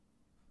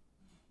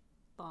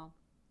Bum,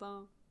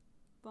 bum,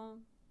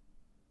 bum.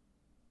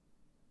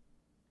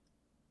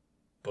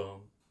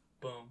 Bum,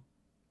 bum,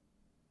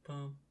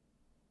 bum.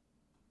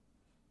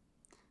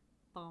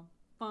 Bum,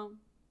 bum,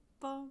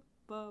 bum,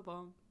 bum,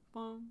 bum,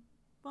 bum,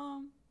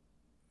 bum.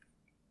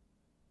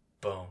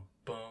 Bum,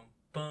 bum,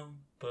 bum,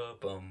 ba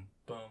bum,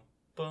 bum,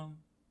 bum.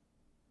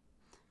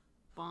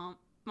 Bum,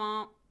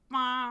 bum,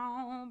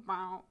 bow,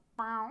 bow,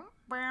 bow,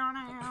 bow,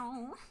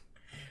 now.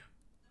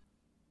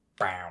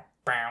 Bow,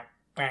 bow,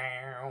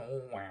 bow,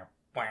 wow,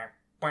 wow,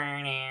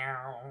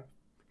 wow.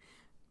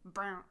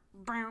 Bow,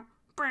 bow,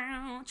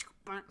 bow, chicka,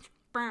 bow, chicka,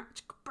 bow,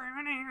 chicka,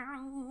 bow,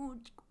 now.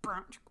 Chicka,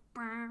 bow, chicka,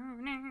 bow,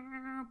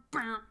 now.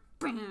 Bow,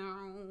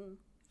 bow.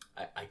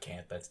 I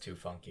can't. That's too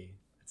funky.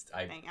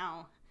 Dang,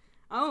 ow.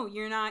 Oh,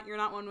 you're not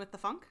one with the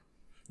funk?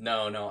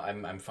 No.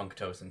 I'm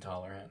functose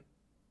intolerant.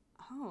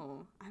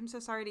 Oh, I'm so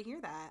sorry to hear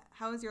that.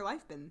 How has your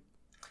life been?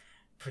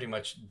 Pretty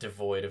much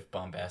devoid of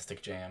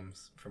bombastic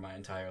jams for my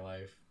entire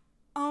life.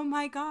 Oh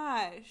my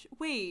gosh.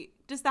 Wait,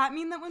 does that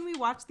mean that when we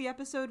watched the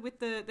episode with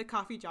the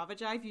coffee Java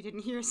Jive, you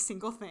didn't hear a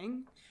single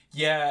thing?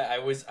 Yeah,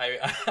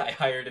 I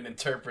hired an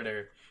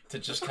interpreter to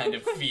just kind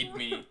of feed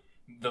me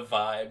the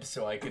vibe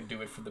so I could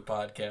do it for the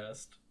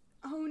podcast.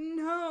 Oh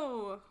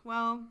no.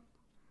 Well,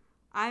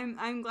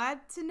 I'm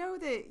glad to know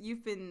that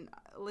you've been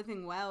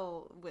living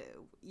well,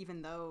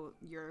 even though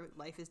your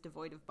life is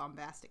devoid of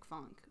bombastic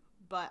funk.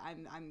 But I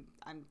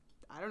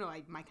don't know.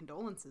 My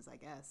condolences, I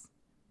guess.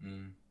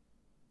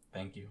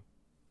 Thank you.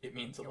 It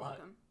means a lot.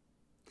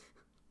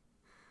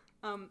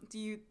 Welcome. Do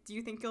you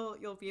think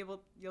you'll be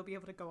able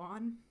to go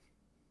on?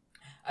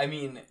 I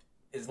mean,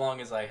 as long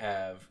as I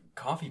have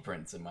Coffee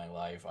Prince in my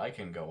life, I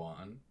can go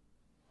on.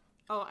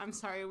 Oh, I'm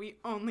sorry. We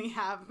only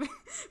have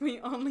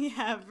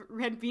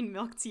Red Bean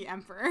Milk Tea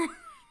Emperor.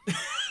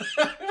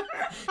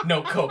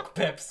 No Coke,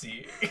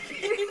 Pepsi.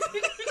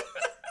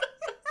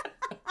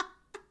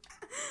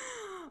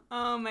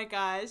 Oh my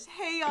gosh.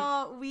 Hey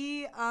y'all,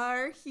 we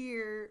are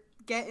here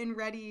getting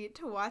ready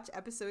to watch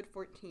episode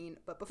 14.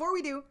 But before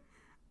we do,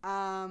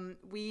 I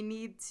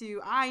need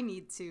to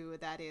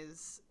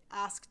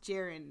ask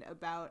Jaren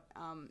about,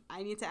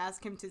 I need to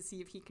ask him to see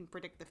if he can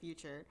predict the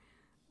future.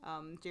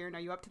 Jaren, are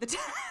you up to the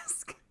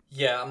task?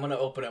 Yeah, I'm gonna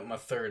open up my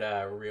third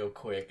eye real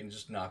quick and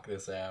just knock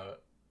this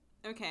out.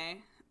 Okay.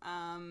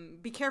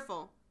 Be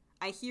careful.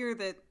 I hear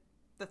that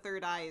the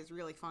third eye is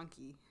really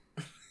funky.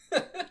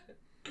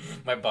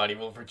 My body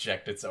will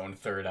project its own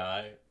third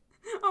eye.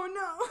 Oh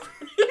no!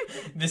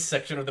 This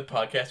section of the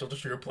podcast will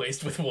just be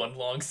replaced with one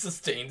long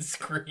sustained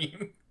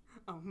scream.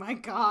 Oh my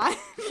god.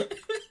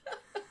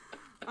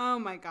 Oh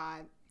my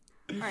god.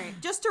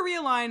 Alright, just to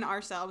realign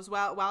ourselves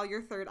while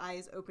your third eye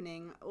is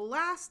opening,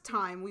 last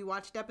time we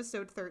watched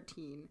episode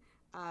 13.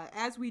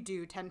 As we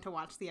do tend to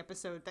watch the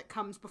episode that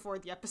comes before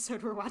the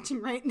episode we're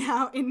watching right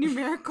now in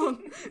numerical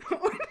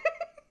order.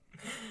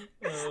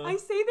 I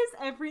say this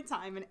every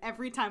time, and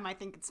every time I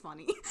think it's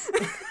funny.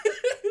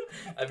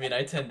 I mean,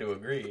 I tend to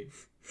agree.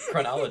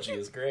 Chronology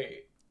is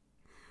great.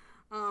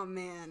 Oh,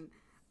 man.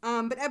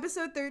 But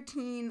episode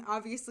 13,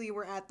 obviously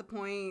we're at the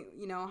point,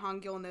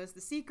 Hangul knows the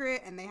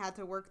secret, and they had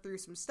to work through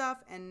some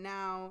stuff, and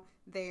now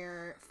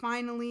they're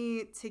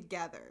finally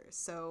together.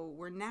 So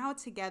we're now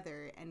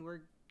together, and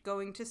we're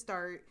going to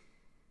start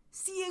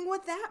seeing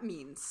what that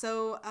means.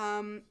 So,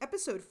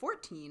 episode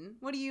 14,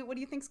 what do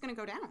you think's gonna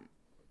go down?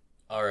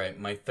 All right,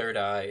 my third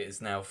eye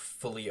is now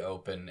fully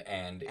open,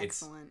 and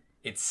Excellent.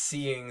 it's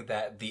seeing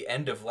that the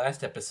end of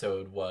last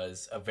episode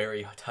was a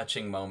very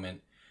touching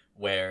moment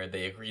where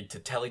they agreed to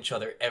tell each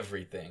other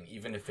everything,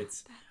 even if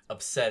it's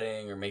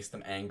upsetting or makes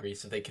them angry,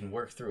 so they can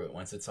work through it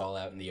once it's all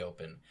out in the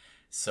open.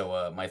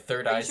 So my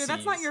third eye sure sees...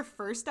 that's not your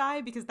first eye?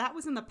 Because that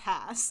was in the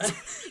past.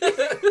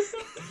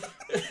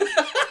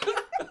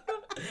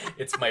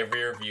 It's my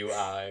rear view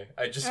eye.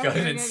 I just got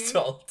it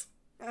installed.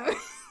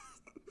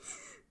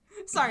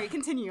 Sorry,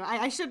 continue.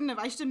 I shouldn't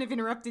have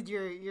interrupted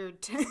your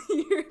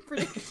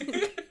prediction.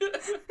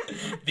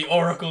 The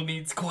Oracle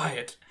needs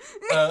quiet.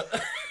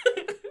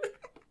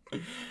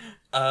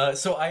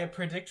 So I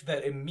predict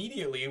that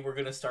immediately we're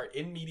going to start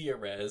in media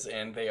res,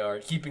 and they are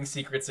keeping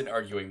secrets and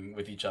arguing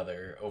with each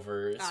other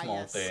over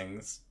small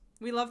things.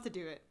 We love to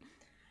do it.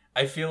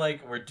 I feel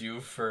like we're due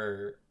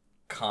for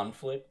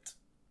conflict,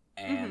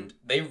 and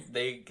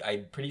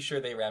I'm pretty sure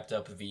they wrapped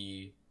up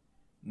the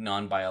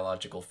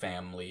non-biological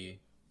family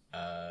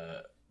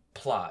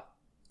plot,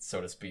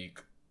 so to speak,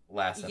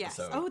 last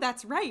episode. Oh,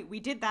 that's right. We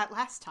did that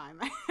last time.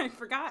 I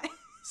forgot.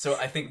 So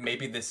I think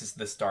maybe this is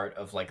the start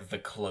of, like, the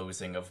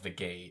closing of the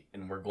gate,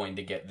 and we're going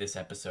to get this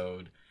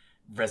episode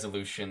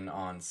resolution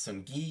on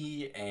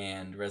Sungi,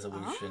 and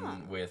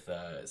resolution with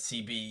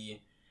CB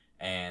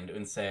and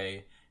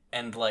Unsei,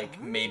 and,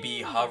 like,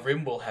 maybe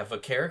Harim will have a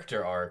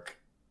character arc.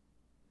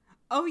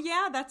 Oh,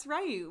 yeah, that's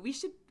right. We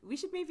should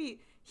maybe...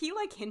 He,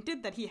 like,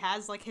 hinted that he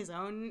has, like, his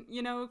own,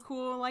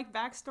 cool, like,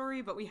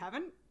 backstory, but we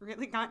haven't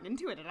really gotten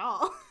into it at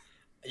all.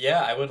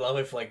 Yeah, I would love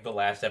if, like, the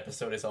last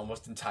episode is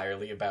almost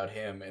entirely about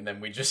him, and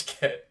then we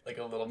just get, like,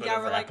 a little bit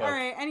of wrap-up. Yeah, we're like,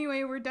 alright,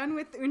 anyway, we're done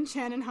with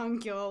Unchan and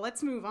Hangul.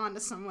 Let's move on to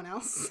someone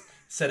else.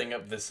 setting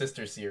up the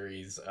sister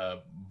series,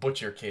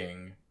 Butcher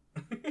King.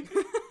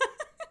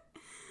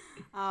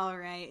 All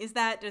right.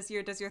 Does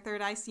your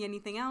third eye see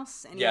anything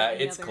else?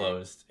 It's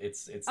closed.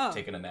 It's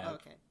taking a nap.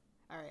 Okay.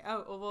 All right.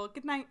 Oh, well,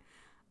 good night.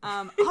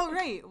 All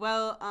right.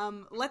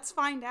 Well, let's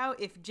find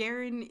out if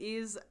Jaren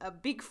is a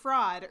big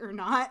fraud or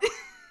not.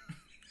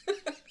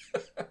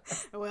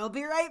 We'll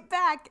be right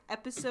back.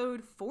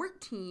 Episode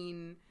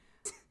 14.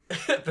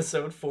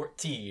 Episode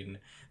 14.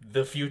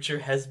 The future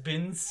has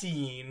been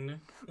seen.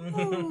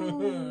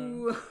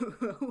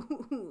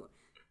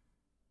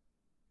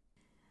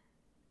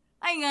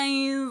 Hi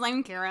guys,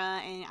 I'm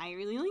Kara, and I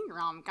really like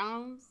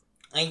rom-coms.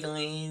 Hi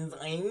guys,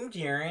 I'm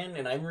Jaren,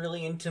 and I'm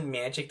really into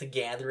Magic the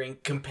Gathering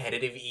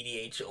competitive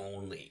EDH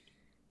only.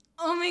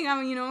 Oh my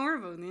god, you know what we're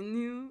both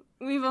into?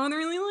 We both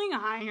really like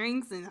high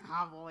ranks and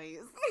hot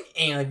boys.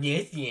 And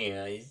yes.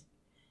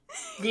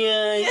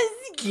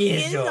 Just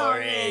kiss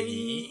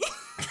already.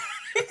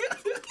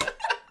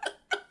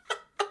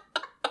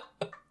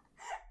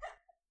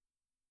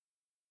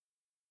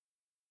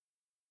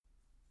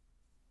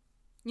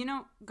 You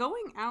know,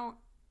 going out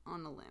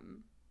on a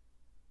limb.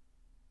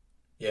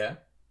 Yeah?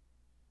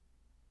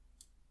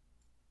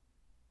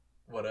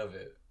 What of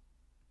it?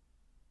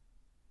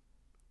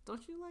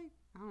 Don't you like,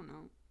 I don't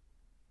know.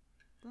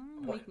 Doesn't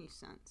really make any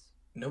sense.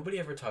 Nobody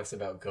ever talks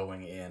about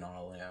going in on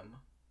a limb.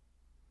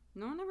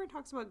 No one ever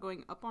talks about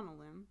going up on a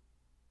limb.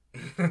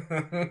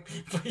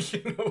 But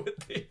you know what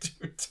they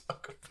do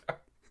talk about.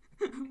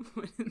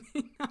 What do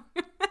they talk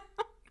about?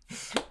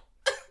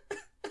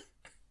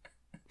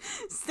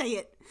 Say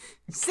it.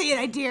 Say it,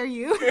 I dare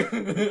you. I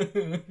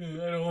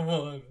don't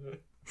want to.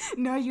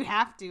 No, you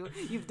have to.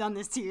 You've done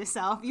this to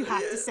yourself. You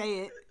have to say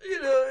it.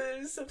 You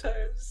know,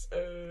 sometimes,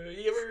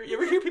 you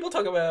ever hear people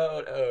talk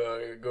about,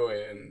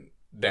 going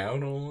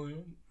down on a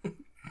limb?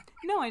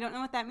 No, I don't know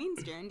what that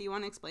means, Jaren. Do you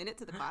want to explain it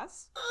to the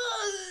class?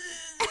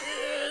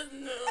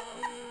 No,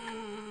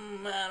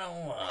 I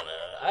don't wanna.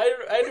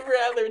 I'd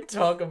rather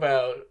talk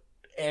about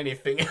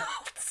anything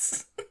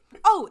else.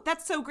 Oh,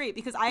 that's so great,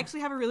 because I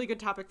actually have a really good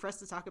topic for us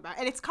to talk about.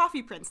 And it's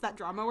Coffee Prince, that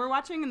drama we're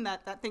watching and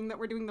that thing that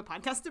we're doing the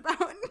podcast about.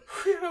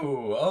 Phew.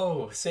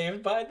 Oh,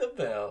 Saved by the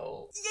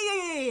Bell.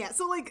 Yeah.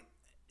 So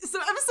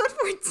episode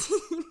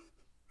 14.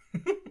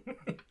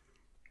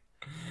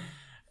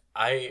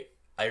 I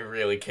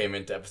really came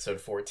into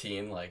episode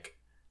 14 like,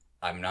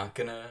 I'm not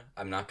gonna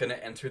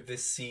enter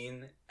this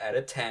scene at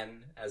a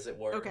 10, as it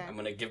were. Okay. I'm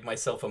gonna give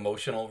myself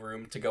emotional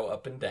room to go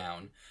up and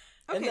down.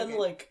 Okay, and then, okay.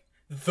 like,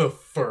 the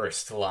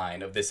first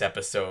line of this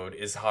episode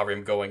is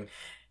Harim going,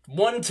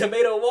 1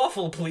 tomato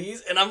waffle,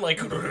 please. And I'm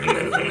like, Oh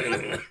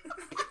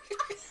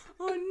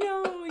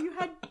no, you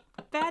had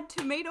bad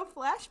tomato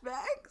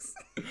flashbacks.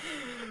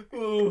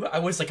 Ooh, I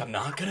was like, I'm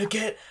not gonna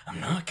get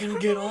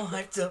all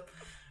hyped up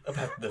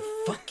about the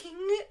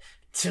fucking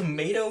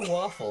tomato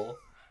waffle.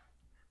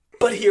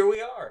 But here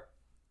we are.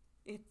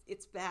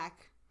 It's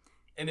back.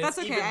 And that's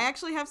okay. I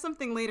actually have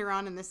something later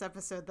on in this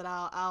episode that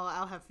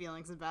I'll have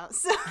feelings about.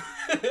 So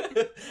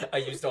I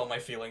used all my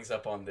feelings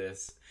up on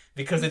this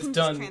because it's just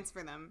done.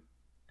 Transfer them.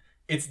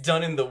 It's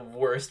done in the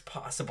worst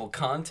possible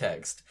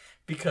context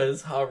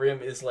because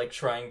Harim is like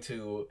trying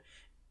to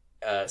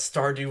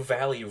Stardew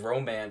Valley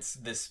romance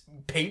this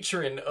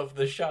patron of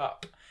the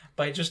shop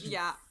by just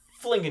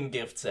flinging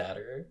gifts at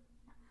her.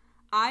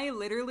 I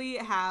literally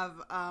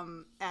have,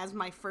 as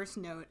my first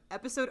note,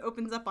 episode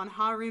opens up on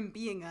Harim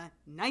being a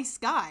nice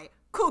guy.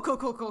 Cool.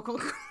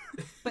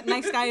 But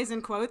nice guy is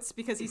in quotes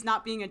because he's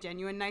not being a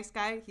genuine nice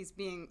guy. He's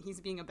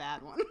being a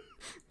bad one.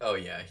 Oh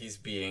yeah, he's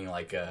being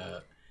like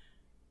a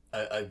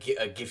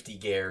gifty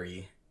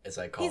Gary, as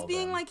I call him. He's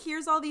being like,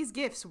 here's all these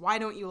gifts. Why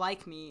don't you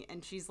like me?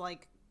 And she's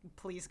like,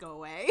 please go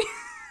away.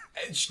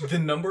 The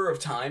number of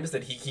times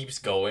that he keeps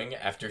going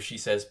after she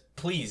says,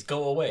 please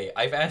go away,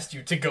 I've asked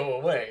you to go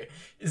away,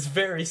 is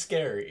very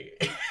scary.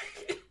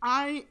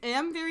 I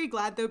am very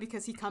glad, though,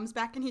 because he comes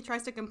back and he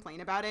tries to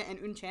complain about it, and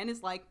Un-chan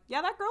is like,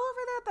 yeah, that girl over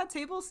there at that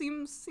table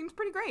seems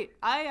pretty great.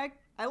 I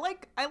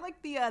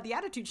like the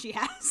attitude she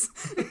has.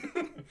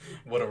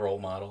 What a role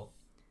model.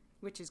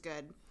 Which is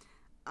good.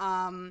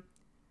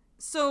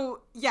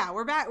 So, yeah,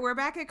 we're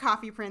back at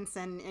Coffee Prince,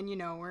 and you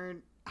know,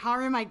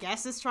 Harim, I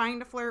guess, is trying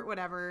to flirt,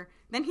 whatever.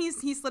 Then he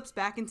slips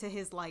back into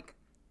his, like...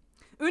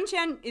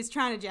 Un-chan is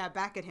trying to jab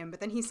back at him, but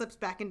then he slips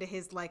back into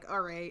his, like,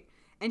 alright.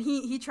 And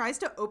he tries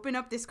to open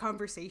up this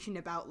conversation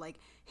about, like,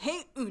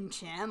 hey,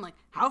 Un-chan, like,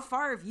 how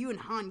far have you and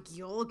Han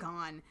Gyul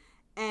gone?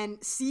 And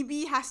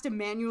CB has to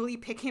manually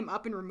pick him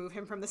up and remove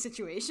him from the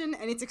situation,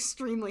 and it's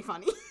extremely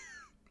funny.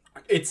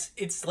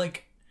 It's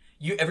like...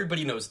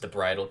 Everybody knows the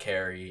bridal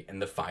carry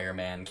and the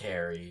fireman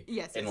carry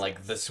and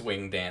like the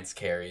swing dance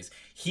carries.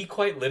 He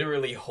quite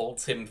literally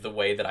holds him the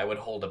way that I would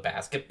hold a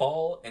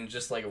basketball and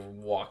just like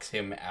walks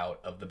him out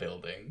of the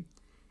building.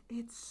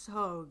 It's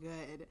so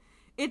good.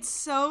 It's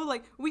so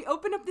like, we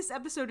opened up this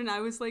episode and I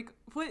was like,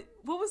 what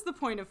was the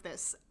point of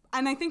this?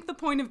 And I think the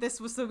point of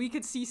this was so we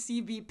could see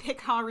CB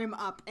pick Harim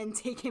up and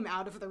take him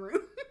out of the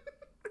room.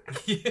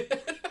 Yeah.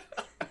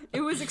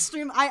 It was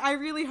extreme. I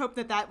really hope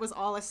that was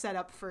all a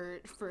setup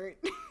for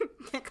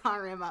pick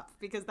Harem up,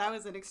 because that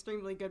was an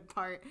extremely good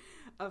part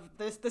of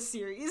the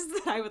series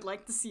that I would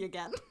like to see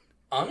again.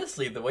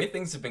 Honestly, the way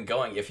things have been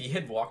going, if he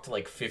had walked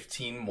like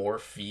 15 more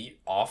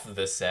feet off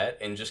the set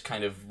and just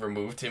kind of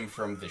removed him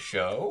from the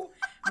show,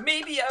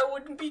 maybe I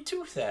wouldn't be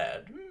too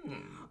sad.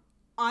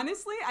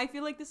 Honestly, I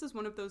feel like this is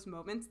one of those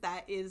moments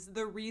that is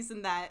the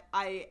reason that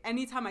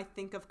anytime I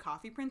think of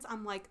Coffee Prince,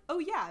 I'm like, oh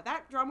yeah,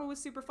 that drama was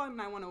super fun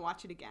and I want to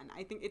watch it again.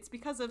 I think it's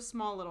because of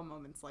small little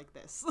moments like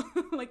this.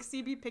 Like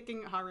CB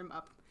picking Harem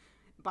up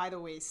by the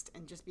waist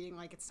and just being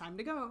like, it's time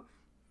to go.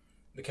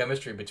 The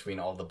chemistry between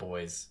all the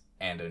boys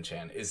and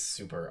Un-chan is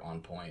super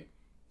on point.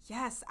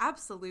 Yes,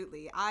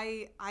 absolutely.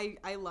 I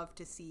love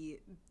to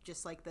see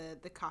just like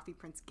the Coffee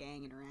Prince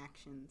gang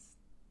interactions.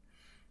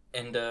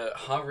 And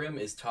Harem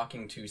is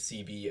talking to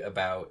CB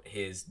about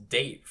his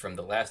date from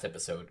the last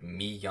episode,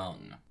 Mi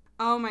Young.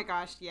 Oh my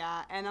gosh,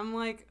 yeah. And I'm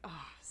like,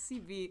 oh,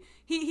 CB.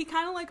 He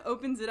kind of like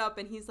opens it up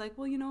and he's like,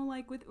 well, you know,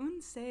 like with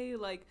Unsei,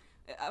 like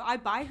I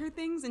buy her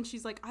things and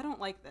she's like, I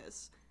don't like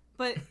this.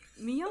 But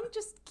Mi Young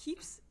just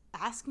keeps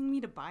asking me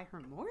to buy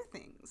her more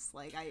things.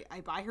 Like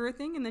I buy her a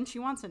thing and then she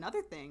wants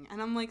another thing. And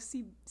I'm like,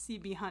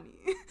 CB honey.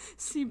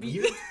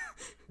 CB.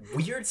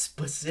 Weird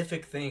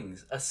specific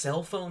things. A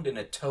cell phone and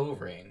a toe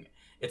ring.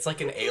 It's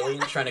like an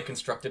alien trying to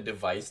construct a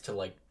device to,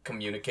 like,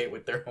 communicate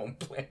with their home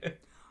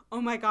planet.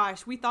 Oh my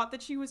gosh, we thought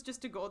that she was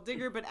just a gold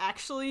digger, but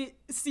actually,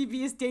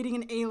 CB is dating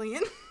an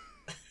alien.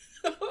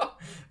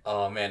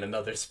 Oh man,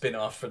 another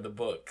spin-off for the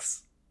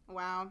books.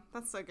 Wow,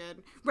 that's so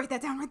good. Write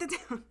that down.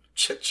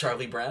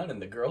 Charlie Brown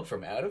and the Girl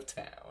from Out of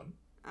Town.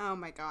 Oh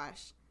my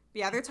gosh.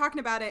 Yeah, they're talking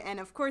about it,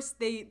 and of course,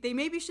 they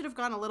maybe should have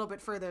gone a little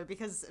bit further,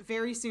 because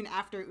very soon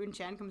after,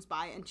 Un-chan comes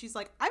by, and she's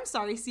like, I'm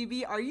sorry,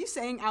 CB, are you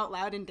saying out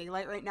loud in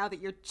daylight right now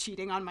that you're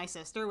cheating on my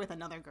sister with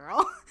another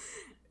girl?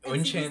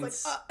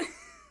 Un-chan's, like,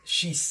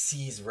 she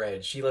sees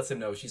red. She lets him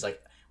know, she's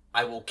like,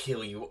 I will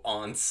kill you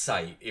on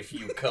sight if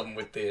you come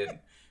within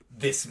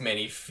this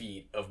many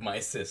feet of my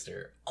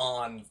sister.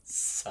 On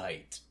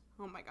sight.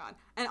 Oh my god.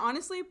 And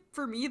honestly,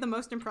 for me, the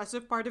most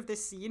impressive part of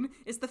this scene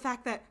is the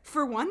fact that,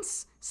 for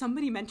once,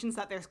 somebody mentions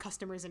that there's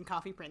customers in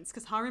Coffee Prince,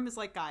 because Harem is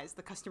like, guys,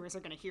 the customers are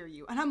gonna hear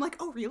you. And I'm like,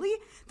 oh really?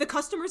 The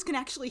customers can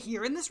actually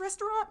hear in this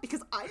restaurant?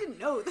 Because I didn't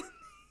know that.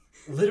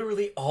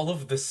 Literally all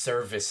of the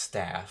service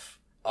staff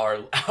are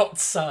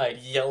outside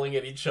yelling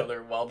at each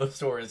other while the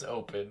store is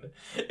open.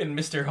 And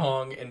Mr.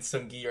 Hong and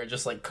Seung-gi are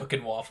just like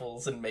cooking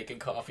waffles and making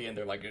coffee, and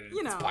they're like,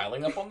 it's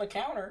piling up on the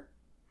counter.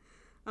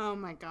 Oh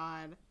my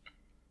god.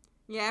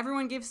 Yeah,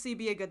 everyone gives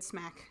CB a good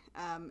smack.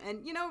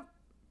 And, you know,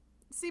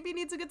 CB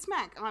needs a good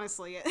smack,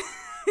 honestly.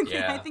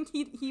 Yeah. I think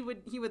he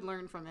would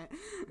learn from it.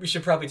 We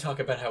should probably talk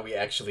about how we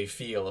actually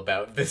feel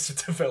about this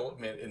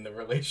development in the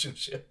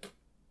relationship.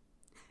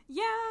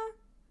 Yeah.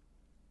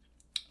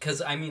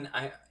 Because, I mean,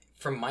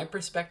 from my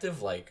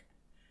perspective, like,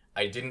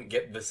 I didn't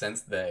get the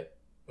sense that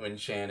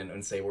Un-chan and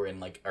Unsei were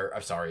in, like, or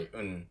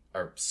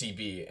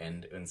CB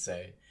and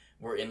Unsei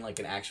were in, like,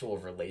 an actual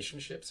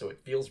relationship, so it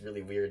feels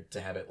really weird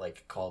to have it,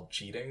 like, called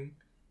cheating.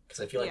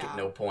 Because I feel like at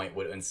no point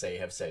would Unsei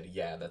have said,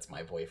 yeah, that's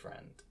my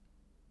boyfriend.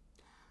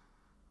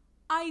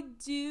 I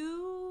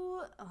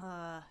do,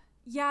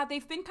 yeah,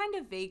 they've been kind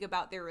of vague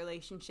about their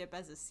relationship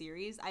as a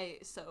series. I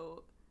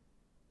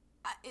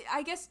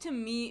guess to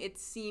me it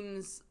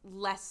seems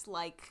less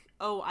like,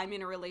 oh, I'm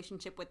in a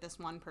relationship with this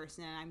one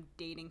person and I'm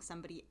dating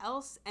somebody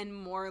else, and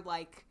more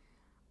like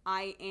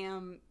I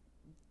am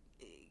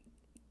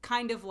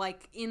kind of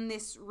like in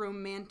this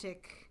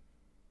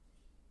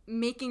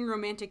making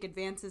romantic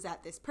advances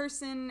at this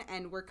person,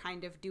 and we're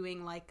kind of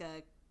doing like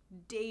a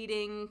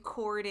dating,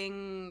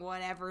 courting,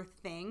 whatever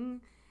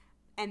thing,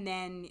 and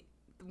then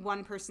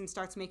one person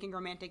starts making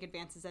romantic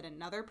advances at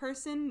another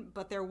person,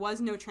 but there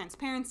was no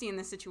transparency in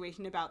the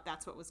situation about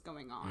that's what was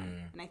going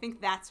on. And I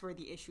think that's where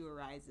the issue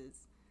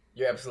arises.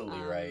 You're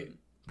absolutely right.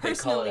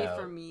 Personally,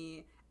 for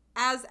me,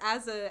 as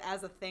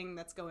a thing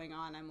that's going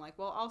on, I'm like,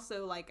 well,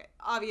 also, like,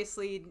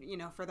 obviously, you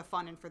know, for the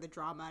fun and for the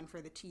drama and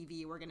for the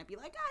TV, we're gonna be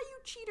like, you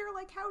cheater,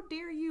 like, how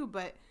dare you?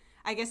 But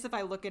I guess if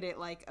I look at it,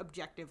 like,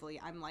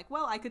 objectively, I'm like,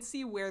 well, I could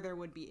see where there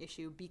would be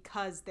issue,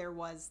 because there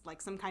was,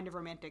 like, some kind of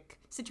romantic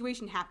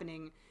situation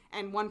happening,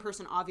 and one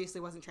person obviously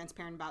wasn't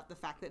transparent about the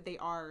fact that they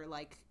are,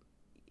 like,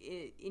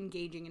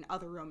 engaging in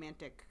other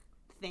romantic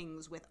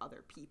things with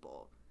other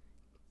people.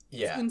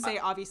 Yeah. Unsei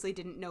obviously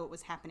didn't know it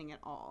was happening at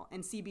all,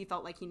 and CB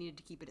felt like he needed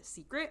to keep it a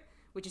secret,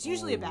 which is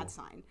usually a bad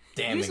sign.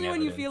 Damning usually when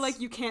evidence. you feel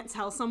like you can't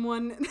tell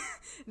someone,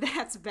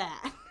 that's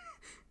bad.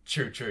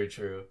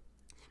 True.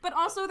 But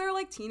also, they're,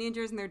 like,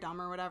 teenagers and they're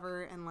dumb or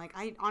whatever, and, like,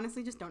 I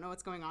honestly just don't know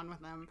what's going on with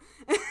them.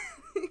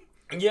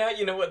 Yeah,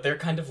 you know what? They're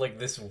kind of like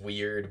this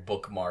weird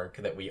bookmark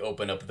that we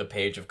open up the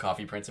page of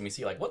Coffee Prince and we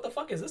see, like, what the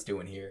fuck is this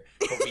doing here?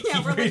 But we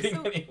keep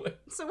reading anyway.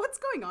 So what's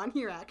going on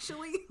here,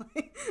 actually?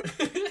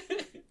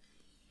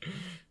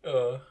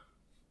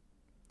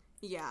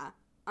 Yeah.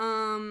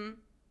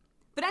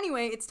 But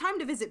anyway, it's time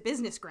to visit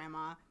business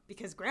grandma,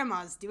 because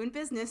grandma's doing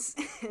business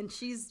and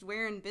she's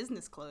wearing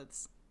business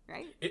clothes,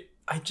 right?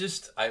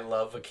 I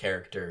love a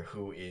character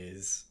who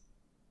is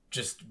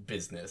just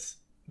business.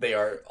 They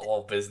are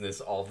all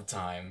business all the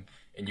time,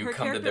 and you Her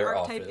come to character their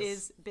archetype office.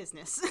 is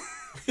business.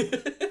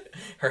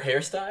 Her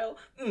hairstyle,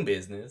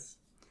 business.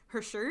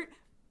 Her shirt,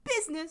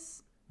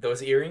 business.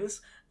 Those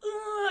earrings,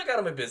 I got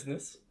them at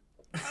business.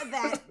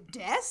 That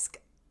desk,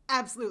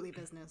 absolutely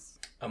business.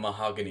 A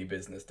mahogany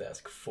business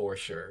desk, for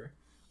sure.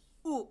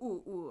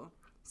 Ooh.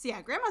 So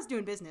yeah, Grandma's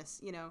doing business,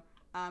 you know.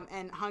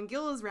 And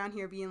Hongil is around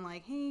here being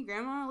like, "Hey,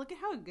 Grandma, look at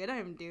how good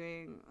I'm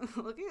doing.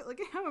 look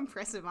at how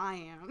impressive I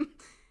am."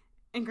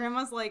 And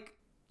Grandma's like,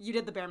 "You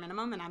did the bare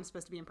minimum, and I'm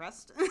supposed to be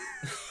impressed."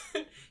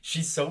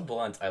 She's so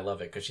blunt. I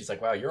love it because she's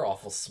like, "Wow, you're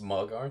awful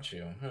smug, aren't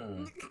you?"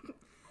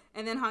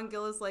 And then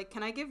Hongil is like,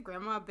 "Can I give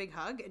Grandma a big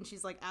hug?" And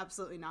she's like,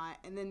 "Absolutely not."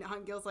 And then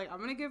Hongil's like, "I'm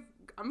gonna give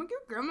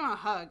Grandma a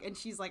hug." And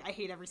she's like, "I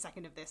hate every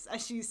second of this,"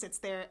 as she sits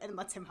there and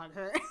lets him hug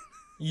her.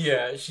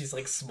 Yeah, she's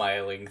like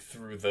smiling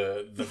through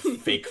the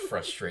fake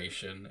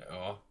frustration.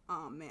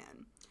 Oh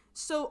man.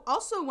 So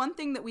also one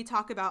thing that we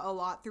talk about a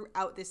lot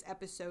throughout this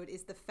episode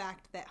is the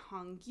fact that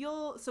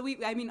Hongil,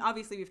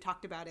 obviously we've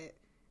talked about it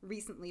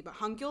recently, but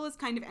Hongil is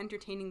kind of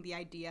entertaining the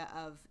idea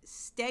of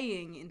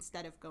staying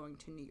instead of going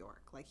to New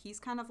York. Like he's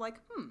kind of like,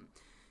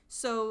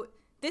 So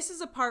this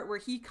is a part where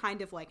he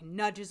kind of like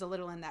nudges a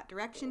little in that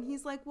direction.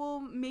 He's like, well,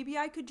 maybe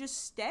I could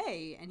just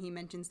stay. And he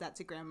mentions that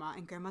to Grandma,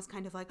 and Grandma's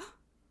kind of like,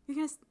 you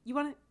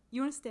want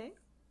to stay?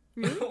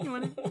 Really? You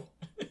want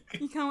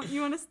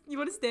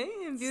to stay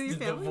and be with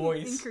your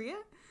family in Korea?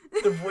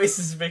 The voice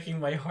is making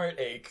my heart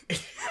ache.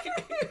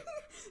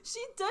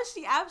 She does.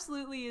 She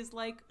absolutely is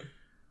like,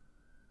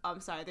 I'm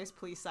sorry, there's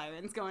police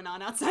sirens going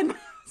on outside my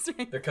house right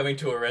now. They're coming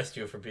to arrest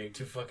you for being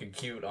too fucking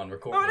cute on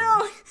recording.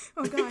 Oh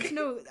no! Oh gosh,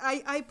 no.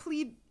 I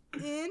plead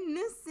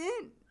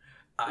innocent.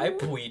 I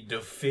plead the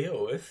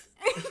fifth.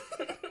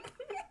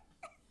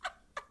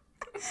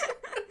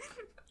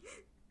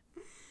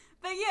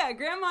 But yeah,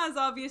 Grandma is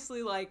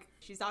obviously like,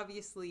 she's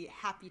obviously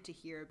happy to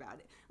hear about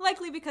it.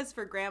 Likely because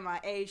for Grandma,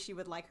 she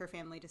would like her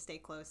family to stay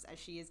close as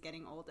she is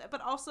getting older.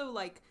 But also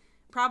like,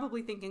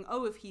 probably thinking,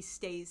 oh, if he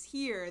stays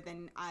here,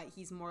 then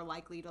he's more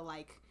likely to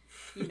like,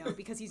 you know,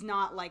 because he's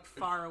not like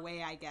far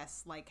away, I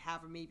guess, like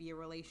have maybe a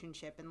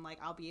relationship, and like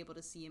I'll be able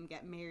to see him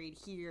get married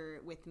here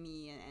with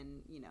me,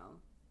 and you know.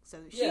 So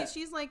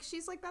she's like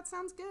that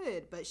sounds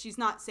good, but she's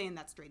not saying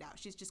that straight out.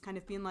 She's just kind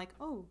of being like,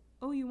 oh,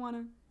 you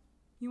wanna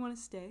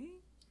stay?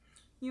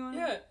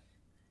 Yeah.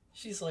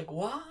 She's like,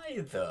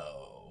 why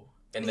though?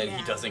 And then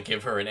he doesn't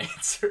give her an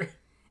answer.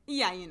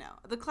 Yeah, you know,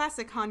 the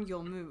classic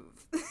Hongil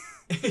move.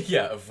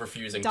 Yeah, of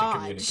refusing to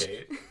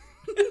communicate.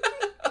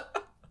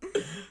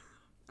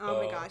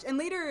 Oh my gosh. And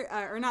later,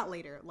 or not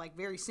later, like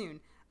very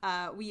soon,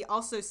 we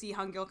also see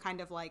Hongil kind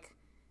of like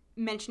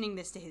mentioning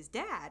this to his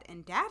dad,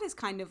 and dad is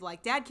kind of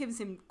like, dad gives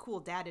him cool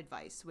dad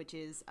advice, which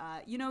is,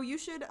 you know, you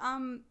should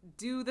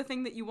do the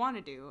thing that you want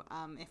to do.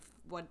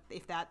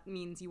 If that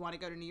means you want to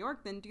go to New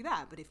York, then do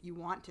that. But if you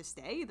want to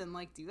stay, then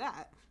like do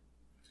that.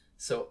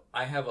 So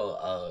I have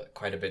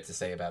quite a bit to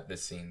say about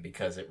this scene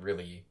because it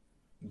really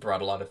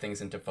brought a lot of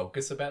things into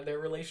focus about their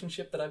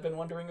relationship that I've been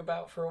wondering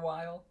about for a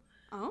while.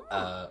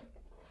 Oh.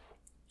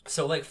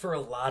 So like for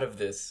a lot of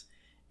this,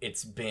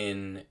 it's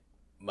been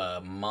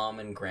mom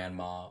and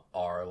grandma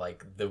are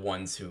like the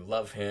ones who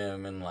love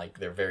him, and like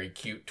they're very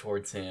cute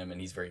towards him and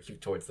he's very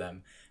cute towards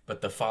them.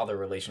 But the father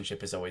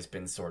relationship has always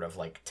been sort of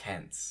like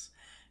tense.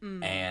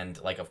 And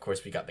like, of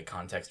course, we got the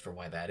context for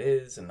why that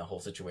is, and the whole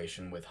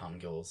situation with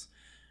Hongil's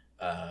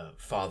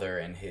father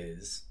and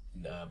his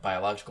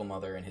biological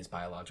mother and his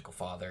biological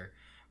father.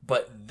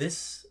 But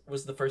this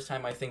was the first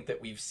time I think that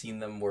we've seen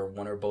them where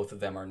one or both of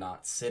them are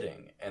not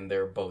sitting and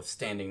they're both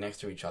standing next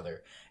to each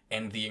other.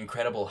 And the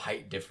incredible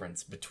height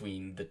difference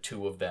between the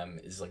two of them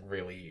is like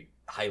really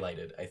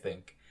highlighted, I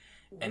think.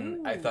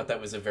 And I thought that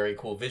was a very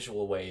cool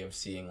visual way of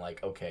seeing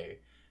like, okay,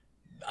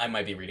 I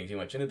might be reading too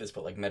much into this,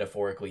 but like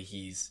metaphorically,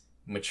 he's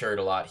matured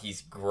a lot.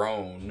 He's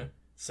grown,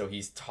 so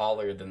he's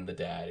taller than the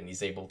dad, and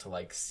he's able to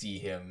like see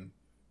him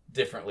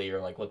differently or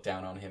like look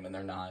down on him, and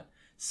they're not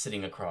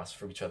sitting across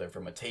from each other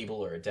from a table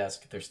or a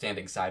desk. They're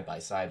standing side by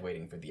side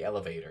waiting for the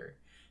elevator.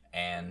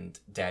 And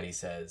Daddy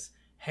says,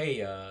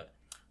 hey,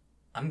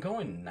 I'm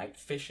going night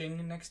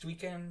fishing next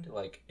weekend,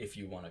 like, if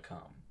you want to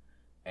come.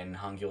 And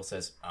Hongil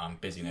says, I'm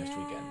busy next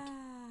weekend.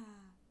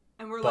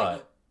 And we're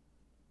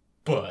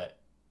But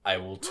I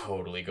will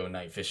totally go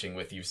night fishing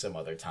with you some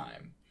other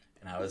time.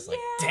 And I was like,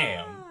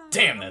 damn,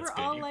 that's we're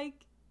good. All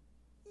like,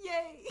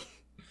 yay.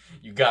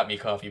 You got me,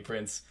 Coffee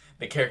Prince.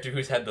 The character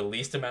who's had the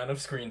least amount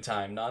of screen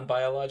time,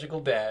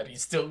 non-biological dad, he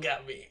still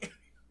got me.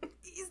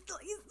 He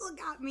still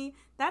got me.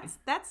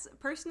 That's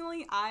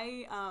personally,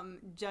 I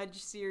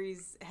judge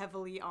series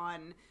heavily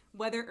on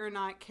whether or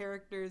not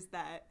characters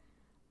that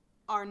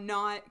are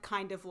not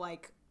kind of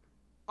like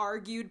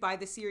argued by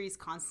the series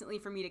constantly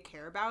for me to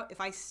care about. If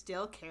I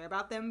still care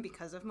about them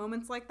because of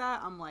moments like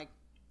that, I'm like,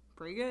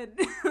 pretty good.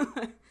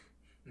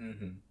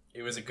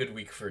 It was a good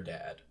week for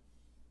Dad.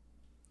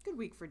 Good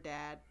week for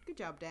Dad. Good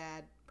job,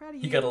 Dad. Proud of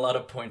you. He got a lot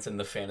of points in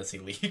the fantasy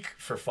league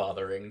for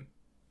fathering.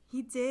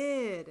 He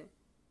did.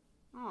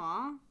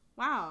 Aw.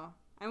 Wow.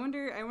 I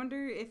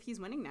wonder if he's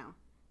winning now.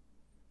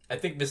 I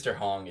think Mr.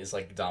 Hong is,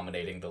 like,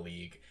 dominating the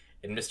league,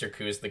 and Mr.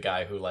 Ku's the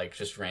guy who, like,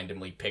 just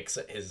randomly picks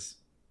his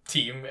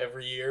team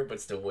every year,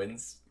 but still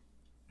wins.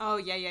 Oh,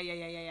 yeah.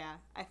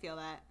 I feel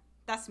that.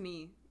 That's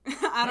me.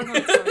 I don't know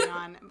what's going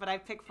on, but I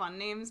pick fun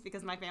names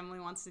because my family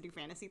wants to do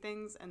fantasy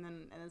things, and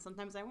then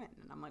sometimes I win,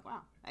 and I'm like,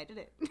 wow, I did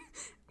it.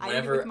 I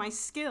did it with my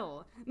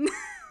skill.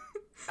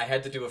 I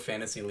had to do a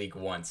fantasy league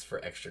once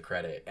for extra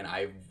credit, and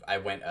I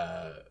went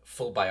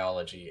full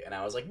biology, and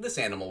I was like, this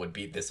animal would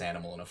beat this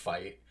animal in a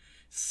fight.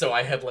 So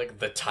I had, like,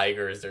 the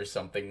Tigers or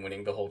something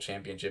winning the whole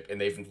championship, and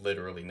they've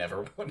literally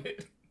never won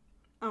it.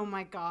 Oh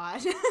my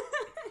god.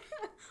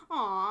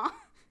 Aw.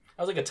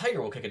 I was like, a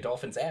tiger will kick a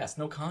dolphin's ass,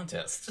 no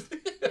contest.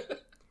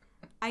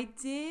 I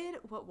did,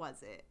 what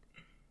was it?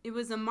 It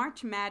was a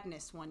March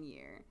Madness one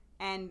year,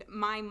 and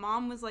my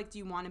mom was like, do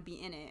you want to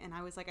be in it? And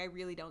I was like, I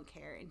really don't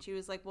care. And she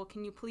was like, well,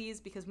 can you please,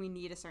 because we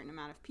need a certain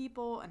amount of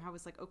people. And I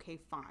was like, okay,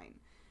 fine.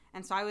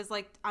 And so I was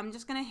like, I'm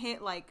just going to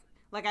hit, like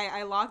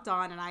I logged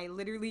on, and I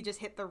literally just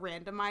hit the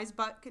randomize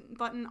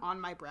button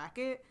on my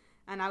bracket,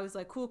 and I was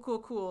like,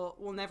 cool,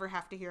 we'll never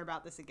have to hear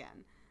about this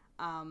again.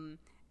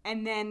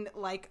 And then,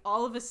 like,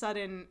 all of a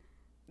sudden,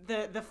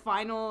 the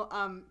final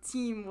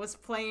team was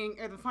playing,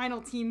 or the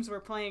final teams were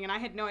playing, and I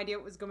had no idea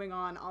what was going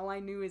on. All I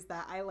knew is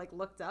that I, like,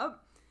 looked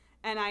up,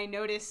 and I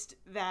noticed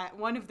that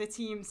one of the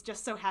teams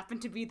just so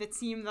happened to be the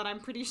team that I'm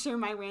pretty sure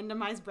my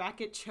randomized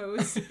bracket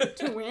chose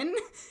to win,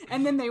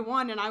 and then they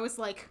won, and I was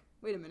like,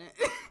 wait a minute.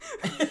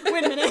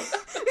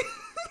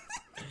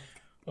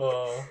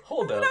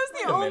 Hold up. And I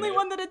was the only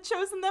one that had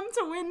chosen them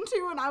to win,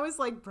 too, and I was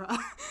like, bruh.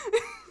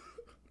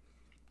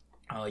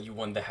 Oh, you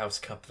won the House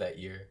Cup that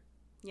year.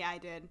 Yeah, I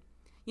did.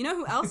 You know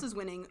who else is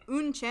winning?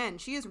 Un Chen.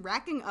 She is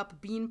racking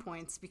up bean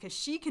points because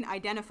she can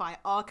identify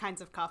all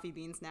kinds of coffee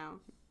beans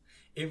now.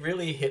 It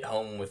really hit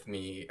home with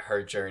me,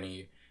 her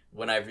journey,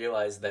 when I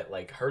realized that,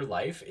 like, her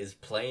life is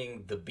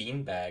playing the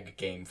beanbag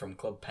game from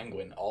Club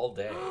Penguin all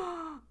day.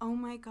 Oh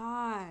my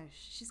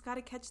gosh. She's got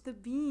to catch the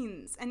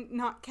beans and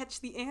not catch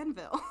the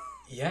anvil.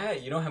 Yeah,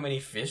 you know how many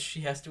fish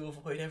she has to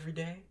avoid every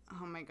day?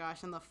 Oh my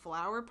gosh, and the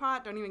flower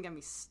pot? Don't even get me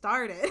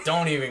started.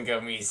 Don't even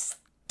get me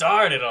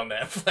started on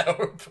that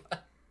flower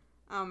pot.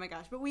 Oh my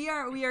gosh, but we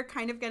are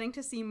kind of getting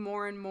to see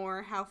more and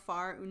more how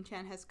far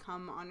Un-Chan has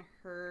come on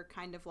her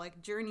kind of like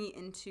journey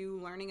into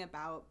learning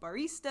about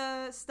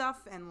barista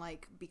stuff and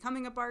like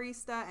becoming a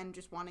barista and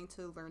just wanting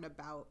to learn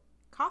about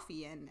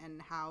coffee and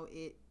how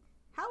it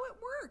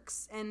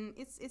works. And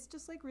it's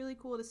just like really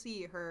cool to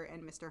see her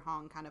and Mr.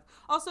 Hong kind of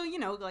also, you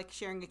know, like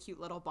sharing a cute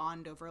little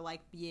bond over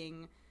like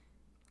being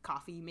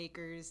coffee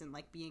makers and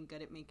like being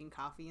good at making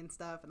coffee and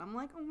stuff. And I'm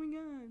like, oh my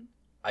god.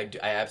 I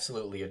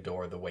absolutely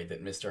adore the way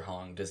that Mr.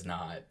 Hong does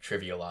not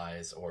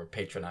trivialize or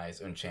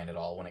patronize Un-Chan at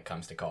all when it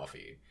comes to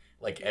coffee.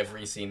 Like,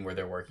 every scene where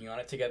they're working on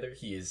it together,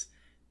 he is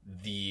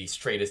the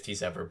straightest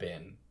he's ever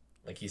been.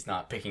 Like, he's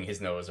not picking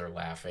his nose or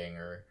laughing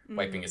or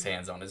wiping his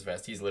hands on his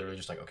vest. He's literally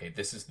just like, okay,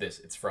 this is this.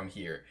 It's from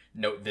here.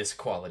 Note this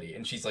quality.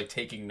 And she's, like,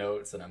 taking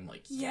notes, and I'm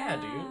like, yeah,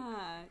 dude.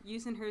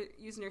 Using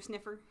her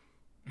sniffer.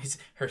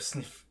 Her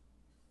sniff.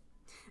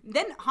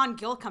 Then Han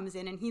Gil comes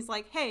in and he's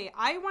like, hey,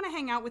 I want to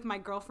hang out with my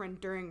girlfriend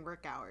during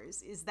work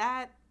hours. Is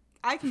that...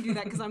 I can do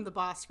that because I'm the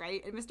boss,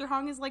 right? And Mr.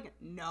 Hong is like,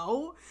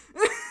 no.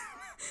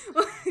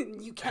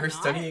 You cannot. Her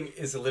studying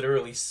is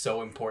literally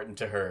so important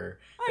to her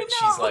that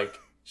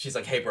she's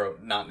like, hey, bro,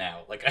 not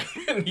now. Like,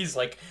 and he's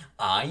like,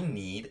 I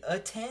need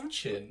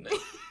attention.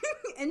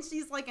 And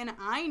she's like, and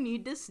I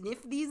need to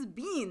sniff these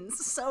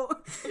beans. So...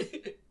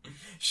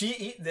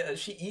 She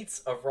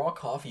eats a raw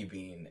coffee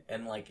bean,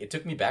 and, like, it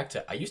took me back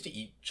to, I used to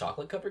eat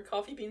chocolate-covered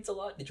coffee beans a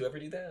lot. Did you ever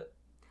do that?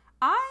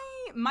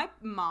 My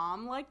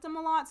mom liked them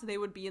a lot, so they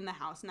would be in the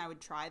house, and I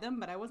would try them,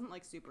 but I wasn't,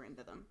 like, super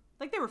into them.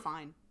 Like, they were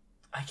fine.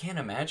 I can't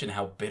imagine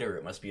how bitter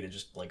it must be to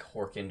just, like,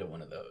 hork into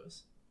one of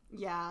those.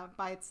 Yeah,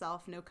 by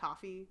itself, no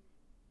coffee.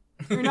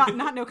 Or not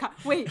no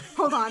coffee. Wait,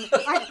 hold on.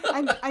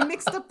 I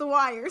mixed up the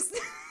wires.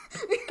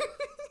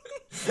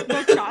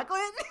 No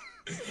chocolate?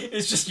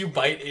 It's just you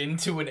bite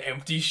into an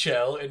empty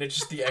shell and it's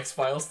just the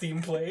X-Files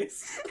theme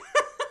plays.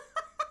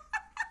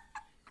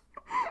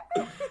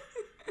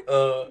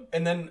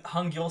 And then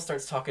Hong Gil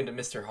starts talking to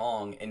Mr.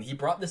 Hong, and he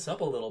brought this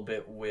up a little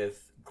bit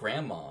with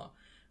Grandma.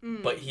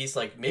 But he's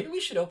like, maybe we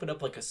should open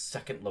up, like, a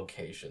second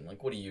location.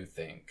 Like, what do you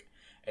think?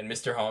 And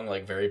Mr. Hong,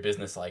 like, very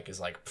businesslike, is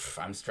like,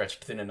 I'm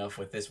stretched thin enough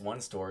with this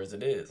one store as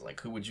it is.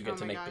 Like, who would you get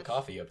to make the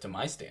coffee up to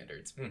my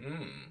standards?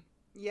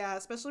 Yeah,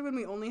 especially when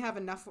we only have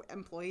enough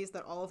employees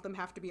that all of them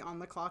have to be on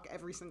the clock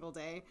every single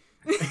day.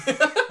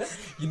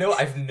 You know,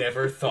 I've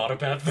never thought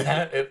about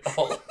that at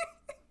all.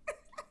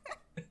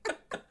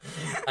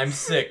 I'm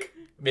sick.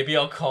 Maybe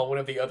I'll call one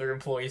of the other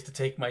employees to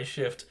take my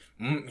shift.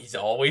 He's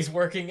always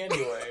working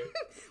anyway.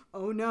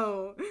 Oh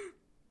no.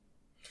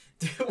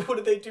 What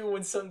do they do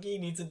when Sung-gi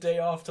needs a day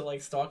off to,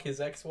 like, stalk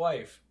his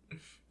ex-wife?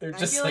 They're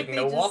just like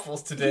no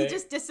waffles today. He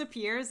just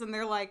disappears and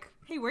they're like,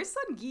 hey, where's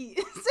Sung-gi?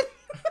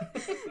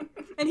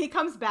 And he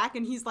comes back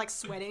and he's like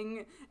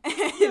sweating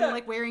and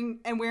like wearing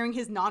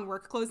his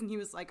non-work clothes, and he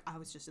was like, I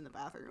was just in the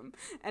bathroom.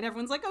 And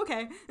everyone's like,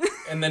 okay.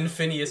 And then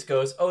Phineas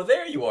goes, oh,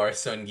 there you are,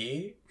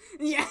 Seung-gi.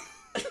 Yeah.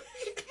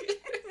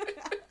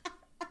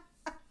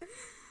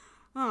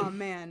 Oh,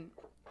 man.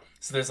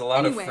 So there's a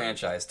lot of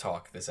franchise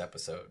talk this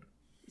episode.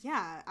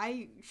 Yeah,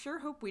 I sure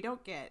hope we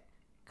don't get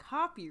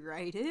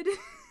copyrighted.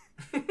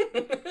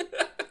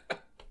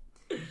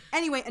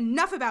 Anyway,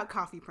 enough about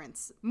Coffee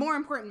Prince. More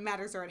important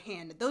matters are at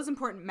hand. Those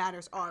important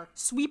matters are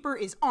Sweeper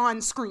is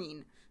on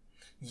screen.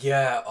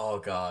 Yeah, oh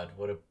god,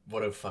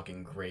 what a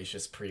fucking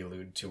gracious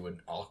prelude to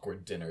an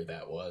awkward dinner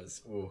that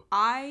was. Ooh.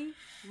 I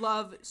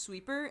love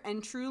Sweeper,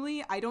 and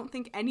truly, I don't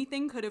think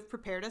anything could have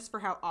prepared us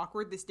for how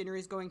awkward this dinner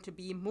is going to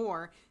be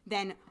more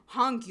than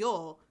Han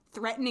Gyul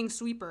threatening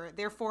Sweeper.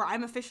 Therefore,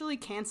 I'm officially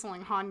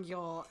canceling Han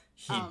Gyul.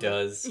 He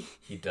does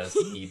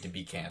need to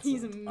be canceled.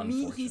 He's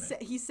mean.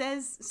 He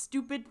says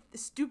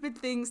stupid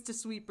things to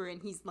Sweeper,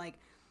 and he's like,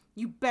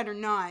 "You better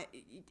not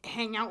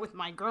hang out with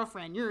my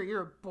girlfriend.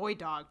 You're a boy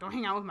dog. Don't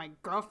hang out with my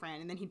girlfriend."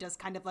 And then he does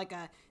kind of like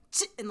a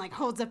and like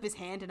holds up his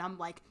hand, and I'm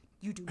like,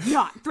 "You do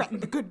not threaten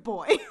the good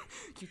boy.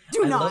 You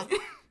do not."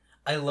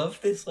 I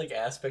love this like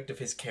aspect of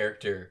his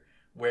character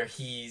where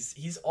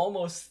he's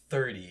almost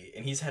 30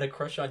 and he's had a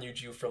crush on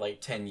Yuju for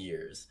like 10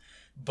 years.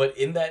 But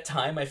in that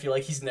time, I feel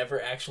like he's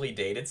never actually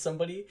dated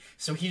somebody,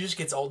 so he just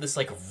gets all this,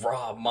 like,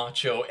 raw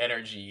macho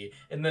energy,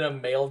 and then a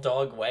male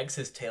dog wags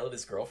his tail at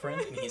his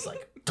girlfriend, and he's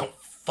like, don't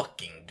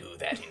fucking do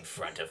that in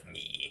front of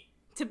me.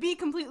 To be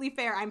completely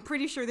fair, I'm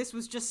pretty sure this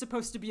was just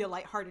supposed to be a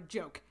lighthearted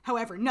joke.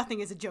 However, nothing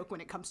is a joke when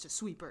it comes to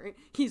Sweeper.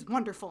 He's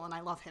wonderful, and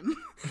I love him.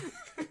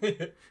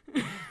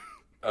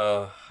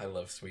 I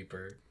love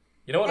Sweeper.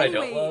 You know what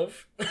anyway, I don't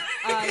love?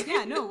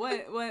 Yeah, no,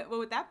 what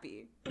would that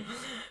be?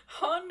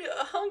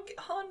 Hansung.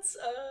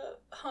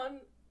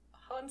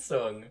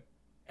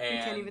 And...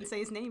 You can't even say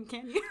his name,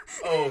 can you?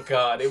 Oh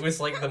god, it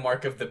was like the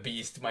mark of the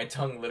beast. My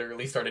tongue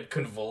literally started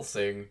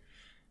convulsing.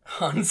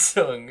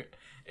 Hansung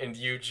and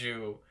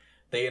Yuju,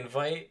 they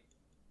invite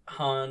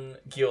Han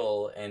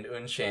Gyul and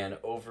Unchan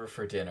over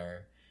for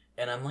dinner.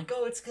 And I'm like,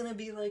 oh, it's gonna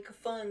be like a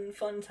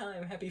fun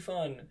time, happy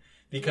fun.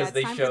 Because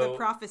it's time for the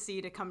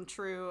prophecy to come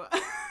true.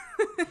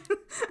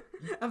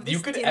 Of this you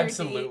could dinner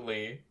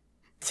absolutely date.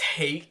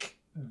 Take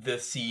the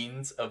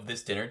scenes of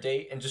this dinner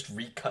date and just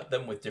recut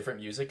them with different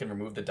music and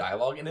remove the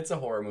dialogue, and it's a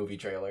horror movie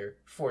trailer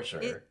for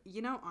sure.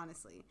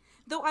 Honestly,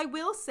 though, I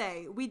will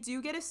say we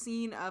do get a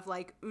scene of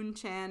like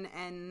Unchan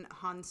and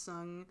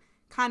Hansung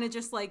kind of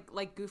just like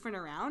goofing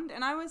around,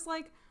 and I was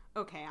like,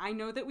 okay, I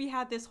know that we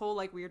had this whole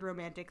like weird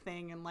romantic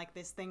thing and like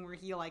this thing where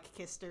he like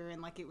kissed her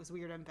and like it was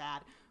weird and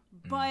bad,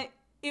 but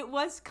it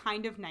was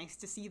kind of nice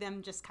to see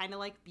them just kind of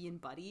like being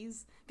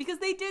buddies, because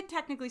they did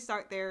technically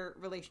start their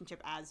relationship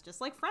as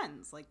just like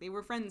friends. Like they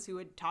were friends who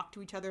would talk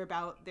to each other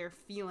about their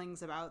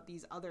feelings about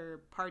these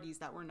other parties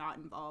that were not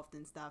involved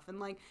and stuff. And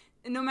like,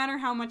 no matter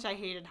how much I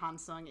hated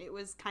Hansung, it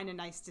was kind of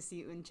nice to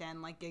see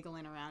Unchan like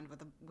giggling around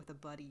with a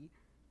buddy.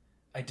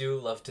 I do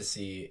love to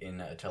see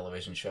in a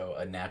television show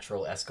a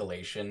natural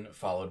escalation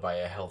followed by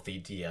a healthy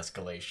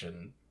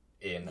de-escalation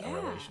in a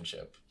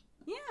relationship.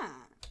 Yeah.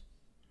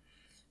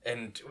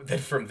 And then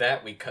from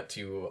that, we cut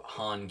to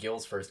Han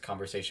Gyul's first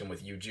conversation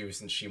with Yuju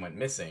since she went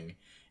missing,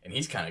 and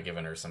he's kind of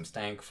giving her some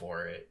stank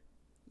for it.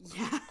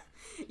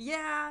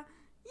 Yeah.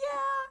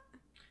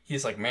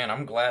 He's like, man,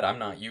 I'm glad I'm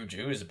not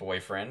Yuju's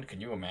boyfriend. Can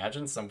you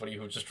imagine somebody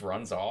who just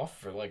runs off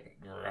for like...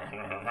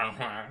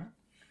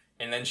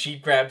 And then she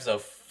grabs a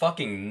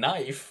fucking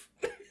knife.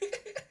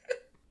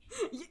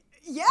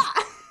 Yeah.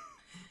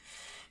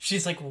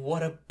 She's like,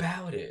 what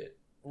about it?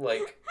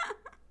 Like,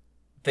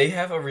 they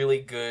have a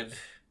really good...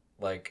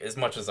 Like, as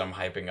much as I'm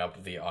hyping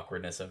up the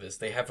awkwardness of this,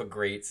 they have a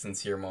great,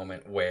 sincere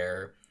moment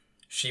where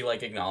she,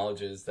 like,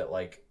 acknowledges that,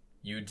 like,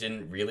 you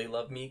didn't really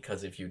love me,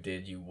 because if you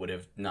did, you would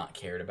have not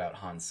cared about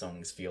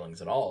Hansung's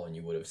feelings at all, and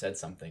you would have said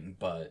something,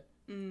 but,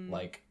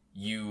 like,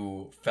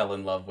 you fell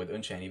in love with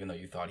Unchan even though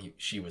you thought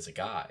she was a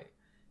guy.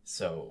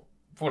 So,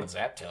 what does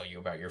that tell you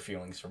about your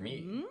feelings for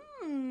me?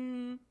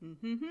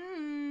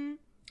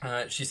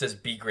 She says,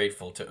 be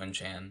grateful to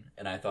Unchan,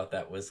 and I thought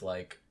that was,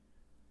 like...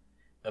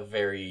 a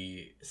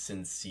very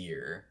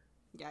sincere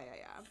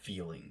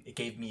feeling. It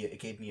gave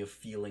me a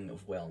feeling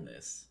of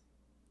wellness.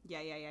 Yeah.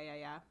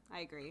 I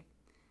agree.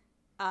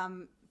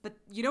 But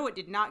you know what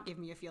did not give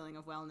me a feeling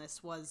of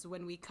wellness was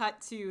when we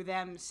cut to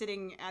them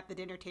sitting at the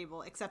dinner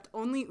table, except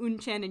only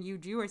Unchan and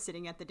Yuju are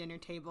sitting at the dinner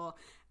table.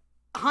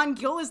 Han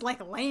Gyul is like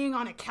laying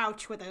on a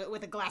couch with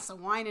a glass of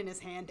wine in his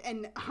hand,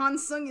 and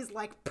Hansung is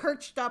like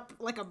perched up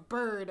like a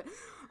bird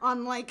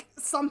on like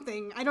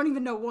something. I don't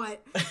even know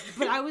what.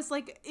 But I was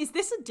like, is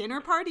this a dinner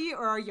party,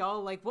 or are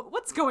y'all like,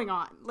 what's going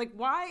on? Like,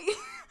 why?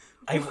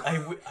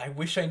 I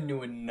wish I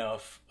knew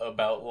enough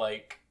about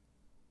like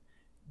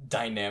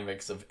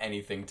dynamics of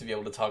anything to be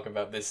able to talk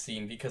about this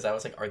scene, because I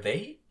was like, are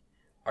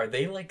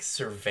they like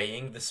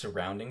surveying the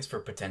surroundings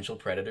for potential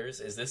predators?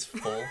 Is this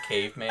full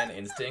caveman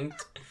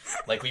instinct?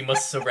 Like, we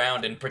must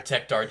surround and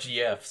protect our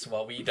GFs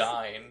while we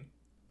dine.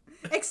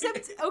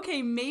 Except,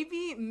 okay,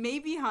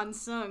 maybe Han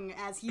Sung,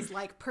 as he's,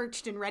 like,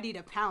 perched and ready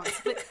to pounce,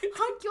 but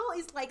Han Gyul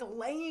is, like,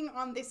 laying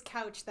on this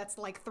couch that's,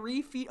 like,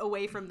 3 feet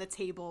away from the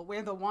table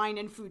where the wine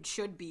and food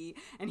should be,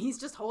 and he's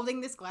just holding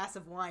this glass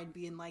of wine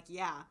being like,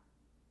 yeah,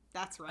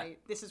 that's right,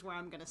 this is where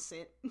I'm gonna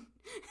sit.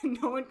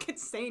 No one can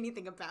say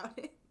anything about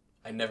it.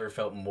 I never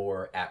felt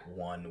more at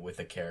one with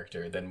a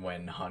character than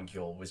when Han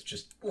Gyul was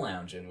just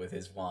lounging with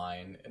his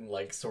wine and,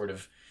 like, sort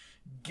of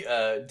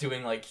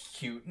doing, like,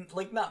 cute,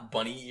 like, not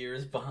bunny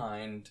ears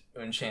behind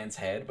Unchan's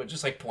head, but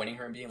just, like, pointing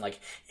her and being like,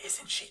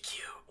 isn't she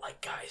cute?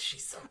 Like, guys,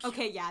 she's so cute.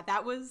 Okay, yeah,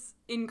 that was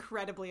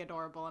incredibly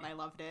adorable, and I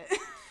loved it.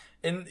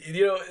 And,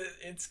 you know,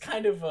 it's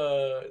kind of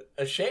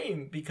a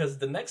shame, because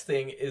the next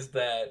thing is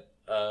that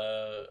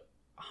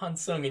Han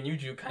Sung and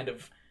Yuju kind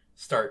of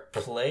start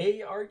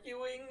play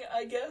arguing,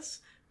 I guess,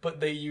 but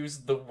they use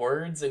the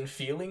words and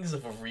feelings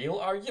of a real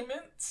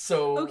argument,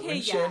 so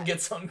Unchan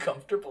gets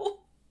uncomfortable.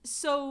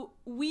 So,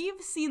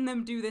 we've seen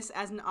them do this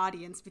as an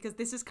audience, because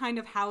this is kind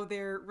of how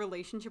their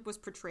relationship was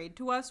portrayed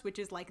to us, which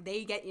is, like,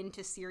 they get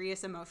into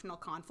serious emotional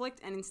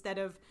conflict, and instead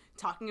of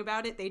talking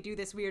about it, they do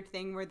this weird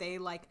thing where they,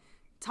 like,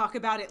 talk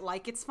about it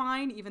like it's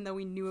fine, even though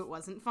we knew it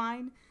wasn't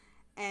fine.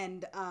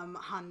 And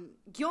Han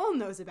Gyul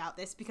knows about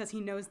this because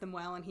he knows them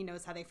well and he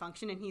knows how they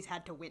function and he's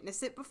had to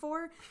witness it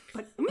before.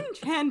 But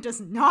Unchan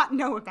does not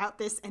know about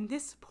this, and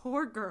this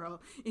poor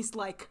girl is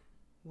like,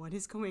 what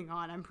is going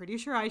on? I'm pretty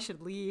sure I should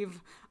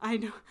leave. I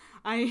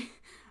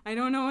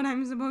don't know what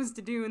I'm supposed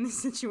to do in this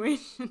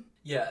situation.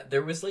 Yeah,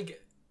 there was,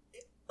 like,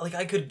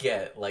 I could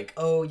get, like,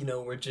 oh, you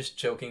know, we're just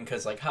joking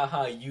because, like,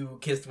 haha, you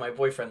kissed my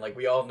boyfriend. Like,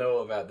 we all know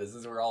about this.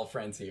 We're all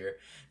friends here.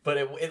 But,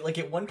 like,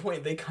 at one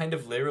point, they kind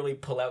of literally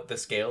pull out the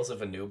scales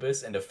of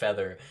Anubis and a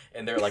feather,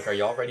 and they're like, are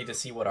y'all ready to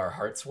see what our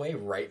hearts weigh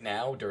right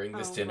now during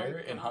this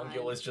dinner? And Han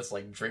Gyul is just,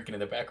 like, drinking in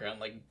the background,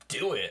 like,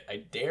 do it. I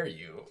dare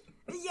you.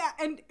 Yeah,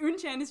 and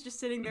Unchan is just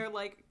sitting there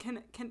like,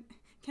 can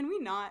we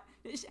not?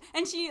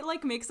 And she,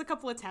 like, makes a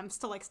couple attempts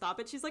to, like, stop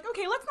it. She's like,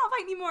 okay, let's not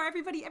fight anymore.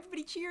 Everybody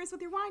cheers with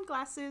your wine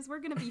glasses. We're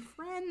gonna be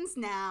friends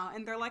now.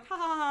 And they're like, ha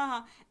ha ha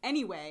ha.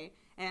 Anyway,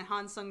 and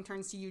Han Sung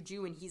turns to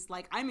Yuju and he's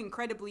like, I'm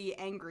incredibly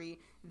angry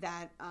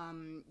that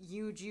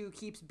Yuju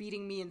keeps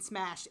beating me in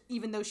Smash,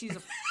 even though she's a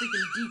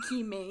freaking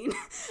DK main.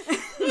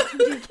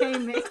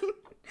 DK main.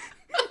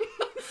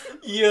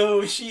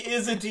 Yo, she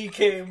is a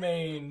DK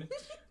main.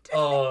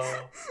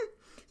 Oh.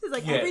 It's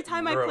like, every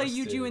time I play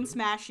Yuju in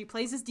Smash, she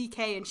plays as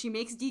DK, and she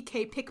makes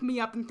DK pick me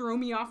up and throw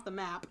me off the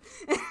map.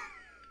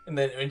 And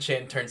then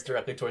Unchan turns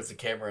directly towards the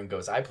camera and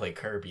goes, I play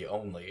Kirby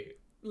only.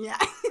 Yeah.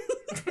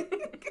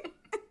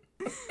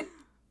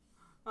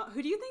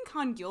 Who do you think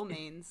Han Gyul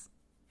mains?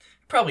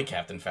 Probably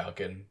Captain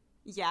Falcon.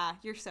 Yeah,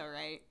 you're so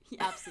right. He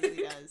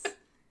absolutely does.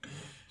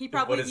 He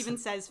probably even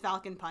says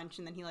Falcon Punch,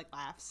 and then he, like,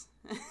 laughs.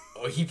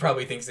 Oh, he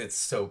probably thinks it's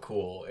so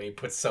cool, and he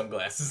puts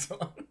sunglasses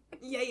on.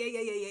 Yeah.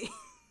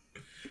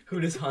 Who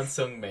does Han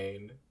Sung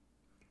main?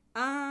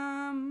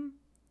 Who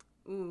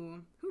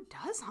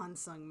does Han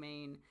Sung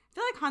main? I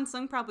feel like Han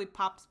Sung probably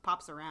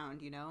pops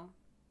around, you know?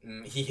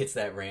 He hits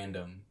that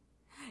random.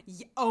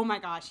 Yeah, oh my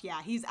gosh,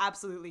 yeah, he's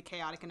absolutely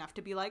chaotic enough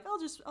to be like, I'll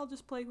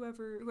just play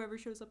whoever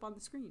shows up on the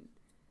screen.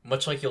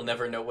 Much like you'll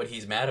never know what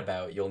he's mad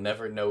about, you'll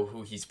never know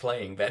who he's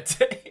playing that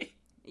day.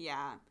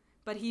 Yeah,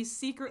 but he's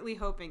secretly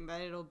hoping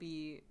that it'll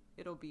be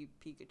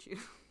Pikachu.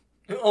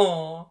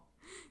 Aww.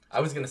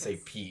 I was gonna say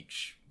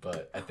Peach,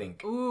 but I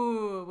think.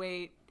 Ooh,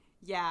 wait,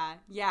 yeah,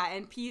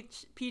 and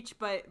Peach,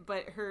 but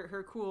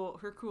her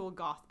cool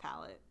goth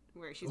palette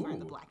where she's wearing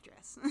the black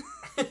dress.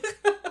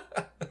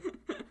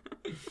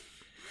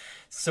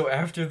 So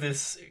after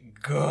this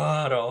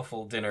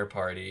god-awful dinner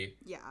party,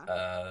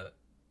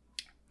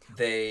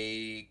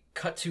 they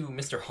cut to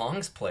Mr.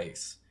 Hong's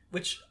place,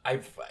 which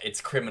it's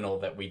criminal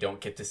that we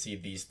don't get to see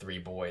these three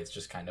boys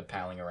just kind of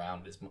palling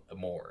around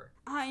more.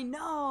 I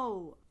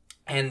know.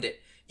 And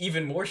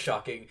even more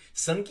shocking,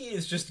 Sun-gi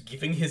is just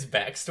giving his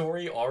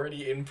backstory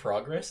already in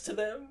progress to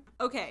them.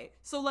 Okay,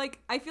 so, like,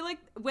 I feel like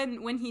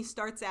when he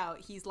starts out,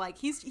 he's like,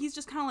 he's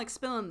just kind of, like,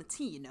 spilling the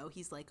tea, you know?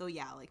 He's like, oh,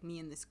 yeah, like, me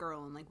and this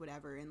girl and, like,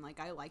 whatever, and, like,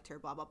 I liked her,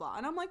 blah, blah, blah.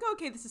 And I'm like,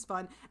 okay, this is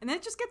fun. And then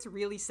it just gets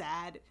really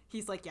sad.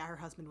 He's like, yeah, her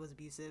husband was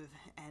abusive,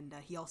 and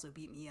he also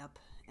beat me up.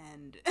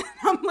 And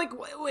I'm like,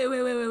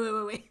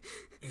 wait.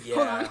 Yeah.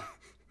 Hold on.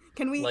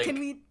 Can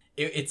we...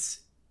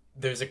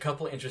 There's a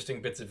couple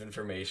interesting bits of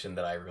information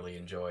that I really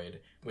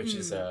enjoyed, which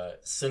is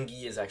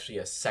Sun-gi is actually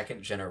a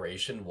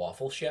second-generation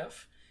waffle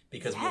chef,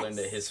 because we learned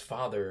that his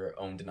father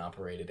owned and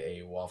operated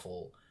a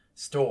waffle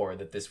store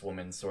that this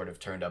woman sort of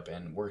turned up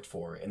and worked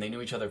for, and they knew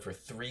each other for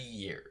 3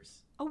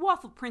 years. A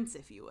waffle prince,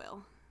 if you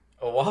will.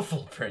 A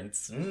waffle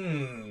prince.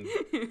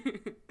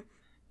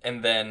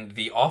 And then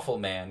the awful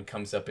man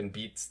comes up and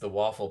beats the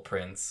waffle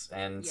prince,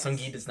 and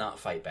Sun-gi does not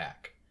fight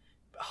back.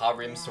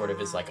 Ha-Rim sort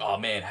of is like, oh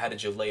man, how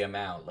did you lay him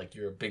out? Like,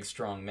 you're a big,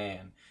 strong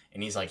man.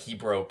 And he's like, he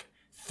broke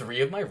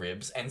 3 of my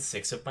ribs and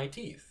 6 of my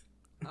teeth.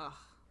 Ugh.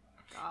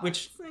 God,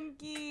 which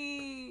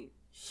Sun-gi.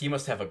 He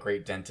must have a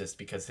great dentist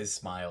because his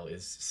smile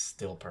is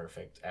still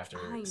perfect after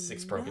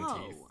 6 broken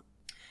teeth.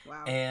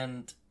 Wow.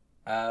 And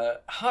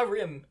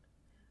Ha-Rim,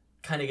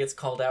 kind of gets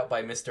called out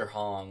by Mr.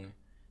 Hong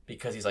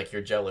because he's like,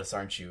 you're jealous,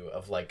 aren't you,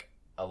 of like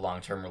a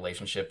long-term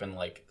relationship and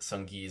like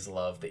Seunggi's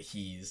love that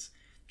he's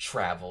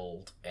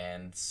traveled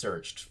and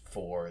searched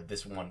for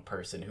this one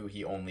person who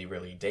he only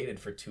really dated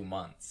for 2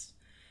 months.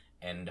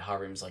 And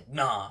Harim's like,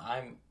 nah,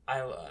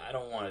 I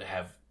don't want to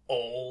have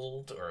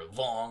old or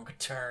long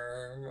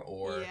term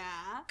or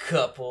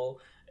couple.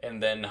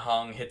 And then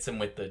Hong hits him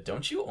with the,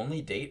 don't you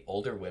only date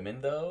older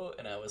women though?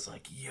 And I was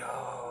like,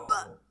 yo.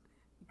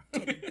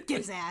 Get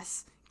his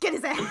ass. Get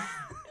his ass.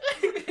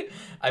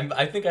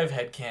 I think I've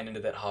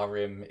headcanoned that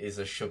Harim is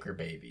a sugar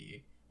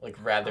baby. Like,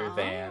 rather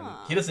than...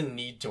 He doesn't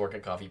need to work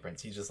at Coffee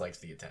Prince. He just likes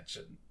the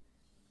attention.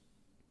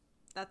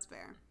 That's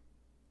fair.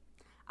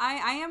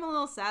 I am a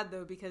little sad,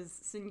 though, because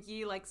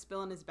Seunggi, like,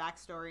 spilling his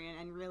backstory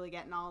and really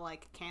getting all,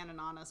 like, canon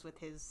on us with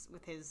his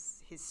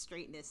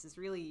straightness is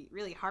really,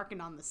 really harking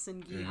on the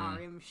Seunggi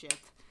Harim ship.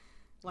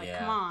 Like,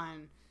 come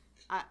on.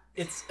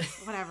 It's...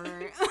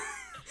 Whatever.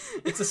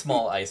 It's a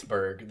small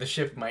iceberg. The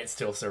ship might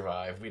still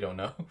survive. We don't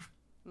know.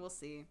 We'll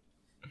see.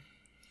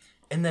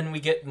 And then we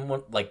get,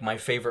 like, my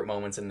favorite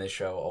moments in this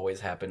show always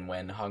happen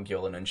when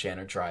Hong-gil and Eun-shan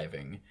are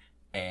driving.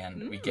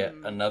 And we get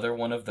another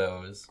one of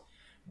those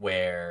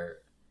where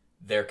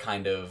they're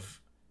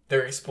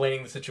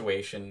explaining the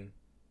situation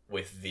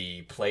with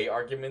the play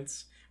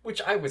arguments,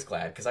 which I was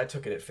glad, because I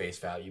took it at face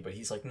value. But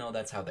he's like, no,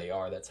 that's how they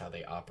are. That's how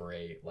they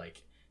operate.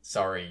 Like,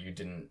 sorry you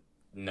didn't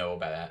know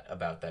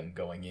about them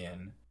going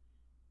in.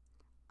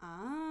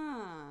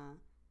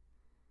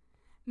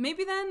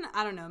 Maybe then,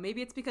 I don't know,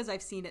 maybe it's because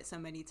I've seen it so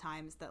many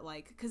times that,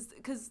 like,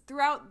 because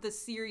throughout the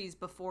series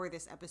before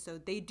this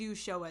episode, they do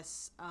show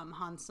us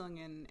Han Sung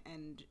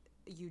and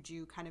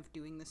Yuju kind of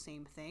doing the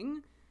same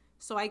thing.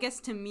 So I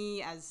guess to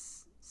me,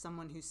 as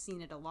someone who's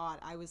seen it a lot,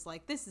 I was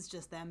like, this is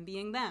just them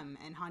being them.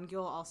 And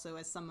Han-gil also,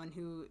 as someone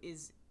who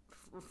is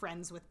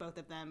friends with both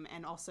of them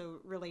and also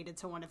related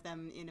to one of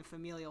them in a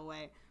familial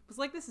way, was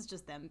like, this is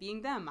just them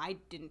being them. I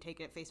didn't take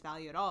it at face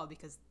value at all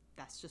because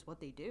that's just what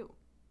they do.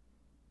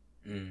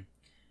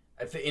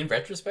 In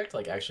retrospect,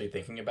 like, actually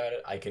thinking about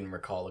it, I can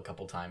recall a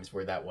couple times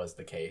where that was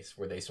the case,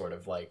 where they sort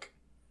of, like,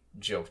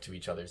 joke to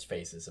each other's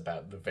faces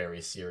about the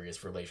very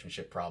serious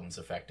relationship problems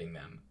affecting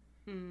them.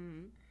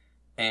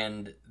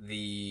 And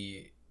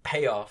the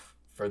payoff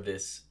for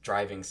this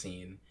driving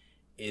scene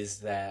is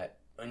that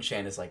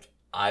Eun-shan is like,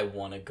 I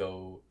want to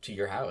go to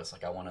your house.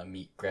 Like, I want to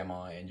meet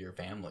Grandma and your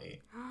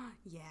family.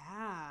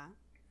 Yeah.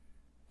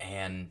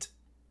 And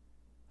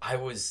I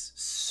was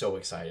so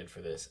excited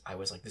for this. I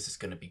was like, this is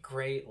going to be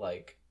great.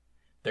 Like,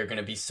 they're going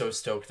to be so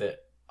stoked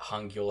that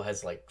Hong-gil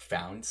has, like,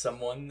 found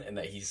someone and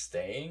that he's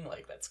staying.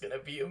 Like, that's going to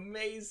be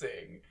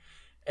amazing.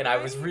 And I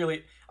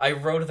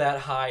rode that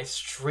high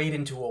straight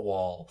into a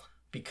wall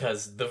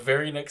because the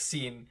very next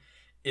scene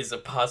is a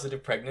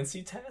positive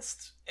pregnancy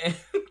test. And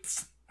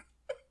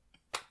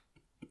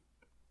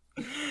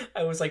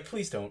I was like,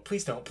 please don't,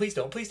 please don't, please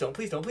don't, please don't,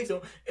 please don't, please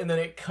don't. And then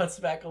it cuts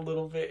back a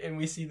little bit and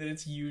we see that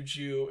it's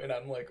Yuju. And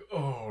I'm like,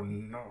 oh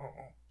no.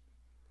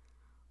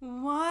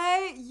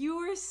 What? You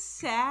were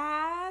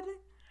sad?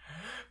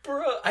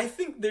 Bro, I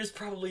think there's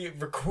probably a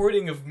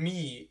recording of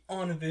me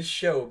on this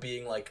show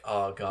being like,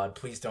 oh god,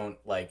 please don't,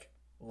 like,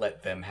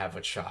 let them have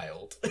a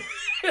child.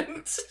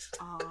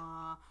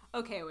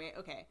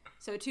 Okay.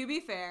 So to be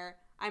fair,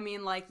 I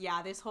mean, like,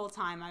 yeah, this whole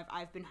time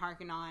I've been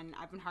harking on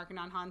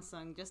Han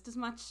Sung just as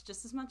much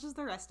as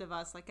the rest of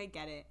us. Like, I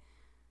get it.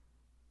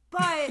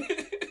 But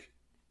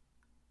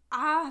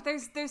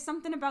there's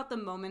something about the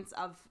moments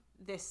of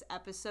this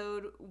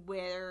episode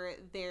where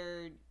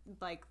they're,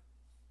 like,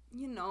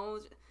 you know,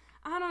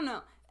 I don't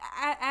know,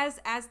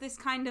 as this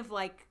kind of,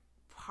 like,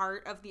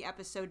 part of the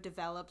episode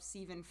develops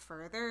even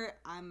further,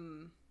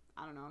 I'm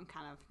kind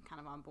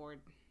of on board,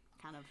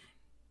 kind of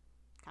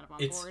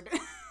on board.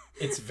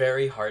 It's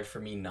very hard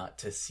for me not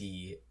to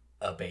see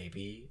a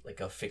baby, like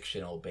a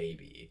fictional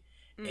baby,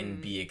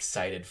 and be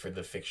excited for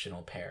the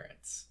fictional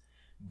parents.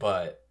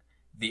 But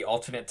the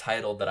alternate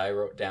title that I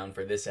wrote down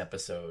for this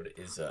episode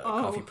is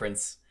Coffee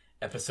Prince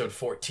episode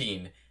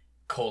 14,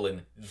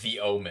 The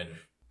Omen.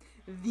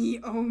 The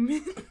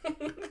Omen?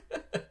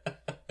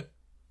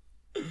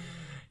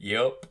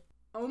 Yup.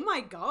 Oh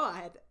my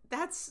god.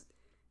 That's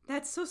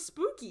so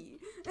spooky.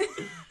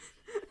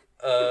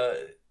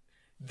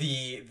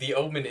 The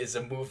Omen is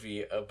a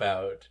movie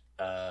about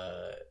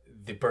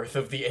the birth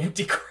of the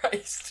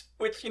Antichrist,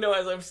 which, you know,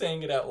 as I'm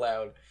saying it out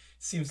loud,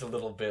 seems a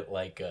little bit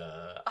like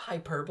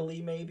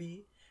hyperbole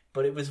maybe,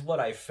 but it was what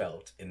I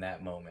felt in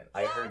that moment.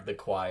 I heard the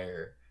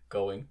choir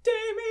going,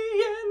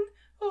 Damien,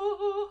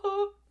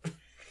 oh.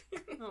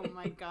 Oh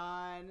my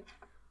god.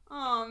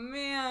 Oh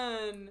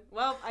man.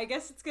 Well, I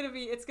guess it's gonna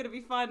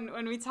be fun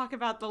when we talk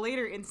about the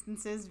later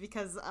instances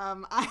because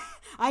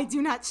I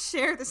do not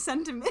share the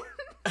sentiment.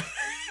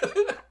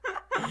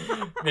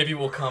 Maybe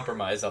we'll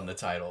compromise on the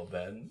title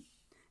then.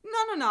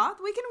 No.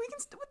 We can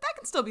that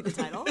can still be the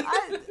title.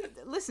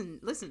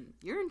 Listen.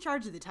 You're in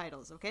charge of the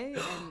titles, okay?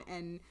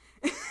 And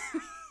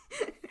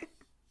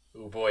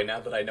oh boy, now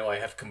that I know I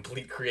have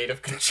complete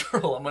creative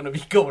control, I'm gonna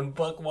be going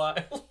buck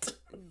wild.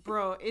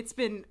 Bro, it's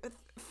been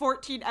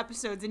 14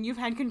 episodes and you've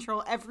had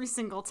control every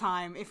single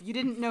time. If you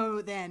didn't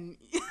know, then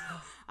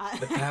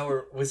the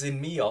power was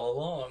in me all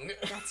along.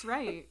 That's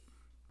right.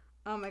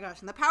 Oh my gosh.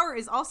 And the power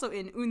is also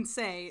in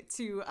Unsei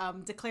to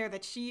declare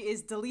that she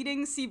is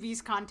deleting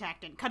CB's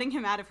contact and cutting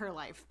him out of her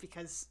life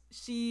because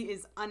she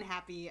is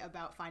unhappy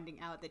about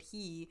finding out that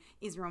he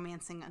is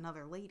romancing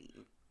another lady.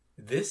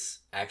 This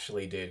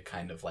actually did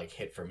kind of like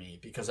hit for me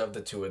because of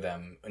the two of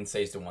them.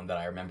 Unsei's the one that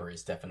I remember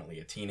is definitely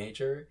a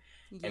teenager.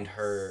 Yes. And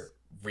her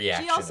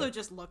reaction. She also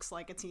just looks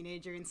like a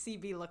teenager, and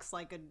CB looks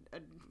like a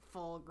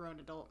full-grown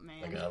adult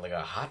man. Like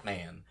a hot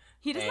man.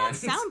 He does not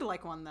sound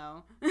like one,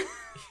 though.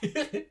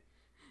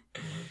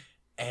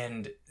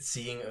 And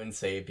seeing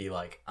Unsei be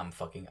like, I'm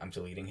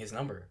deleting his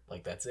number.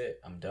 Like, that's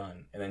it. I'm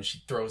done. And then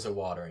she throws a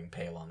watering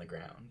pail on the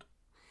ground.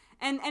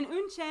 And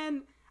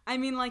Unchan, I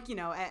mean, like, you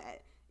know,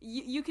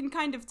 you can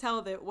kind of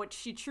tell that what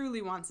she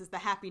truly wants is the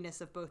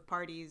happiness of both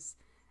parties.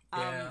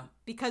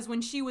 Because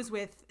when she was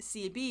with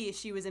CB,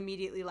 she was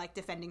immediately, like,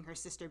 defending her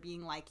sister,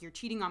 being like, you're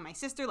cheating on my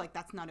sister, like,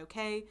 that's not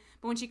okay.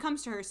 But when she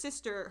comes to her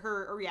sister,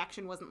 her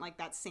reaction wasn't, like,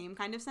 that same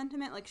kind of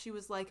sentiment. Like, she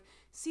was like,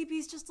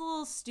 CB's just a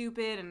little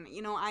stupid, and,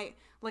 you know, I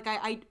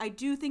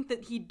do think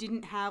that he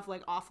didn't have,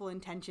 like, awful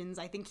intentions.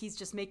 I think he's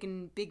just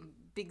making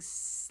big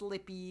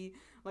slippy,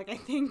 like, I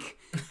think,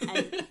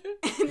 and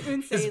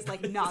Unsei is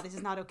like, no, this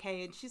is not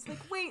okay. And she's like,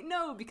 wait,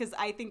 no, because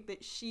I think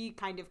that she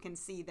kind of can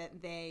see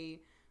that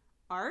they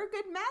are a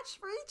good match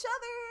for each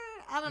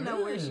other. I don't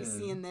know where she's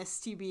seeing this,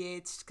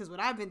 TBH, because what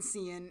I've been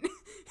seeing...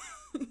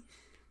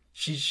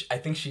 I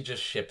think she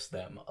just ships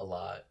them a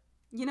lot.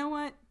 You know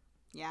what?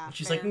 Yeah,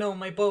 she's fair. like, no,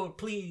 my boat,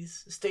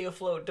 please, stay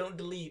afloat, don't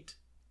delete.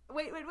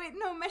 Wait,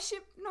 no, my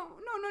ship, no.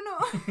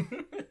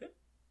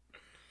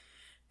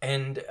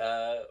 And,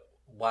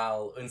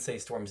 while Unsei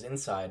storms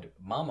inside,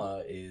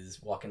 Mama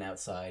is walking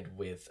outside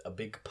with a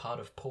big pot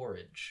of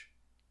porridge.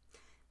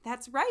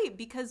 That's right,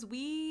 because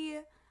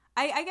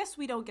I guess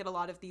we don't get a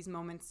lot of these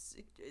moments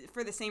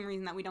for the same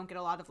reason that we don't get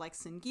a lot of, like,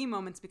 Seongi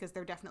moments, because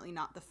they're definitely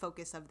not the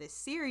focus of this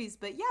series.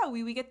 But yeah,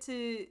 we get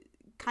to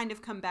kind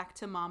of come back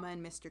to Mama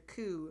and Mr.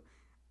 Koo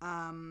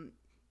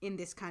in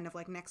this kind of,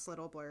 like, next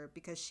little blurb,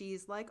 because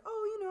she's like,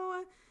 oh, you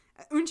know,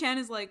 Unchan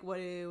is like,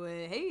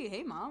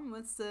 hey, Mom,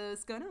 what's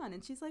going on?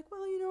 And she's like,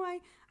 well, you know,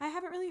 I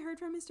haven't really heard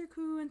from Mr.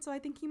 Koo, and so I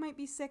think he might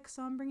be sick,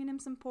 so I'm bringing him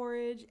some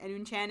porridge.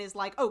 And Unchan is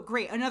like, oh,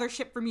 great, another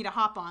ship for me to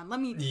hop on.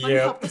 Let me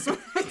help this one.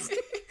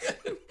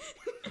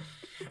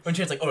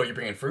 Unchan's like, oh, you're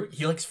bringing fruit?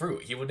 He likes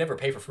fruit. He would never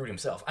pay for fruit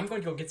himself. I'm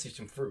going to go get you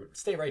some fruit.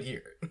 Stay right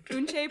here.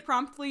 Unchan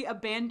promptly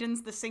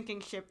abandons the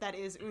sinking ship that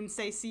is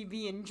Unsei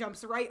CB and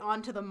jumps right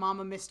onto the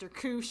Mama Mr.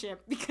 Koo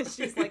ship because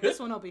she's like, this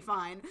one will be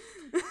fine.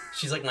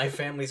 She's like, my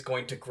family's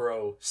going to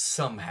grow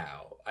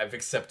somehow. I've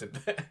accepted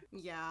that.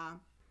 Yeah.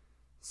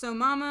 So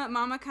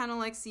Mama kind of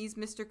like sees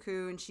Mr.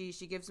 Koo and she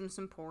gives him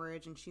some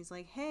porridge and she's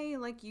like, hey,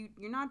 like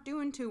you're not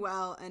doing too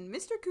well. And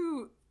Mr.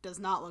 Koo does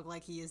not look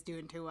like he is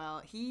doing too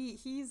well.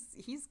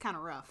 He's kind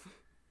of rough.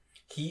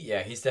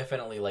 He's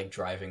definitely like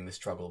driving the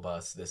struggle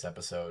bus this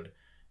episode.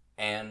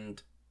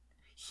 And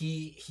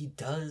he's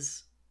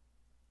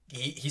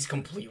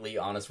completely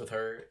honest with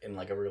her in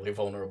like a really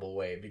vulnerable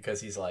way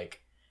because he's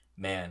like,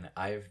 man,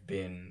 I've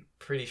been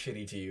pretty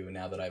shitty to you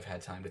now that I've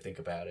had time to think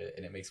about it,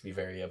 and it makes me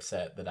very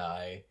upset that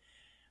I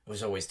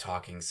was always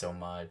talking so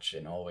much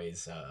and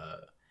always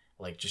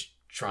like just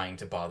trying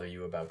to bother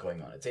you about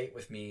going on a date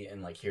with me,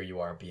 and like here you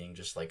are being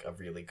just like a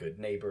really good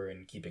neighbor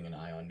and keeping an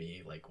eye on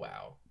me, like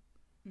wow.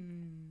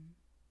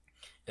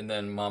 And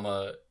then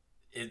Mama,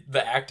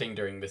 the acting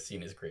during this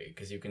scene is great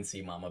because you can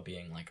see Mama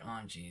being like, oh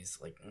geez,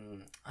 like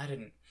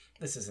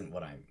this isn't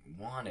what I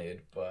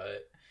wanted,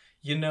 but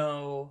you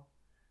know,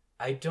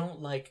 I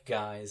don't like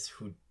guys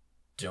who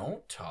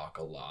don't talk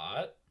a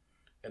lot.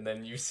 And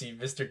then you see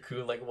Mr.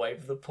 Koo like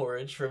wipe the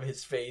porridge from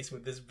his face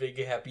with this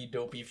big happy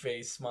dopey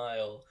face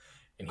smile.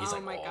 And he's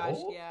like, oh my gosh,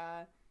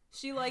 yeah.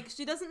 She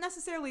doesn't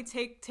necessarily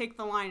take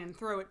the line and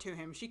throw it to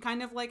him. She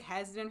kind of like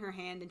has it in her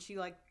hand and she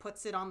like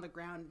puts it on the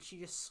ground and she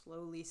just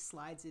slowly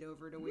slides it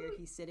over to where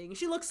he's sitting.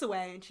 She looks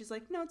away and she's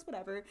like, no, it's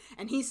whatever.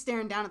 And he's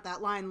staring down at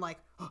that line like,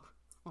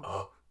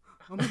 oh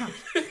my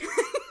gosh.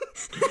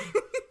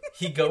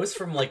 He goes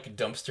from like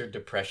dumpster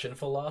depression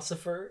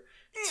philosopher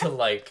to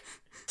like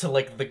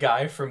the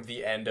guy from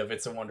the end of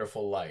It's a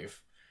Wonderful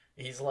Life.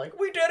 He's like,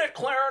 we did it,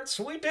 Clarence,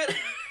 we did it.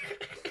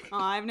 Oh,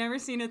 I've never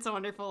seen It's a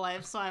Wonderful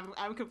Life, so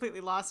I'm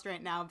completely lost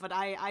right now, but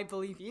I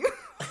believe you.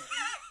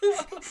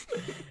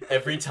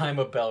 Every time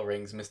a bell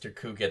rings, Mr.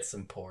 Koo gets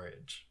some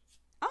porridge.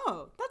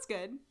 Oh, that's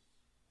good.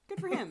 Good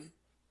for him.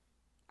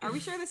 Are we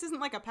sure this isn't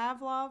like a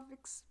Pavlov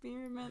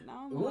experiment?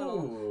 No,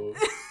 ooh.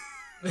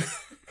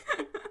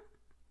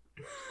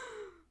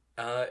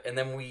 And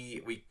then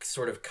we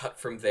sort of cut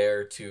from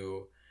there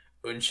to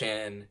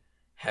Unchan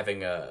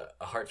having a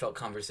heartfelt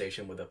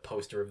conversation with a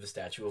poster of the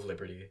Statue of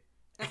Liberty.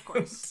 Of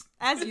course.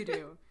 As you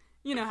do.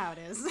 You know how it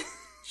is.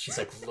 She's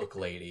like, look,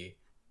 lady,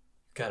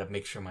 gotta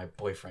make sure my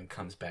boyfriend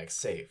comes back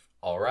safe.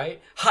 All right?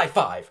 High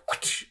five!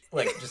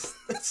 Like, just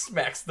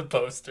smacks the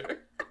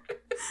poster.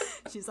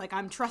 She's like,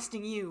 I'm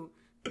trusting you,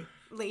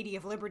 Lady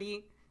of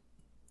Liberty.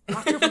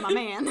 Watch over my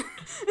man.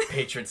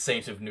 Patron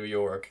saint of New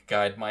York,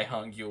 guide my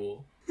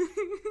Hangul.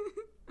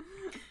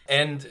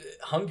 And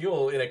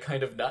Hangul, in a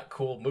kind of not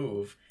cool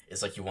move,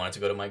 is like, you wanted to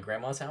go to my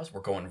grandma's house?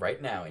 We're going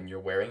right now, and you're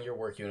wearing your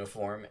work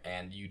uniform,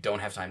 and you don't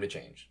have time to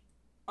change.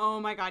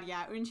 Oh my god,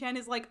 yeah. Unchan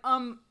is like,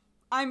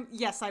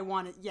 yes, I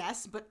want it,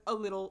 yes, but a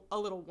little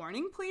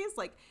warning, please.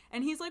 Like,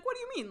 and he's like, what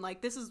do you mean?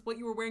 Like, this is what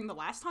you were wearing the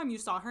last time you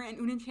saw her.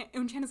 And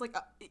Unchan is like,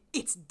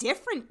 it's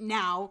different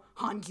now,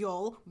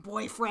 Hangul,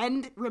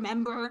 boyfriend,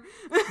 remember?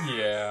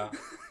 Yeah.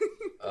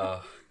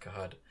 Oh,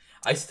 God.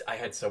 I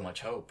had so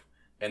much hope.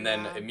 And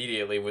then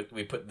immediately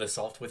we put the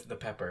salt with the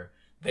pepper.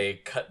 They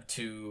cut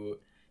to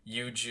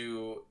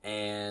Yuju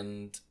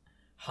and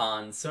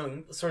Han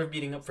Sung sort of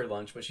meeting up for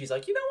lunch, but she's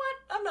like, you know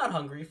what? I'm not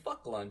hungry.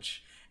 Fuck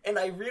lunch. And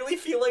I really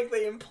feel like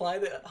they imply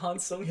that Han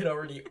Sung had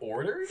already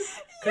ordered.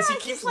 Because he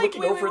keeps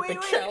looking over at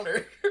the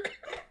counter.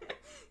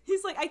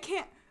 He's like, I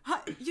can't.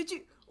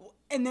 Yuju.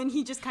 And then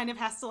he just kind of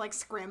has to like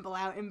scramble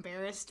out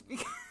embarrassed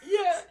because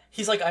yeah,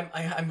 he's like,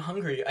 I'm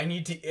hungry, I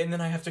need to, and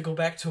then I have to go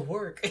back to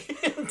work.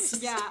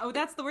 Yeah, oh,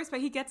 that's the worst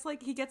part. He gets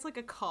like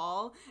a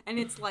call, and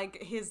it's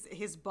like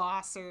his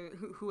boss or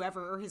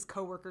whoever, or his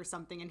coworker or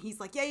something, and he's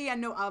like, yeah,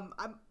 no, I'm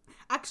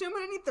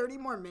gonna need 30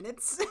 more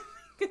minutes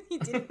because he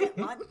didn't get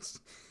lunch.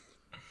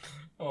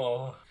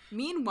 Oh.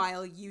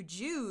 Meanwhile,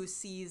 Yuju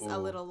sees a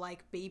little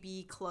like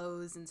baby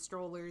clothes and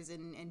strollers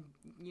and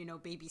you know,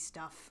 baby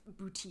stuff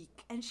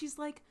boutique, and she's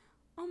like,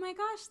 oh my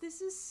gosh,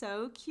 this is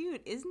so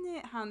cute, isn't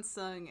it, Han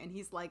Sung? And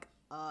he's like,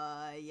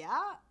 yeah,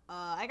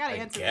 I gotta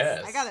answer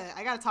this.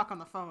 I gotta talk on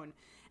the phone.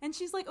 And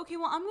she's like, okay,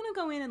 well, I'm gonna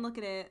go in and look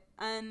at it,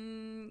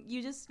 and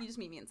you just meet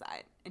me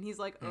inside. And he's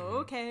like,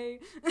 okay.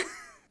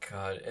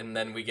 God, and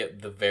then we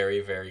get the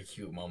very, very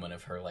cute moment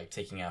of her like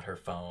taking out her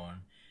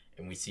phone,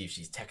 and we see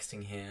she's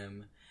texting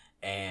him,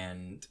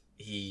 and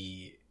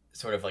he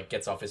sort of like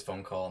gets off his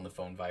phone call, and the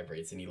phone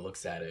vibrates, and he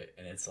looks at it,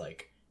 and it's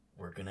like,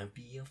 we're gonna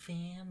be a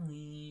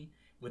family,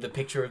 with a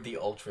picture of the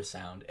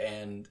ultrasound.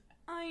 And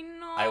I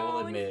know, I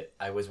will admit,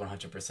 I was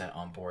 100%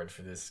 on board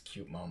for this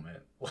cute moment.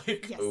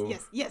 Like,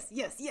 yes.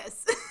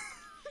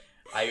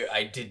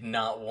 I did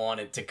not want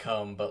it to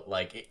come, but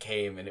like it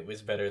came, and it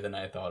was better than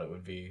I thought it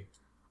would be.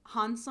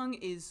 Han Sung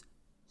is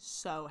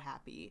so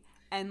happy,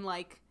 and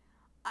like,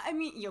 I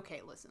mean,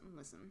 okay, listen.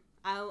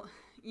 I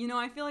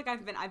feel like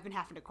I've been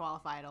having to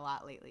qualify it a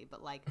lot lately,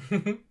 but like,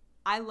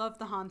 I love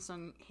the Han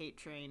Sung hate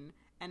train,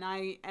 and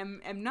I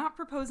am not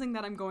proposing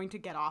that I'm going to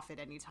get off it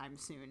anytime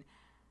soon.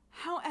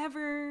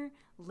 However,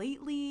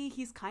 lately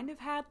he's kind of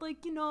had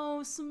like, you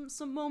know,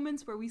 some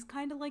moments where we've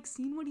kind of like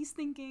seen what he's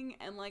thinking,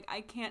 and like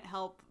I can't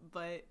help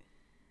but,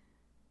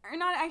 or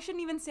not, I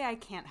shouldn't even say I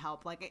can't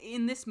help. Like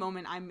in this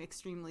moment, I'm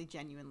extremely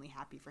genuinely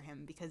happy for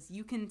him, because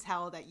you can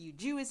tell that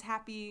Yuju is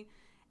happy,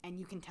 and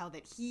you can tell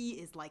that he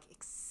is like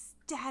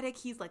ecstatic.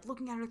 He's like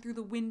looking at her through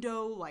the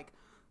window, like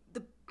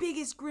the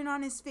biggest grin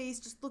on his face,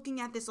 just looking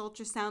at this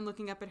ultrasound,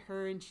 looking up at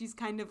her, and she's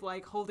kind of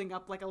like holding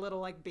up like a little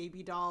like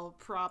baby doll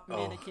prop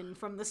mannequin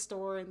from the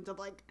store, and just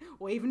like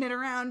waving it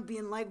around,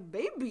 being like,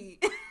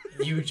 baby.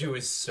 Yuju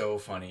is so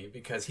funny,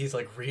 because he's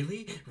like,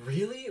 really?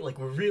 Like,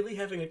 we're really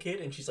having a kid?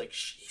 And she's like,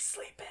 she's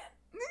sleeping.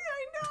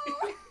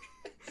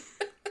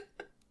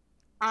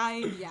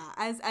 I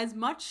know. As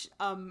much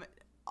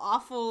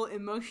awful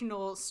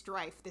emotional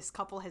strife this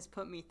couple has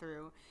put me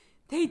through,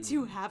 they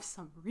do have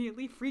some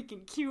really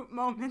freaking cute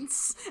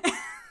moments.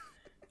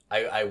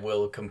 I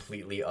will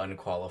completely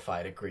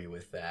unqualified agree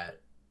with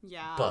that.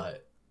 Yeah.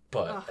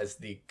 But as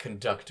the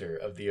conductor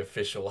of the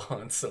official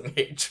Han Sung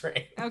hate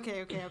train.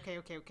 Okay.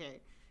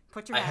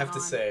 Put your hat on. I have to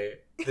say,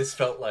 this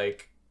felt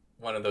like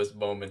one of those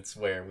moments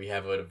where we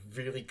have a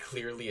really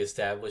clearly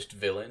established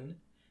villain,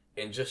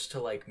 and just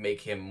to like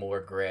make him more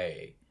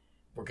gray,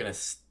 we're gonna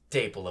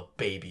staple a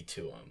baby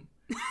to him.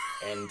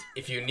 And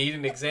if you need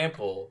an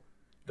example,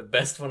 the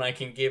best one I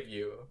can give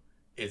you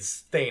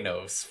is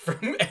Thanos from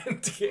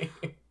Endgame.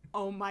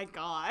 Oh my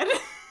god.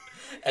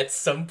 At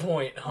some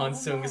point, Han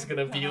Sung is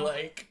gonna be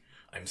like,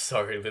 I'm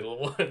sorry,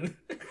 little one.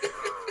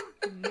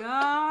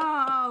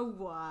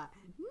 No!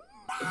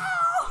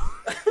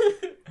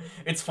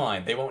 It's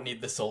fine. They won't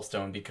need the Soul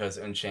Stone, because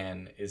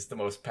Unchan is the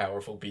most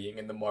powerful being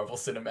in the Marvel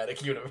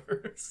Cinematic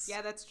Universe.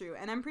 Yeah, that's true.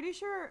 And I'm pretty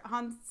sure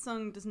Han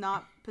Sung does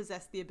not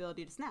possess the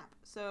ability to snap,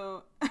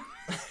 so...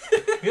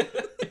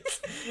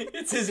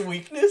 It's his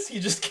weakness, he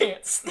just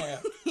can't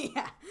snap.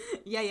 Yeah.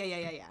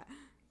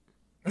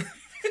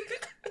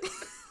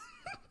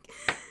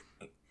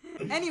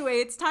 Anyway,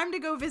 it's time to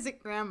go visit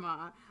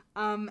Grandma.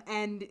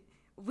 And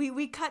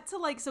we cut to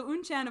like, so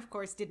Unchan of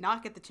course did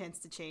not get the chance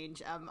to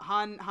change.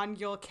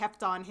 Hangul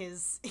kept on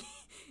his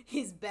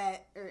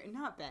bet, or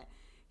not bet.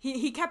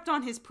 He kept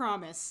on his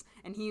promise,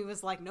 and he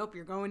was like, nope,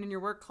 you're going in your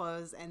work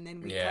clothes. And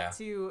then we cut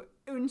to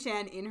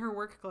Unchan in her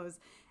work clothes,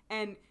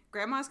 and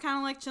Grandma's kind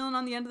of like chilling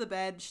on the end of the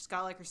bed. She's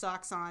got like her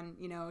socks on,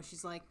 you know,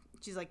 she's like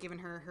giving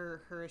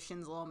her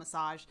shins a little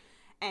massage.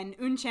 And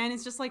Unchan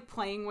is just like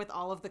playing with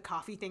all of the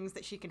coffee things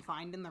that she can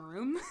find in the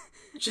room.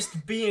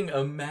 Just being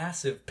a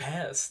massive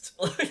pest.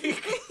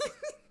 Like,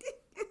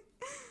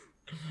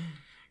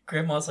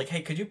 Grandma's like,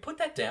 hey, could you put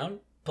that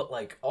down? But,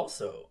 like,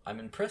 also, I'm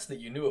impressed that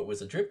you knew it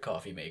was a drip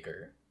coffee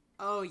maker.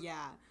 Oh,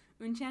 yeah.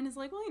 Unchan is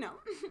like, well,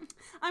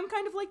 I'm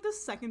kind of like the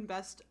second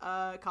best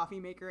coffee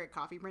maker at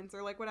Coffee Prince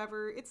or, like,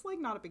 whatever. It's, like,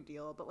 not a big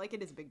deal, but, like,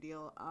 it is a big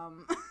deal.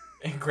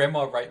 And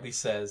Grandma rightly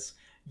says,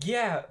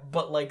 yeah,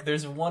 but, like,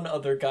 there's one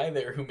other guy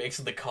there who makes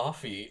the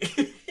coffee.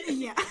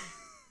 Yeah.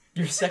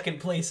 You're second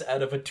place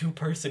out of a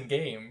 2-person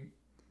game.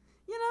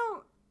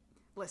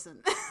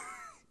 Listen.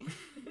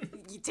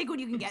 You take what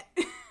you can get.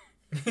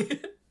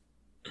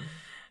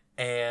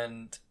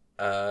 And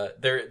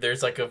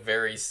there's like a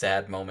very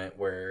sad moment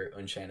where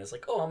Unchan is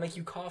like, oh, I'll make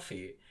you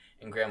coffee.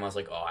 And Grandma's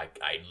like, oh, I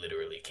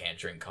literally can't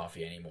drink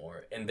coffee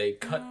anymore. And they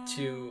cut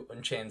to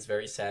Unchan's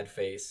very sad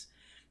face,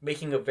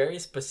 making a very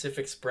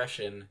specific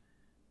expression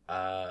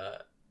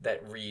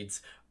that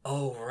reads,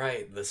 oh,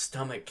 right, the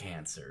stomach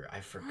cancer.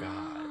 I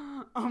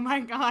forgot. Oh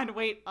my god,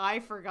 wait, I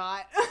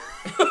forgot.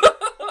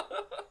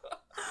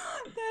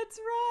 That's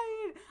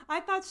right.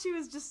 I thought she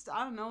was just,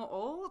 I don't know,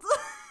 old.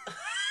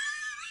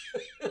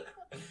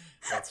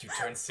 Once you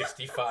turn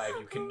 65,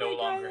 you can no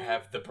longer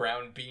have the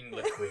brown bean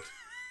liquid.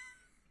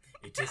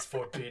 It is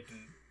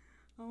forbidden.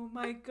 Oh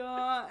my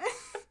god.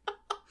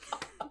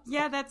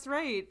 Yeah, that's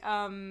right.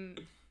 Damn,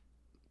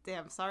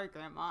 sorry,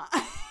 Grandma.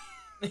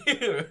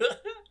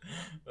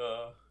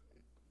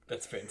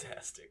 That's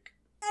fantastic.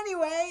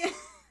 Anyway.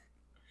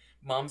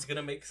 Mom's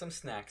gonna make some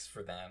snacks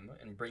for them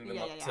and bring them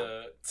up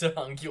yeah. to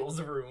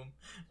Hangyul's room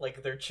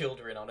like they're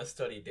children on a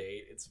study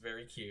date. It's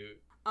very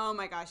cute. Oh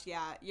my gosh,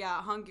 yeah. Yeah,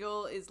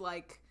 Hangyul is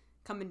like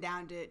coming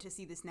down to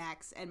see the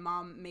snacks, and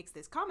Mom makes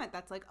this comment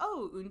that's like,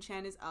 oh,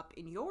 Unchan is up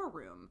in your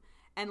room.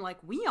 And like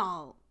we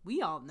all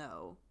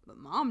know, but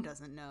Mom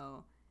doesn't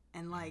know.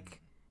 And like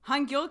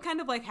Hangyul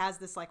kind of like has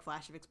this like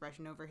flash of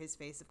expression over his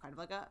face of kind of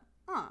like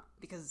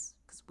because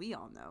we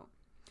all know.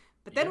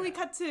 But then we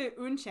cut to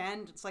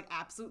Unchan just, like,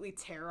 absolutely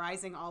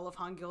terrorizing all of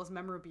Hangyul's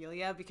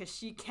memorabilia because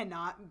she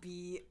cannot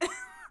be,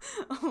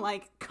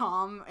 like,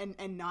 calm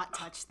and not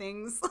touch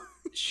things.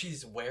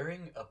 She's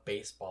wearing a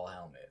baseball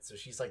helmet, so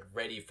she's, like,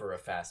 ready for a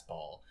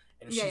fastball.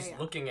 And she's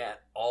looking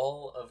at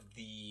all of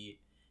the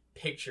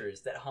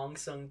pictures that Hong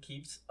Sung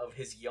keeps of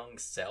his young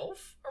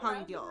self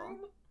around the room.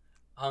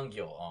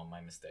 Hangyul, oh,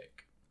 my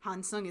mistake.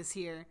 Han Sung is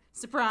here.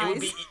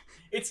 Surprise!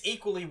 It's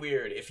equally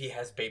weird if he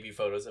has baby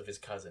photos of his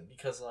cousin,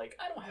 because, like,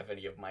 I don't have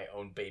any of my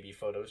own baby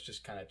photos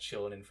just kind of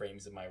chilling in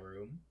frames in my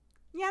room.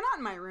 Yeah, not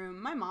in my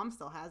room. My mom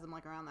still has them,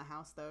 like, around the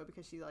house, though,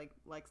 because she, like,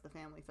 likes the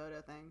family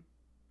photo thing.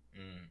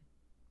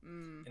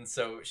 And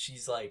so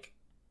she's, like,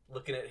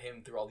 looking at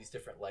him through all these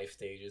different life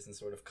stages and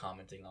sort of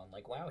commenting on,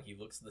 like, wow, he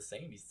looks the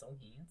same. He's so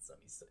handsome.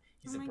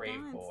 He's a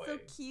brave boy. So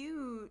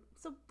cute.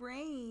 So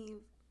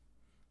brave.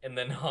 And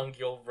then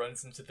Hangyul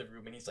runs into the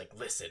room and he's like,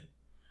 listen,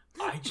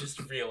 I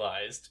just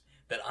realized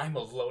that I'm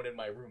alone in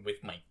my room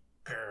with my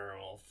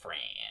girlfriend.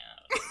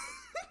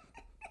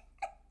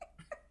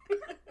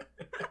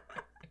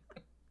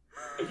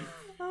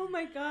 Oh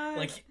my god.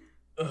 Like,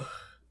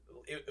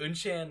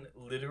 Unchan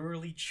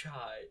literally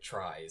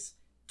tries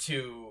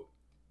to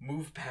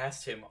move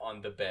past him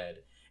on the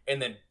bed, and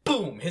then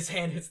boom, his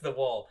hand hits the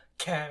wall.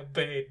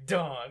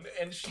 Cabedon.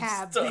 And she's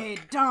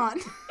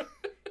Cabedon.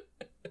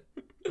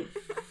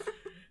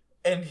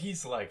 And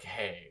he's like,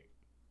 hey,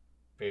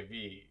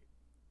 baby,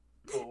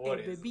 what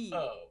is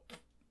up?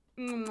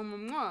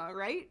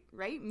 Right?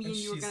 Me and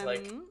you were gonna...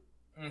 Like,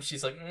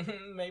 she's like,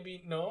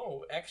 maybe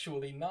no,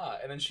 actually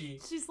not. And then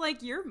she's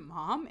like, your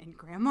mom and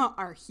grandma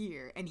are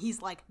here. And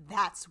he's like,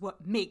 that's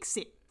what makes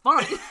it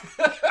fun.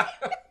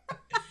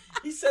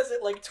 He says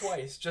it like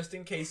twice, just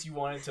in case you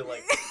wanted to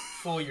like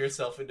fool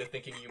yourself into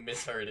thinking you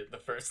misheard it the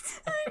first time.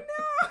 I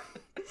know.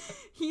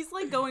 He's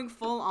like going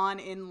full on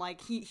in like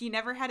he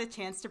never had a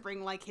chance to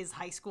bring like his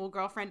high school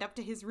girlfriend up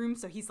to his room,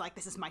 so he's like,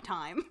 this is my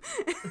time.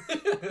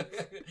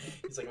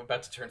 He's like, I'm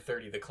about to turn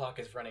 30, the clock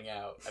is running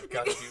out, I've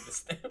got to do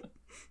this now.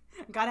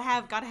 gotta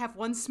have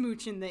one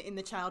smooch in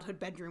the childhood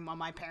bedroom while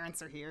my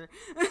parents are here.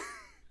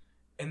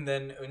 And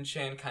then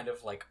Unchan kind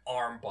of like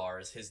arm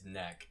bars his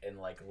neck and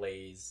like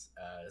lays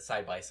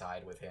side by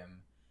side with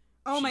him.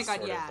 Oh my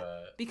god, yeah.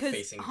 Because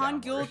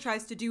Hangyul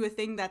tries to do a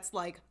thing that's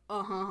like,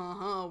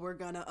 we're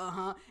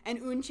gonna,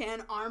 and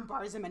Unchan arm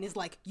bars him and is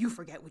like, you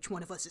forget which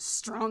one of us is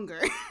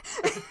stronger.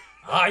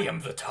 I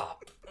am the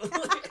top.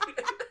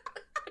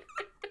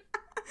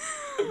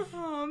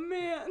 Oh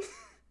man.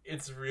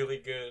 It's really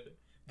good.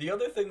 The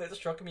other thing that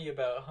struck me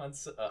about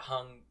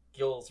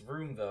Hangyul's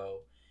room, though,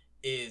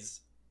 is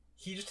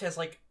he just has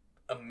like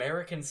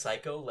American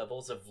Psycho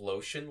levels of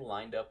lotion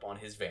lined up on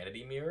his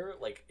vanity mirror,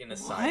 like in a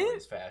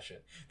sideways fashion.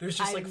 There's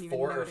just like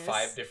 4 or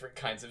 5 different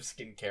kinds of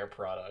skincare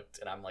product,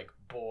 and I'm like,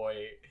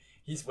 boy,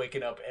 he's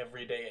waking up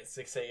every day at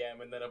 6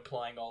 a.m. and then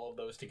applying all of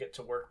those to get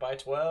to work by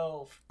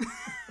 12.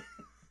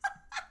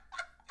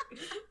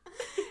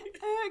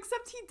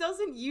 Except he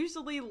doesn't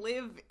usually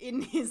live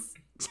in his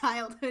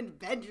childhood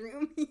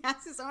bedroom. He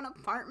has his own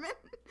apartment.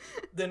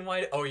 Then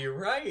why? Oh, you're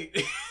right.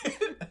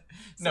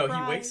 No,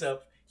 he wakes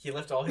up. He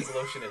left all his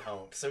lotion at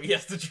home, so he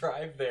has to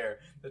drive there.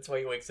 That's why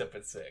he wakes up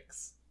at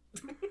 6.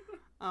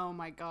 Oh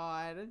my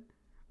god.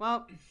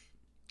 Well,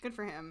 good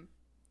for him.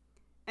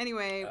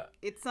 Anyway,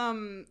 it's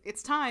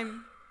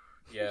time.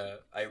 Yeah,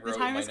 I wrote The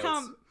time in my has notes,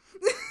 come.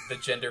 the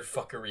gender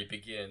fuckery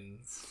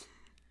begins.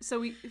 So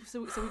we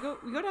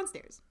go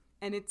downstairs,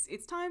 and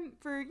it's time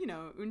for, you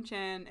know,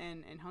 Un-chan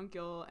and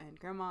Hangul and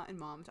Grandma and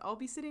Mom to all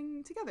be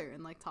sitting together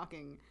and like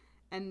talking,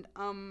 and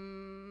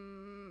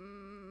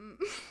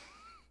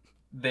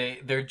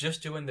they're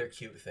just doing their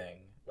cute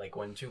thing, like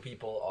when two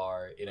people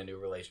are in a new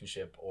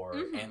relationship or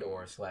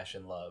or /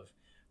 in love,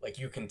 like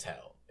you can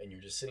tell, and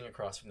you're just sitting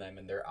across from them,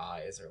 and their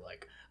eyes are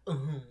like,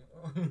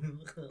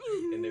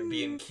 and they're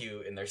being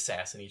cute and they're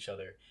sassing each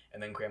other,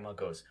 and then Grandma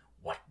goes,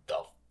 "What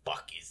the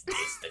fuck is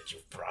this that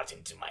you've brought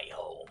into my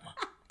home?"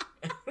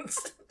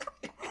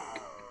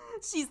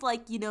 She's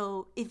like, you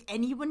know, if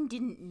anyone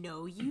didn't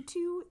know you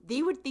two,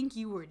 they would think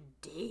you were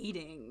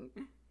dating.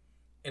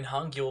 And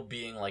Hangul,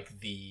 being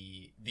like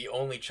the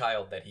only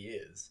child that he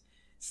is,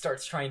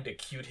 starts trying to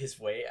cute his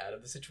way out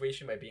of the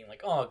situation by being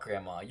like, "Oh,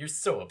 Grandma, you're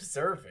so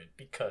observant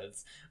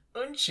because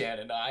Un-chan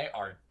and I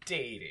are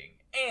dating,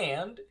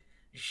 and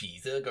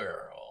she's a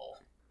girl."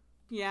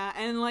 Yeah,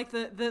 and like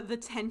the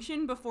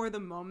tension before the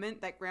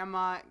moment that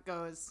Grandma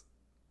goes,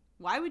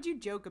 "Why would you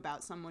joke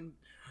about someone?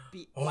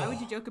 Why would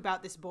you joke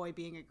about this boy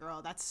being a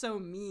girl? That's so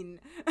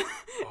mean."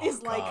 Is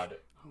God. like,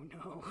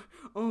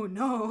 oh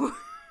no.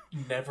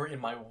 Never in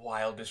my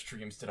wildest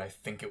dreams did I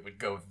think it would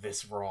go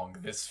this wrong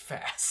this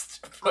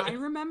fast. But I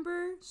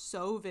remember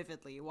so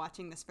vividly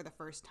watching this for the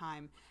first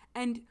time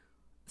and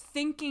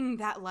thinking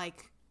that,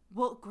 like,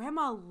 well,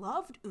 Grandma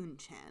loved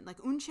Un-chan.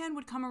 Like, Un-chan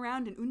would come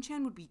around and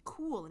Un-chan would be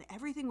cool and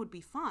everything would be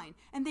fine.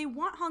 And they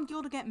want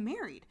Hangul to get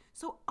married.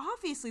 So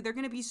obviously they're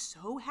going to be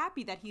so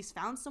happy that he's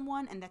found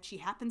someone and that she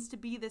happens to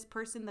be this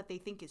person that they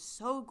think is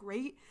so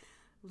great.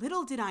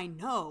 Little did I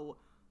know,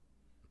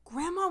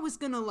 Grandma was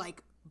going to,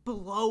 like,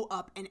 blow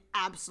up and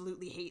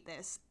absolutely hate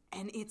this.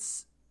 And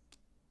it's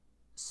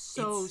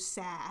so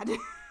sad.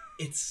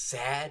 It's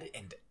sad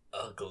and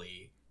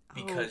ugly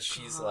because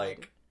she's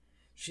like,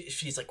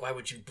 she's like, "Why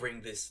would you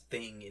bring this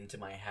thing into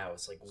my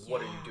house? Like,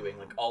 what are you doing?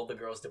 Like, all the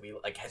girls that we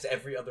like, has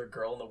every other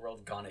girl in the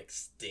world gone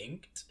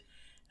extinct?"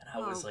 And I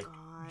was like,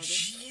 God.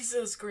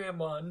 Jesus,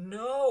 Grandma,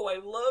 no, I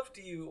loved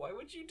you. Why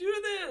would you do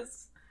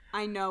this?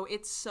 I know,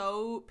 it's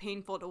so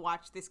painful to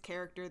watch this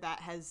character that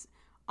has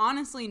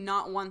honestly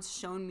not once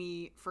shown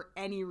me for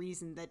any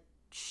reason that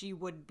she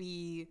would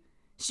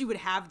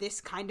have this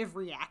kind of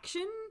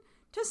reaction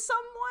to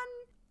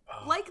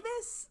someone like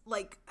this.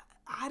 Like,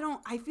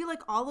 I feel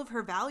like all of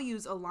her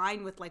values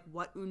align with, like,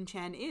 what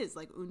Un-chan is.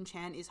 Like,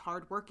 Un-chan is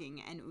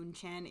hardworking, and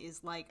Un-chan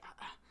is, like,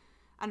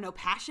 I don't know,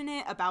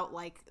 passionate about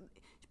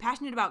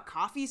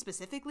coffee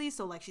specifically.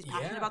 So, like, she's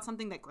passionate about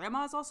something that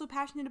Grandma is also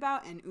passionate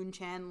about, and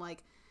Un-chan,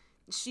 like,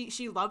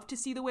 she loved to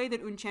see the way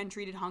that Un-chan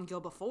treated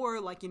Hangul before,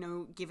 like, you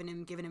know, giving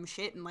him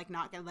shit and, like,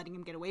 not letting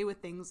him get away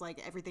with things,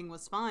 like, everything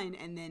was fine,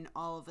 and then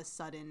all of a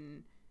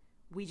sudden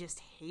we just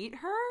hate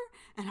her,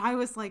 and I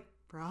was like,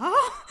 bruh.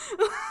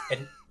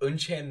 And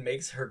Un-chan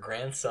makes her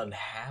grandson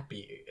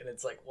happy, and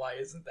it's like, why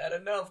isn't that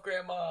enough,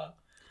 Grandma?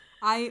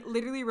 I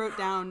literally wrote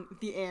down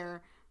the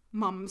air,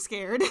 "Mom, I'm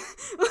scared,"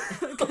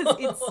 because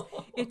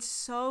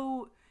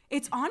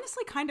it's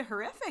honestly kind of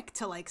horrific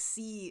to, like,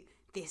 see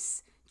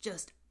this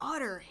just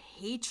utter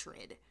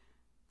hatred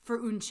for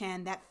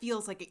Un-chan that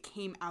feels like it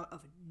came out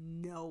of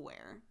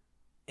nowhere.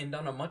 And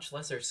on a much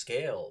lesser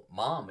scale,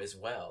 Mom as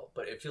well.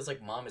 But it feels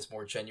like Mom is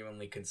more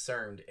genuinely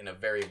concerned in a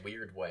very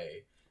weird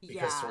way.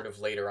 Because sort of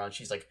later on,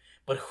 she's like,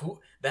 "But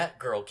that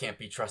girl can't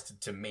be trusted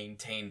to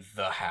maintain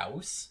the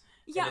house."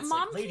 Yeah, and it's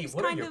Mom like, lady,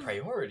 what are your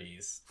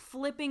priorities?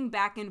 Flipping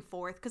back and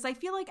forth, because I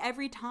feel like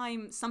every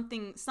time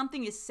something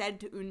is said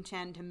to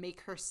Un-chan to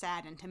make her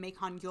sad and to make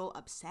Hangul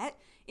upset,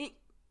 it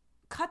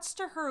cuts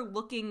to her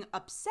looking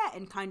upset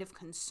and kind of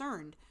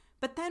concerned.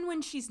 But then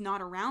when she's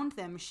not around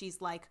them, she's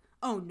like,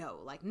 "Oh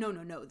no, like,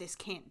 no, this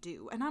can't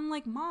do." And I'm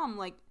like, "Mom,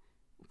 like,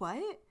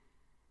 what?"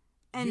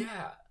 And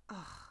yeah.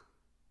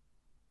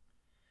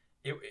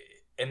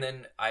 And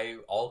then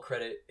all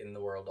credit in the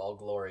world, all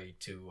glory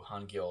to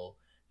Hangul,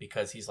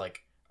 because he's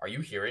like, "Are you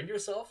hearing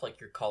yourself? Like,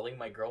 you're calling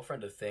my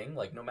girlfriend a thing?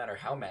 Like, no matter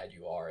how mad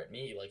you are at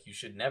me, like, you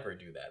should never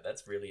do that.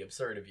 That's really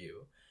absurd of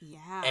you."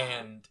 Yeah.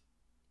 And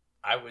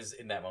I was,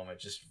 in that moment,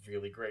 just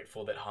really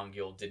grateful that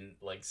Hangul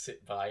didn't, like,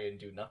 sit by and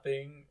do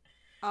nothing.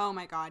 Oh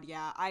my god,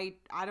 yeah. I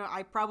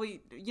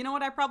probably, you know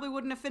what, I probably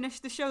wouldn't have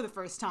finished the show the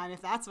first time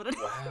if that's what it is.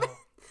 Wow.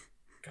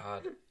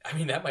 God. I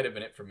mean, that might have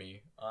been it for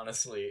me,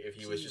 honestly, if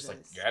he was just like,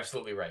 "You're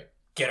absolutely right.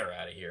 Get her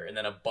out of here." And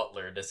then a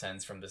butler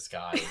descends from the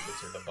sky and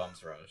gives her the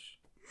bumps rush.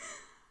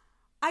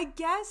 I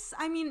guess,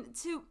 I mean,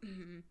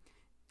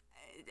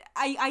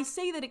 I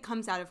say that it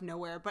comes out of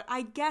nowhere, but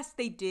I guess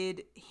they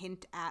did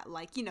hint at,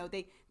 like, you know,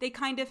 they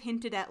kind of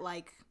hinted at,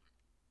 like,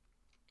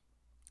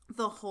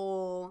 the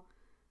whole,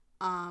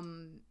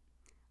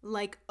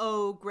 like,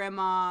 oh,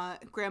 grandma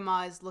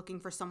is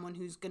looking for someone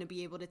who's going to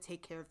be able to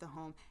take care of the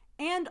home.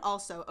 And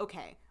also,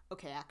 okay,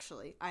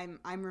 actually, I'm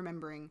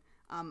remembering,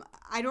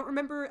 I don't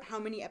remember how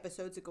many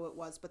episodes ago it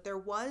was, but there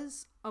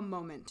was a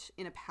moment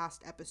in a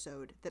past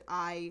episode that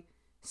I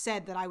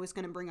said that I was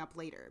going to bring up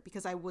later,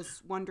 because I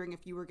was wondering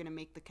if you were going to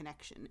make the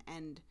connection.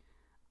 And,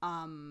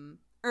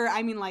 or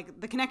I mean, like,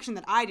 the connection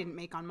that I didn't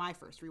make on my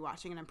first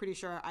rewatching, and I'm pretty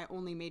sure I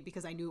only made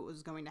because I knew it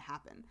was going to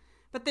happen.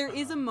 But there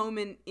is a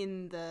moment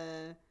in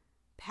the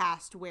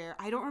past where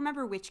I don't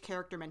remember which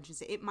character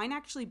mentions it. It might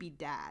actually be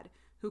Dad,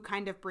 who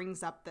kind of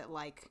brings up that,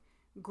 like,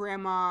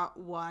 Grandma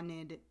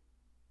wanted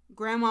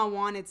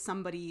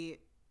somebody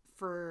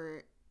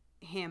for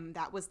him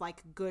that was,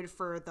 like, good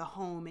for the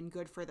home and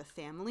good for the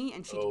family,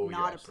 and she did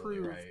not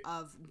approve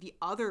of the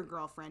other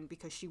girlfriend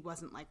because she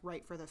wasn't, like,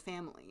 right for the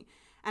family.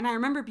 And I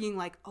remember being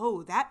like,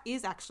 oh, that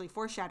is actually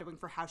foreshadowing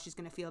for how she's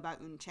going to feel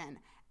about Un Chen.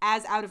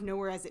 As out of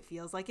nowhere as it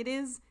feels like it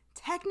is,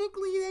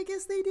 technically, I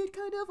guess they did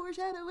kind of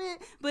foreshadow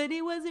it, but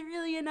it wasn't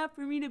really enough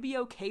for me to be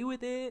okay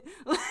with it.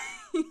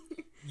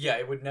 Yeah,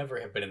 it would never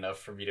have been enough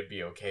for me to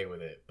be okay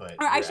with it, but...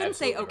 Or I shouldn't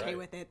say okay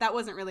with it. That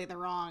wasn't really the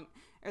right.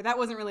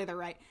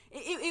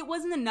 It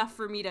wasn't enough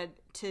for me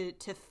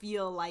to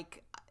feel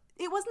like...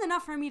 It wasn't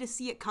enough for me to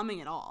see it coming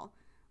at all.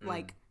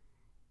 Like...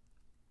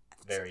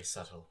 Very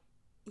subtle.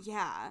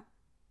 Yeah.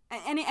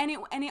 And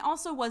it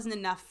also wasn't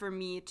enough for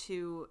me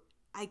to,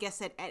 I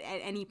guess, at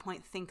any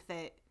point think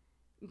that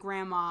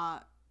Grandma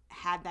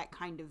had that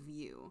kind of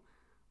view.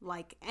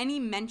 Like, any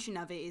mention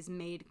of it is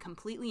made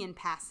completely in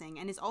passing,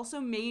 and is also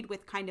made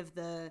with kind of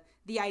the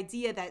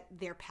idea that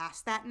they're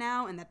past that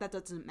now and that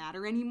doesn't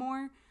matter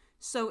anymore.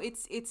 So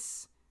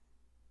it's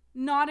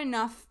not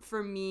enough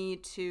for me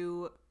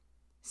to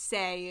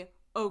say,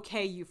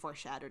 okay, you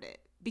foreshadowed it.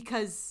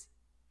 Because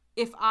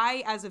if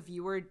I, as a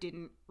viewer,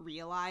 didn't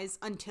realize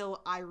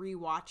until I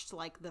rewatched,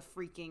 like, the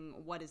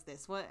freaking, what is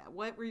this? What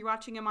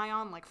rewatching am I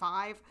on? Like,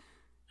 5?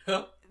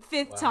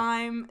 Fifth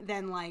time,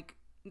 then, like,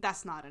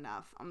 that's not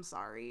enough. I'm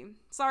sorry.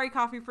 Sorry,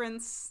 Coffee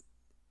Prince.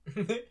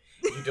 You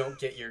don't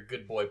get your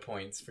good boy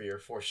points for your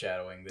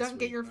foreshadowing this week. Don't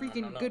get your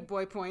freaking good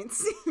boy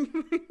points.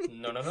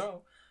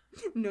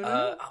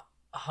 No.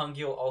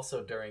 Hangul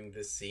also, during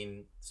this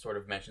scene, sort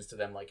of mentions to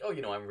them, like, oh,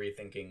 you know, I'm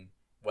rethinking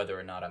whether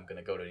or not I'm going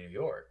to go to New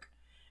York.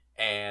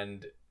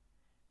 And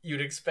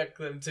you'd expect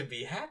them to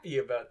be happy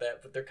about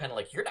that, but they're kind of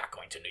like, you're not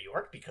going to New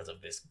York because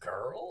of this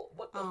girl?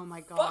 What the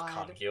fuck,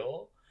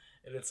 Hangul?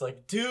 And it's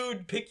like,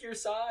 dude, pick your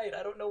side.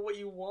 I don't know what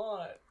you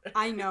want.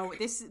 I know.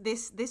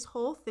 This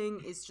whole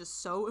thing is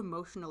just so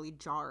emotionally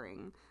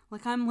jarring.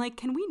 Like, I'm like,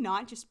 can we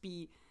not just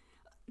be...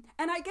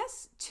 And I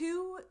guess,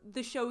 to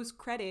the show's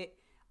credit,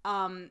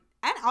 and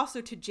also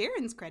to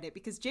Jaren's credit,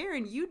 because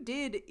Jaren, you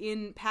did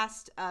in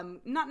past,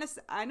 not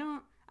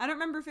necessarily... I don't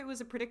remember if it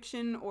was a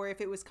prediction or if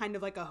it was kind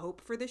of like a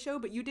hope for the show,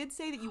 but you did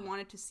say that you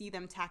wanted to see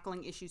them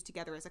tackling issues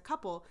together as a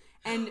couple.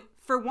 And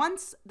for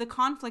once, the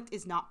conflict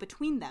is not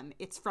between them.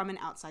 It's from an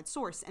outside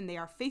source, and they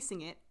are facing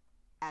it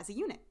as a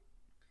unit.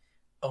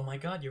 Oh my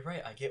god, you're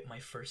right. I get my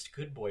first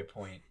good boy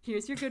point.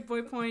 Here's your good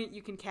boy point.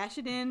 You can cash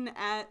it in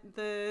at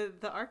the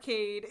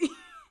arcade.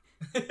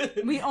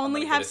 We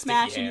only have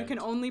Smash, and you can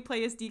only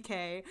play as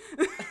DK.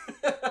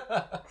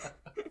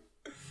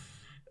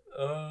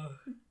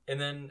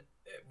 And then...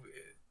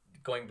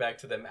 going back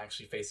to them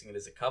actually facing it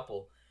as a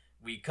couple,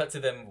 we cut to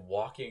them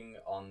walking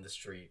on the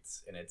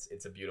streets, and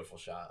it's a beautiful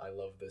shot. I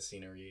love the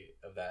scenery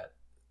of that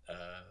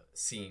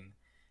scene.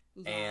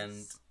 Yes.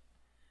 And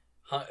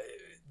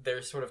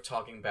they're sort of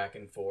talking back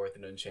and forth,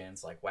 and Un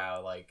Chan's like,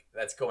 wow, like,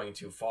 that's going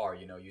too far.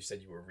 You know, you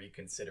said you were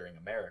reconsidering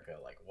America.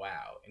 Like,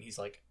 wow. And he's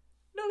like,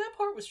 no, that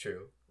part was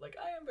true. Like,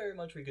 I am very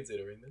much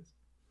reconsidering this.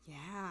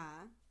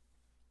 Yeah.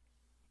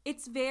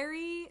 It's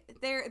very...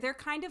 They're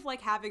kind of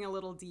like having a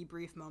little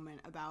debrief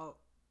moment about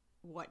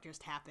what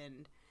just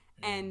happened,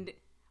 and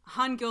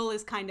Hangul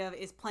is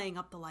playing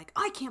up the, like,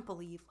 I can't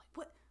believe,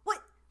 like,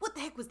 what the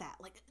heck was that,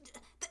 like,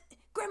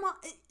 Grandma,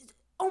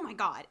 oh my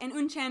god. And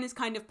Un Chan is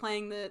kind of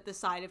playing the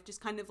side of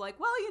just kind of like,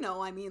 well, you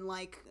know, I mean,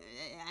 like,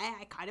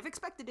 I kind of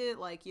expected it,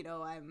 like, you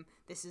know,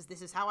 this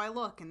is how I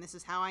look, and this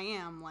is how I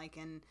am, like,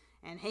 and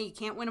hey, you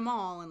can't win them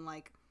all, and,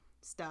 like,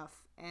 stuff.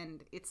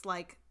 And it's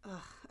like,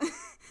 ugh.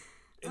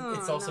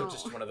 It's also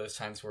just one of those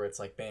times where it's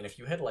like, man, if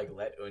you had, like,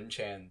 let Un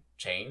Chan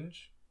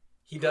change.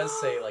 He does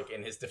say, like,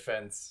 in his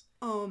defense,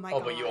 oh my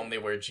god, but you only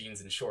wear jeans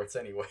and shorts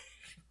anyway.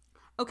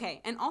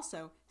 Okay, and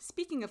also,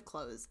 speaking of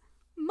clothes,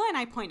 might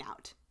I point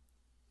out,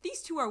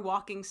 these two are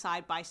walking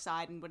side by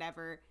side and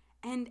whatever,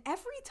 and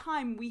every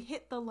time we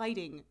hit the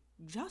lighting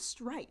just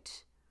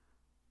right,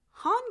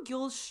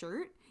 Hangul's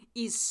shirt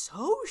is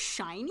so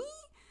shiny.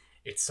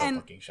 It's so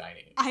fucking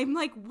shiny. I'm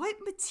like, what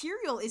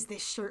material is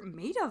this shirt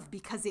made of?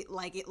 Because it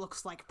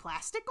looks like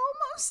plastic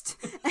almost.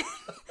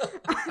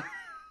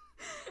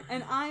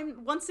 And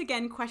I'm once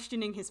again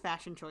questioning his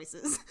fashion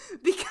choices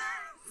because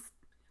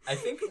I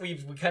think we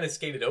kind of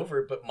skated over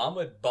it, but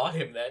Mama bought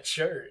him that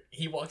shirt.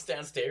 He walks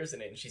downstairs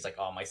in it, and she's like,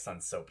 "Oh, my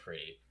son's so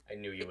pretty. I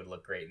knew you would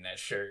look great in that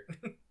shirt."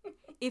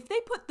 If they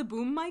put the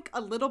boom mic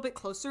a little bit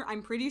closer,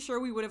 I'm pretty sure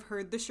we would have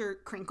heard the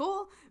shirt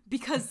crinkle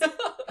because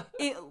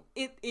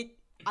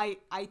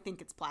I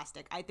think it's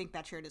plastic. I think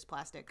that shirt is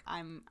plastic.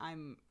 I'm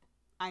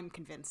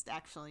convinced.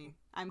 Actually,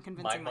 I'm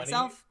convincing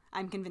myself.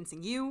 I'm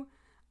convincing you.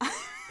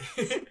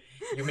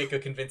 You make a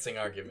convincing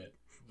argument,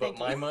 but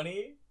my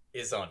money,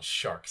 is on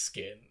shark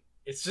skin.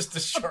 It's just a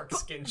shark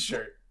skin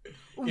shirt.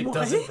 It What?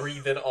 doesn't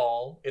breathe at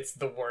all. It's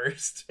the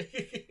worst.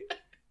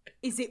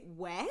 Is it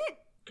wet?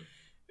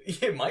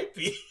 It might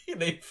be.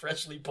 They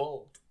freshly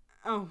pulled.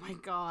 Oh my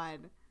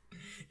god.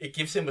 It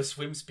gives him a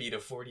swim speed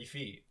of 40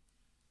 feet.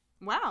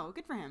 Wow,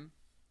 good for him.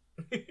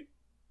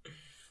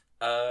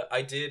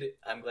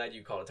 I'm glad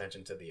you called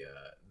attention to the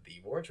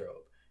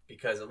wardrobe,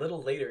 because a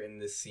little later in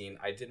this scene,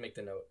 I did make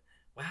the note,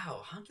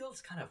 wow,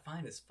 Hangul's kind of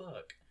fine as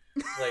fuck.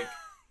 Like,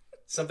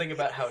 something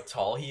about how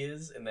tall he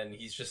is, and then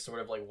he's just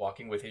sort of, like,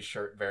 walking with his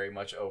shirt very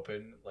much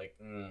open. Like,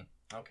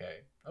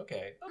 okay.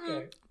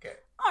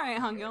 Alright,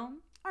 Hangul.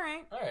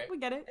 Alright, we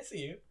get it. I see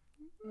you.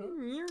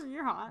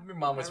 You're hot. Your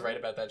mom was right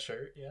about that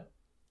shirt, yeah.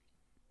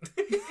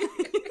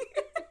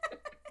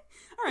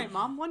 Alright,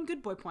 Mom, one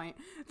good boy point.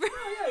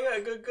 yeah,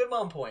 good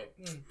mom point.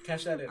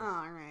 Catch that in.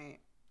 Alright.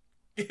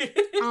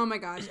 Oh my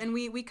gosh. And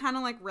we kind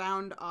of like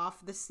round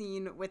off the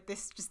scene with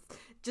this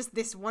just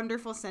this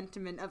wonderful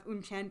sentiment of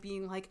Unchan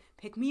being like,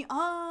 pick me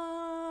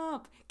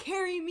up,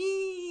 carry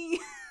me.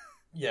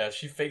 Yeah,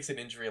 she fakes an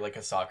injury like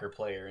a soccer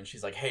player, and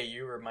she's like, hey,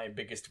 you were my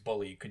biggest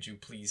bully, could you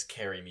please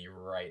carry me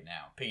right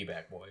now?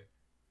 Piggyback boy.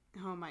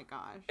 Oh my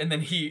gosh. And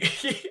then he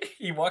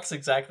walks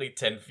exactly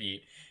 10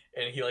 feet,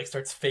 and he like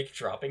starts fake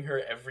dropping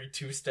her every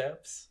 2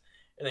 steps.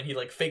 And then he,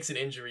 like, fakes an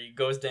injury,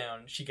 goes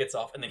down, she gets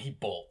off, and then he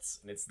bolts.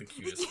 And it's the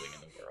cutest thing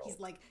in the world. He's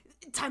like,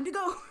 time to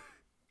go.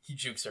 He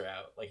jukes her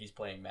out like he's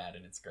playing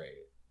Madden. It's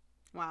great.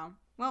 Wow.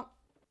 Well,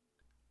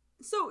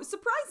 so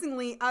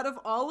surprisingly, out of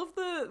all of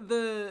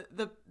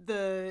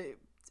the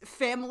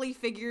family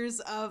figures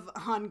of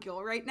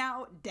Hangul right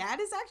now, Dad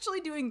is actually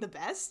doing the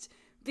best.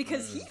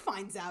 Because he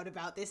finds out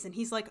about this, and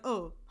he's like,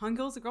 oh,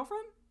 Hangul's a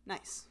girlfriend?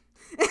 Nice.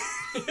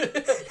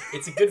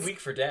 It's a good week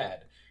for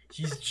Dad.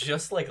 He's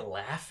just, like,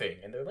 laughing,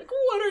 and they're like,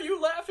 what are you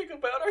laughing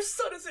about? Our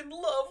son is in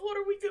love. What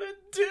are we gonna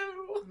do?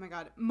 Oh my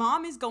god.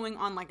 Mom is going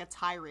on, like, a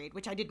tirade,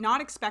 which I did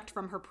not expect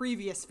from her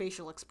previous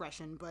facial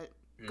expression, but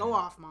go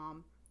off,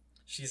 Mom.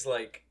 She's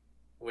like,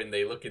 when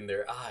they look in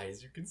their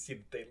eyes, you can see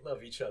that they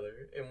love each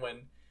other, and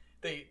when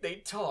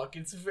they talk,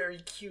 it's very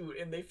cute,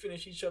 and they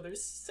finish each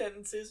other's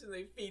sentences, and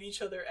they feed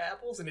each other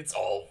apples, and it's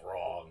all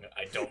wrong.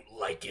 I don't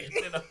like it.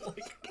 And I'm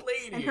like,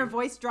 lady. And her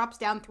voice drops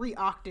down 3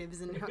 octaves,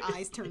 and her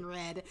eyes turn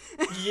red.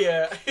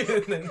 Yeah,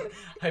 and then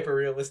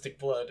hyper-realistic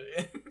blood.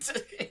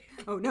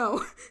 Oh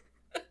no.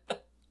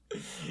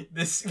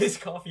 This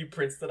coffee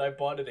prince that I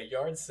bought at a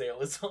yard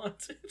sale is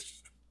haunted.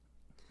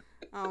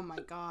 Oh my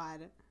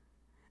god.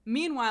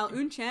 Meanwhile,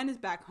 Unchan is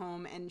back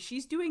home, and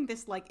she's doing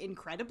this, like,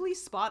 incredibly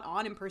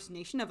spot-on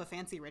impersonation of a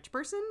fancy rich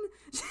person.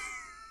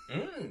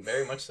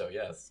 Very much so,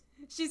 yes.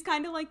 She's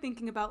kind of, like,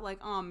 thinking about, like,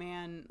 oh,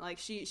 man, like,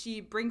 she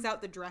brings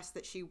out the dress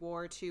that she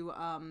wore to,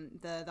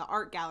 the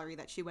art gallery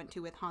that she went to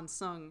with Han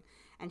Sung,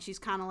 and she's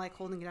kind of, like,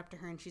 holding it up to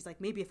her, and she's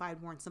like, maybe if I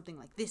had worn something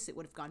like this, it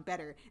would have gone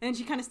better. And then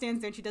she kind of stands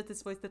there, and she does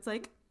this voice that's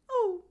like,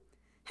 oh,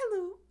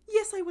 hello,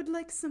 yes, I would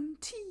like some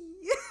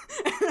tea.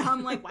 And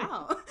I'm like,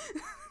 wow.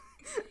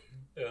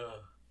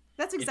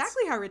 That's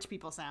exactly how rich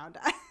people sound.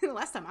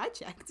 Last time I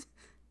checked.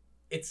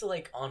 It's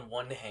like, on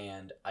one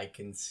hand, I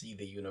can see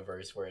the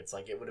universe where it's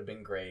like, it would have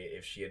been great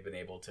if she had been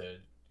able to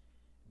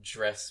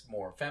dress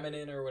more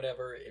feminine or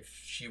whatever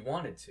if she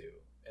wanted to.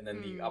 And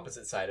then the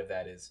opposite side of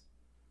that is,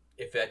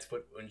 if that's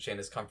what Unchan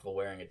is comfortable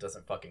wearing, it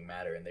doesn't fucking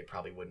matter, and they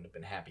probably wouldn't have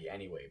been happy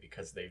anyway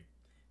because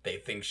they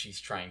think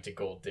she's trying to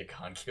gold dig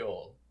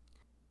Hangul.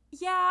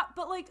 Yeah,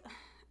 but, like,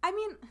 I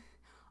mean,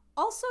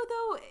 also,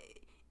 though,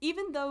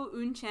 even though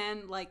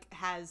Unchan, like,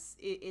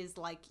 is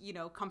like, you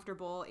know,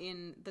 comfortable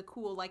in the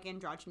cool, like,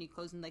 androgyny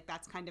clothes, and, like,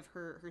 that's kind of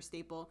her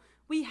staple,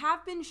 we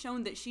have been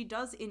shown that she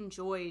does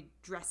enjoy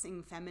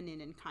dressing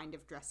feminine and kind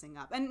of dressing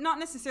up. And not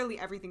necessarily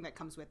everything that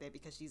comes with it,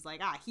 because she's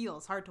like,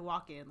 heels, hard to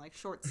walk in, like,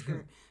 short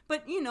skirt.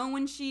 But, you know,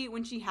 when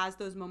she has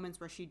those moments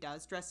where she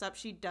does dress up,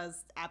 she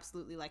does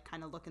absolutely, like,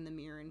 kind of look in the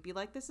mirror and be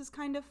like, this is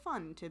kind of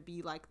fun to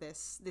be like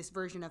this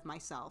version of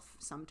myself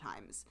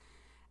sometimes.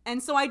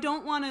 And so I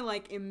don't want to,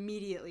 like,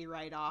 immediately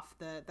write off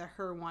the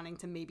her wanting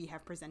to maybe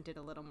have presented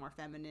a little more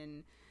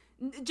feminine,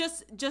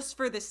 just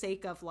for the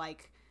sake of,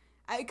 like,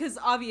 because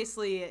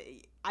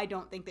obviously I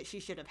don't think that she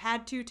should have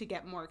had to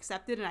get more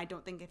accepted, and I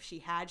don't think if she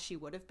had, she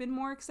would have been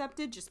more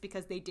accepted, just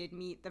because they did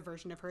meet the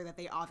version of her that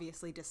they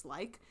obviously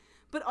dislike.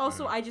 But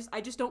also, I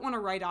just don't want to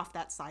write off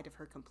that side of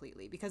her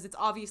completely, because it's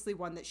obviously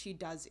one that she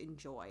does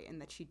enjoy, and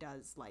that she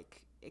does,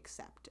 like,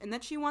 accept, and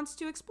that she wants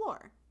to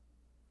explore.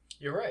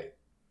 You're right.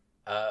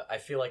 I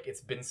feel like it's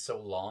been so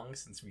long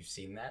since we've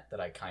seen that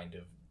I kind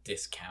of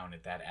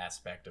discounted that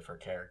aspect of her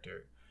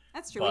character.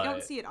 That's true. We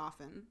don't see it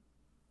often.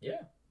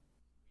 Yeah.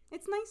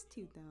 It's nice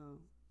too, though,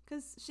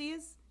 because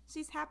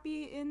she's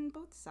happy in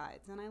both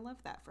sides, and I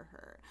love that for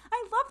her.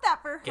 I love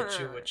that for her. Get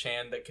you a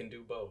Chan that can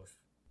do both.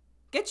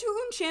 Get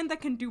you a Chan that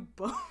can do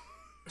both.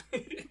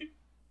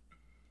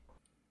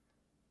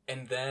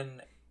 And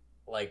then,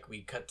 like,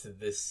 we cut to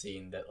this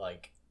scene that,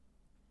 like,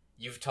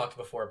 you've talked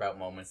before about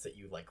moments that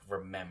you, like,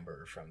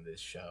 remember from this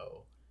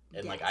show.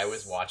 And, like, I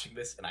was watching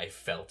this and I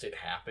felt it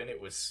happen. It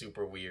was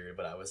super weird,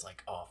 but I was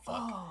like, oh,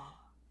 fuck. Oh.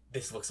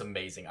 this looks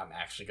amazing. I'm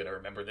actually gonna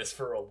remember this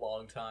for a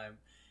long time.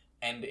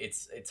 And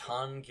it's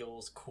Han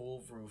Gyul's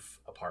cool roof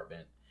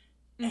apartment,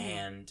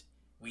 and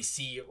we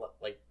see,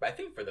 like, I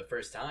think for the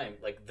first time,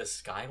 like, the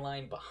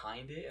skyline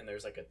behind it, and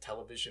there's, like, a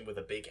television with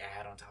a big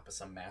ad on top of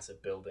some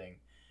massive building,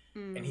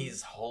 and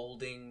he's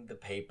holding the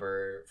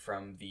paper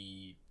from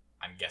the,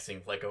 I'm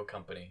guessing, Lego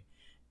company,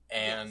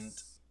 and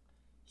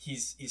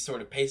he's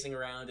sort of pacing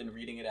around and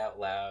reading it out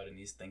loud, and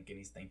he's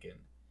thinking,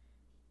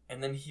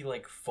 and then he,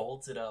 like,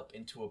 folds it up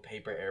into a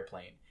paper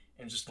airplane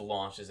and just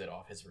launches it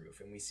off his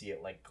roof, and we see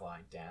it, like,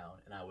 glide down,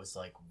 and I was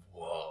like,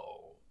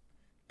 whoa,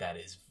 that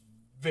is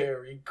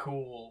very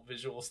cool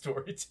visual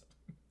storytelling.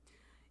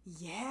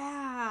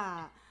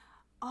 Yeah.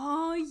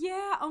 Oh,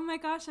 yeah. Oh my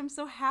gosh, I'm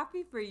so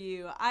happy for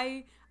you.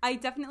 I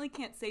definitely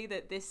can't say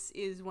that this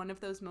is one of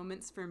those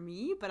moments for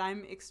me, but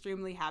I'm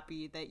extremely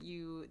happy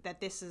that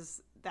this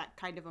is that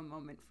kind of a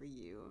moment for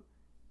you.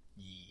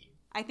 Yeah.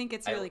 I think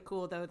it's really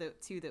cool though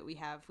that we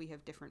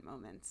have different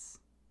moments.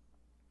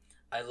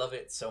 I love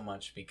it so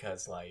much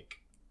because,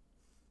 like,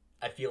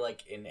 I feel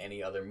like in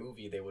any other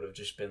movie they would have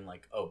just been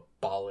like, oh,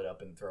 ball it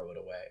up and throw it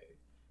away.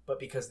 But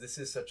because this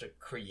is such a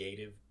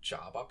creative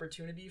job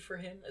opportunity for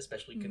him,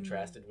 especially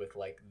contrasted with,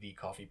 like, the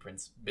Coffee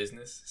Prince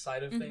business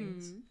side of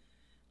things,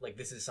 like,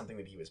 this is something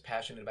that he was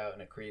passionate about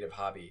and a creative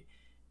hobby.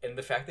 And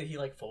the fact that he,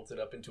 like, folds it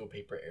up into a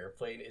paper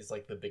airplane is,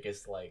 like, the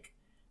biggest, like,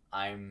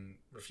 I'm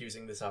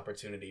refusing this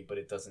opportunity, but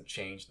it doesn't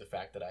change the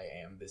fact that I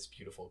am this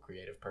beautiful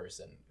creative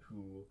person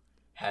who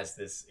has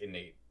this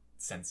innate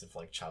sense of,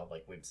 like,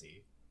 childlike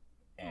whimsy.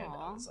 And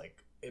I was like,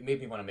 it made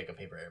me want to make a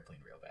paper airplane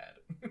real bad.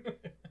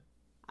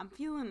 I'm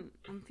feeling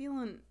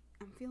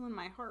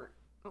my heart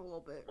a little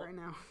bit right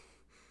now.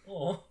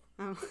 Oh,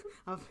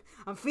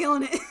 I'm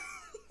feeling it.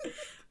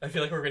 I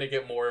feel like we're gonna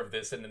get more of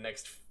this in the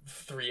next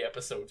 3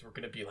 episodes. We're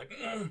gonna be like,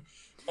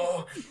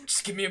 oh,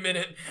 just give me a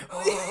minute.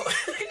 Oh.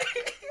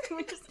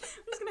 we're just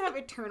gonna have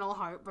eternal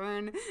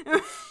heartburn.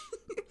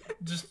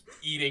 Just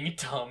eating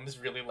Tums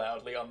really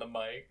loudly on the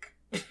mic.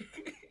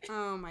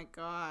 Oh my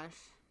gosh.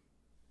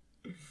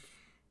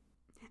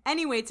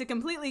 Anyway, to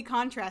completely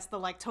contrast the,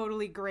 like,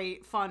 totally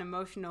great, fun,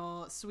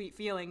 emotional, sweet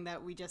feeling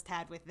that we just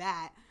had with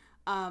that,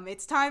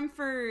 it's time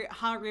for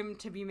Ha-Rim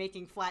to be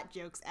making flat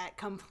jokes at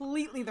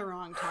completely the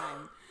wrong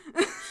time.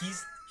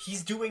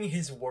 He's doing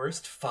his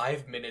worst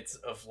 5 minutes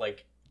of,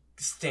 like,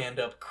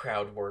 stand-up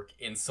crowd work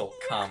insult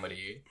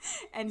comedy.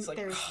 And he's like,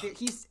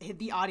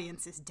 the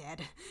audience is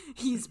dead.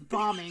 He's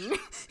bombing.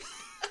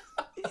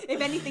 If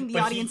anything, the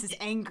audience is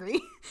angry.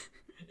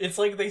 It's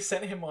like they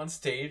sent him on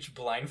stage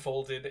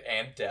blindfolded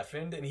and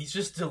deafened, and he's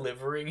just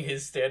delivering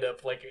his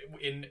stand-up, like,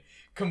 in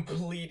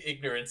complete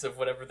ignorance of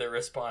whatever their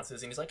response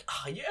is. And he's like,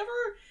 you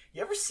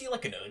ever see,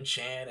 like, an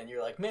Un-chan, and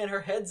you're like, man,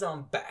 her head's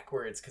on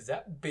backwards, because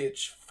that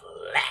bitch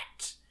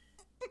flat.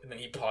 And then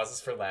he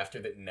pauses for laughter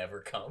that never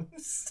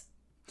comes.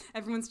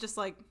 Everyone's just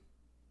like,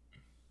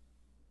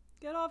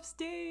 get off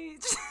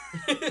stage.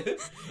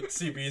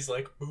 CB's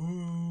like,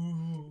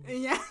 ooh.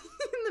 Yeah,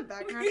 in the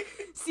background.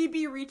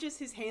 CB reaches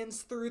his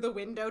hands through the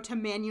window to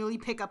manually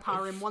pick up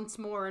Ha-Rim once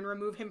more and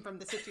remove him from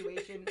the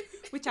situation,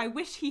 which I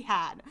wish he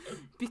had.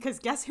 Because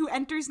guess who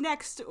enters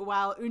next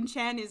while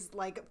Un-chan is,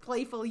 like,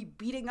 playfully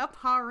beating up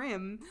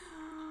Ha-Rim?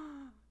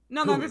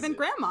 None other than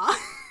Grandma.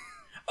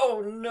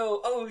 Oh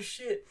no, oh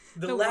shit.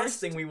 The last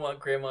thing we want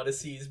Grandma to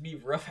see is me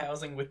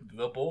roughhousing with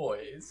the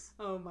boys.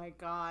 Oh my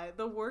god,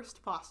 the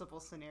worst possible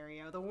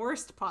scenario, the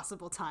worst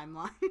possible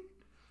timeline.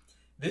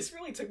 This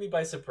really took me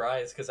by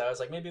surprise, because I was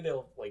like, maybe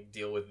they'll, like,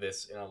 deal with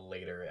this in a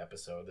later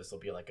episode. This will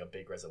be, like, a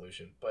big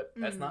resolution. But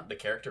that's not the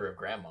character of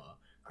Grandma.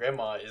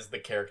 Grandma is the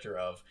character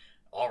of,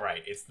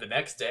 alright, it's the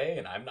next day,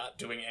 and I'm not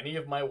doing any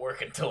of my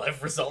work until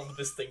I've resolved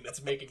this thing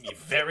that's making me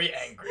very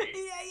angry.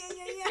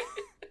 Yeah.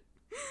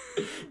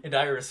 And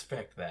I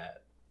respect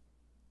that.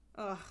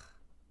 Ugh.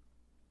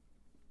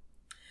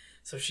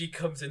 So she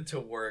comes into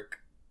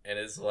work and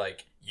is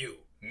like, you,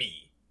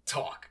 me,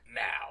 talk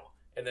now.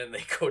 And then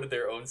they go to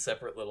their own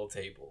separate little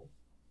table.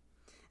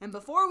 And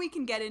before we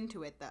can get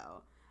into it,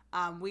 though,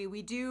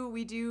 we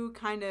do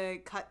kind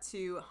of cut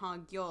to Ha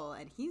Gyul,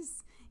 and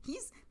he's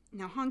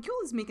now Ha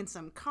Gyul is making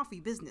some coffee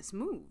business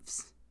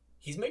moves.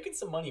 He's making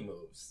some money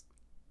moves.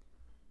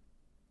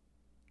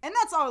 And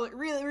that's all,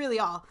 really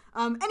all.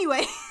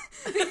 Anyway.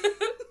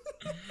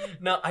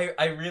 No,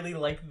 I really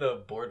like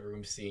the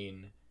boardroom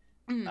scene.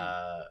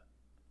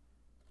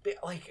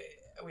 Like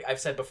I've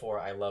said before,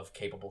 I love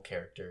capable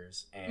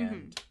characters,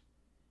 and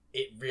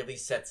it really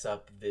sets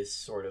up this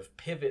sort of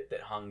pivot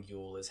that Han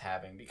Gyul is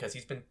having, because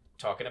he's been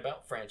talking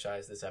about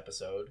franchise this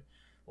episode.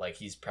 Like,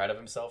 he's proud of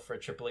himself for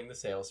tripling the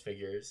sales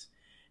figures.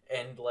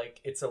 And, like,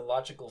 it's a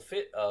logical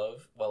fit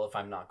of, well, if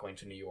I'm not going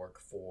to New York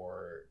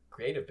for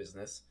creative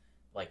business,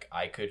 like,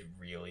 I could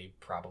really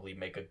probably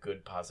make a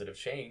good positive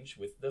change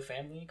with the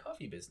family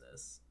coffee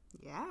business.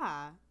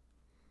 Yeah.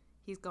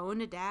 He's going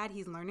to Dad.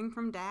 He's learning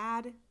from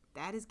Dad.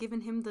 Dad is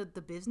giving him the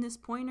business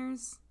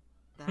pointers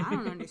that I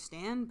don't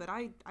understand, but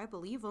I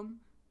believe him.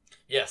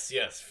 Yes,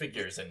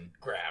 figures and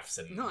graphs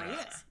and... No,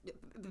 yes.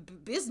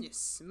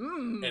 Business.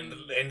 Mm.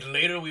 And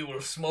later we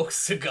will smoke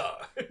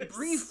cigars.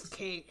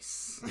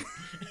 Briefcase.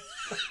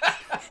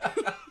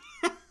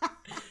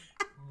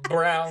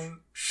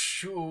 Brown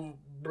shoe,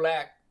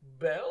 black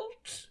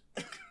belt.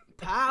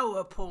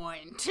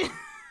 PowerPoint.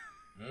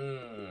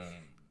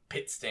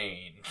 Pit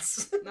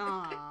stains.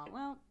 Aw,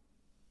 well,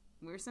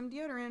 wear some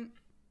deodorant.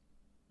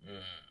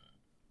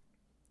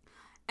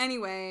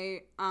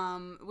 Anyway,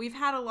 we've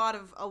had a lot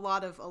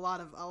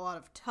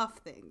of tough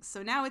things.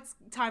 So now it's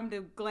time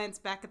to glance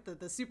back at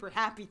the super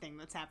happy thing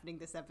that's happening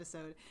this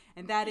episode,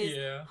 and that is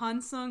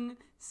Hansung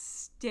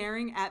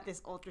staring at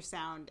this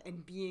ultrasound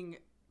and being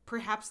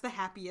perhaps the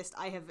happiest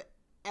I have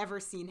ever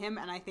seen him,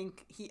 and I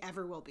think he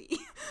ever will be.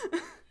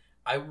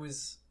 I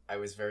was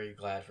very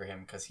glad for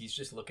him because he's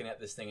just looking at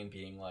this thing and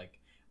being like,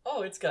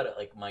 oh, it's got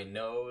like my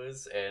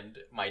nose and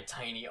my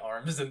tiny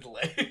arms and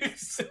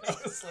legs. And I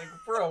was like,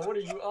 bro, what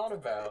are you on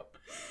about?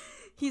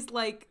 He's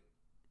like,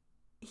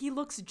 he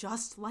looks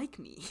just like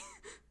me.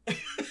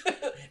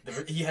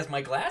 He has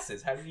my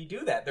glasses. How did he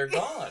do that? They're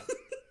gone.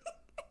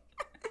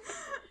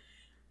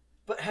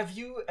 But have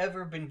you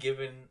ever been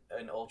given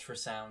an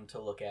ultrasound to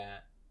look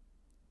at?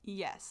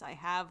 Yes, I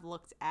have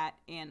looked at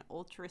an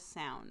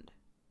ultrasound.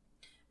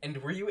 And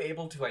were you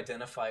able to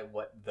identify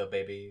what the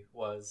baby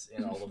was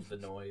in all of the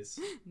noise?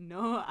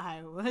 No,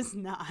 I was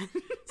not.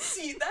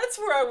 See, that's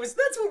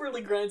what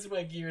really grinds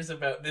my gears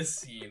about this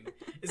scene.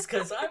 Is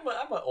because I'm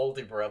an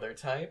older brother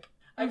type.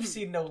 I've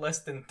seen no less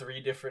than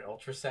 3 different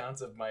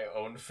ultrasounds of my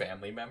own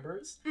family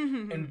members.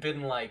 And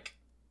been like,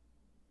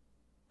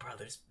 bro,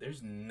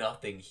 there's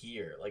nothing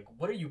here. Like,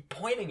 what are you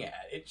pointing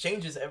at? It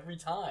changes every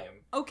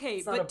time.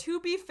 Okay, but to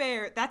be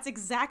fair, that's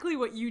exactly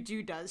what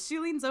Yuju does. She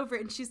leans over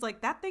and she's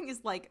like, that thing is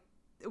like,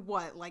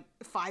 what, like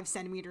 5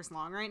 centimeters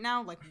long right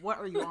now? Like, what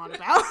are you on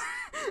about?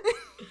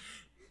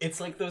 It's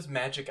like those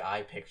magic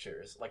eye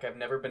pictures. Like, I've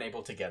never been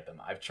able to get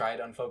them. I've tried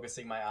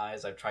unfocusing my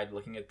eyes. I've tried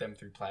looking at them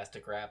through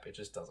plastic wrap. It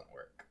just doesn't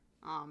work.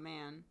 Oh,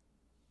 man.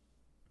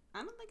 I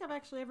don't think I've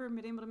actually ever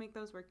been able to make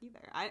those work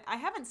either. I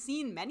haven't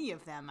seen many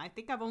of them. I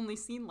think I've only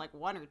seen like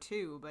 1 or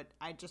 2, but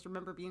I just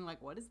remember being like,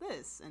 what is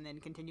this? And then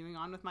continuing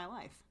on with my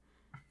life.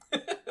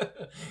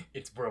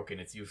 It's broken.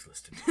 It's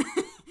useless to me.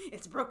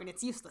 It's broken.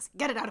 It's useless.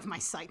 Get it out of my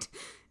sight.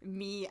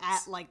 Me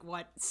at like,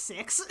 what,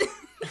 6?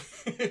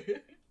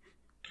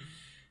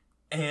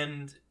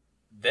 And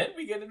then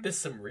we get into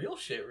some real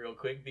shit real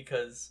quick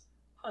because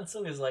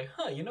Hansung is like,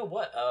 you know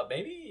what?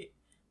 Maybe,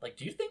 like,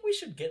 do you think we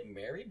should get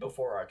married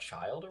before our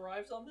child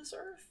arrives on this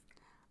earth?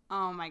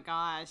 Oh my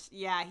gosh.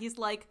 Yeah, he's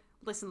like,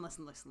 listen.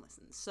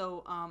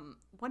 So,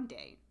 one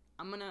day,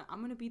 I'm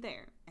gonna be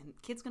there, and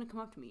kid's gonna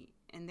come up to me,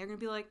 and they're gonna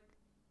be like,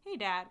 hey,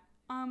 Dad,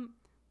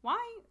 why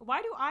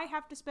do I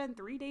have to spend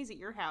 3 days at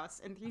your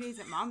house and 3 days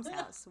at Mom's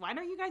house? Why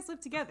don't you guys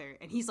live together?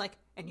 And he's like,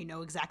 and you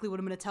know exactly what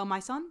I'm gonna tell my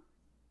son?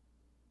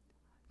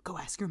 Go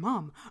ask your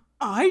mom.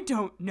 I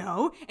don't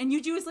know. And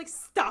Yuju is like,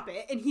 stop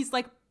it. And he's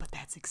like, but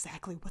that's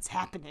exactly what's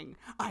happening.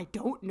 I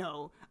don't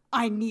know.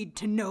 I need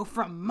to know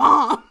from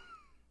Mom.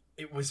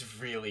 It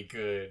was really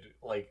good.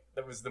 Like,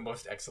 that was the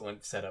most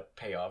excellent setup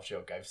payoff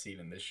joke I've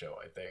seen in this show,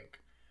 I think.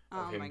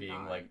 Of him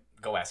being like,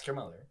 go ask your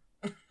mother.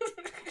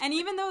 And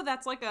even though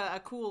that's like a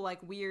cool,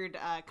 like weird,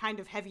 kind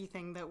of heavy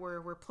thing that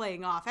we're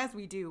playing off, as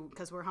we do,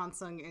 because we're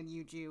Hansung and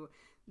Yuju,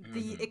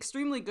 the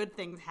extremely good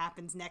thing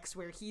happens next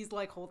where he's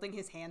like holding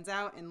his hands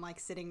out and like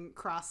sitting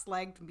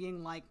cross-legged,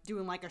 being like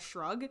doing like a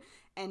shrug,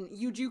 and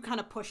Yuju kind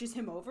of pushes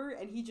him over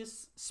and he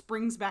just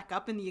springs back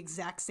up in the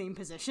exact same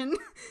position.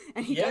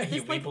 And he does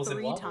this like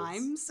 3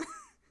 times.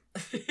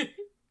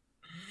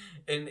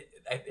 And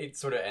it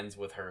sort of ends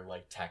with her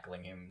like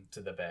tackling him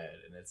to the bed,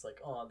 and it's like,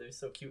 oh, they're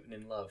so cute and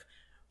in love.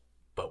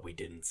 But we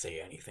didn't say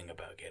anything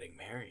about getting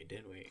married,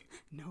 did we?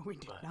 No, we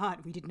did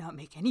not. We did not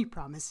make any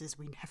promises.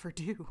 We never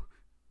do.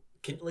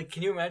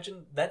 Can you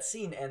imagine? That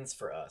scene ends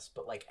for us,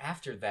 but like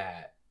after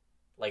that,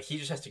 like he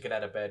just has to get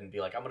out of bed and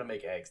be like, I'm gonna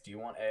make eggs. Do you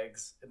want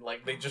eggs? And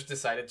like they just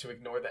decided to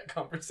ignore that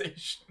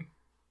conversation.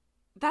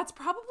 That's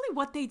probably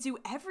what they do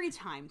every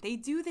time. They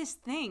do this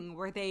thing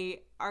where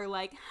they are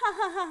like, ha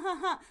ha ha ha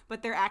ha,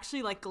 but they're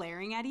actually like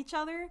glaring at each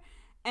other,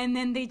 and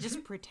then they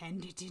just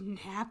pretend it didn't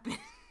happen.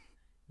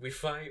 We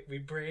fight, we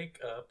break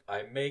up,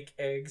 I make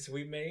eggs,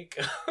 we make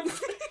up.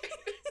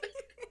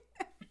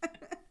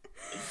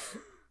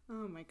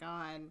 Oh my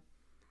god.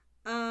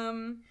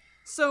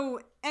 So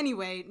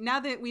anyway, now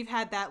that we've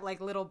had that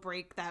like little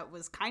break that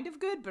was kind of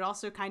good, but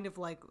also kind of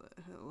like,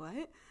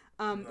 what?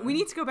 We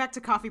need to go back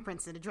to Coffee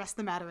Prince and address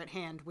the matter at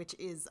hand, which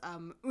is,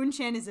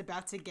 Unchan is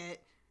about to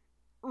get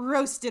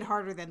roasted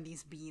harder than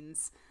these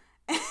beans.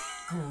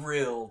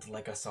 Grilled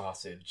like a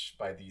sausage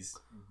by these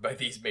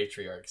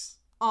matriarchs.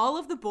 All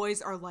of the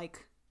boys are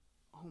like,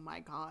 oh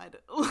my god,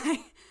 like,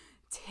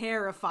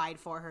 terrified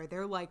for her.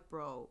 They're like,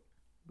 bro,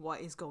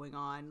 what is going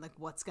on? Like,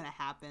 what's gonna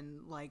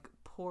happen? Like,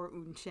 poor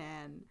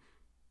Unchan.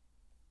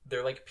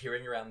 They're like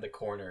peering around the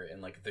corner,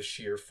 and like the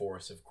sheer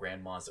force of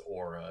Grandma's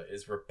aura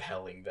is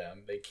repelling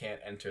them. They can't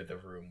enter the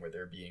room where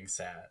they're being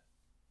sat.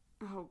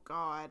 Oh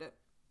god.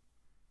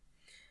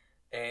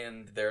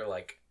 and they're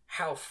like,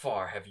 how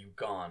far have you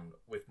gone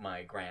with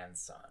my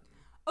grandson?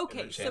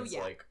 Okay, so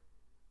yeah. Like...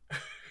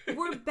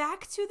 We're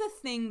back to the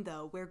thing,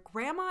 though, where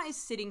Grandma is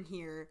sitting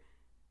here,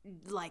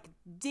 like,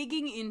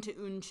 digging into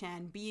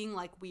Un-chan, being,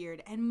 like,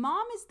 weird, and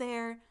Mom is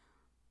there,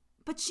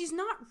 but she's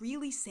not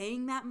really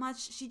saying that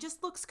much. She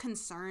just looks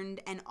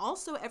concerned, and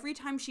also every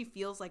time she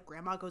feels like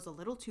Grandma goes a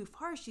little too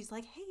far, she's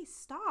like, hey,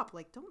 stop,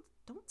 like, don't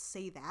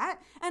say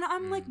that. And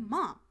I'm like,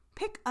 Mom,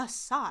 pick a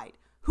side.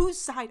 Whose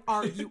side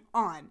are you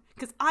on?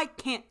 Because I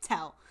can't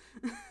tell.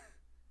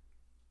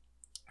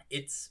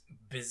 It's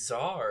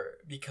bizarre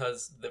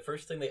because the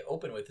first thing they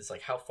open with is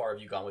like, how far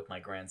have you gone with my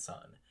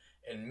grandson?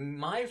 And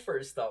my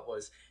first thought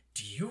was,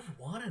 do you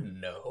want to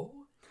know?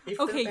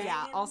 Okay,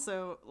 yeah.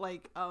 Also,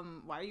 like,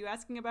 why are you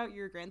asking about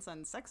your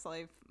grandson's sex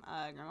life,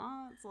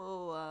 Grandma? It's a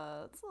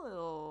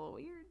little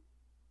weird.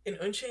 And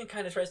Un-chan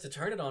kind of tries to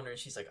turn it on her, and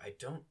she's like, I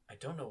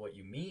don't know what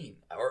you mean.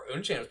 Or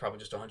Un-chan was probably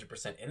just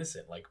 100%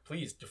 innocent. Like,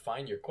 please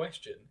define your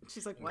question.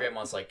 She's like, and what?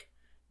 Grandma's like,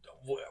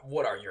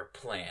 what are your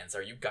plans?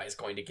 Are you guys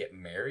going to get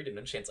married? And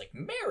Un-chan's like,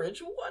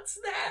 marriage? What's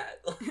that?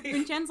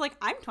 Un-chan's like,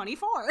 I'm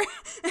 24.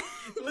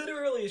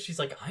 Literally, she's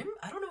like, I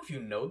don't know if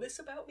you know this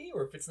about me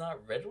or if it's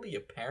not readily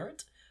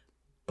apparent,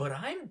 but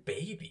I'm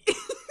baby.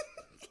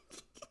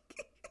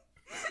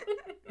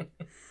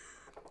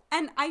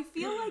 And I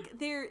feel like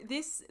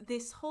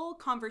this whole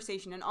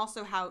conversation, and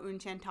also how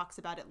Un-chan talks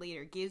about it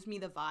later, gives me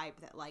the vibe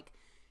that, like,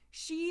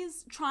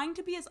 she's trying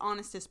to be as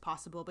honest as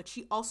possible, but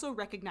she also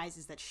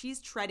recognizes that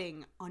she's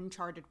treading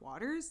uncharted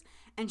waters,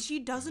 and she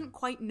doesn't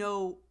quite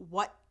know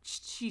what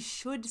she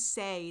should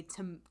say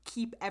to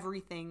keep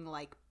everything,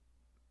 like,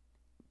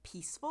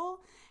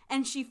 peaceful.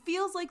 And she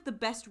feels like the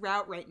best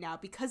route right now,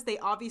 because they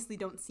obviously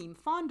don't seem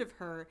fond of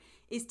her,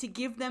 is to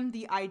give them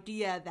the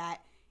idea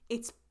that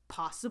it's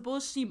possible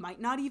she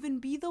might not even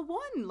be the one.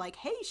 Like,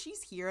 hey,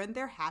 she's here and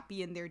they're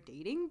happy and they're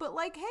dating, but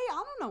like, hey,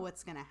 I don't know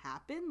what's gonna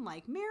happen.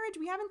 Like, marriage,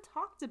 we haven't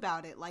talked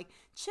about it. Like,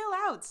 chill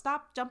out.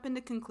 Stop jumping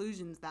to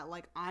conclusions that,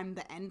 like, I'm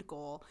the end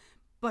goal.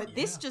 But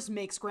this just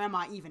makes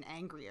Grandma even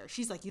angrier.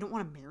 She's like, you don't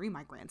want to marry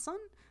my grandson?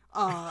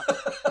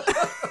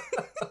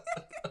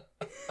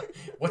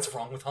 What's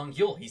wrong with Hong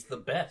Yul? He's the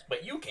best,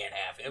 but you can't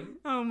have him.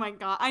 Oh my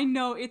god. I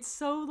know. It's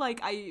so,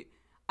 like,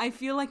 I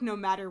feel like no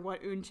matter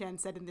what Un-chan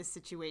said in this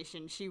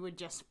situation, she would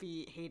just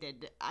be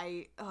hated.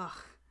 I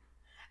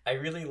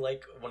really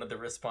like one of the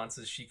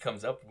responses she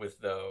comes up with,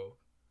 though,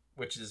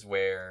 which is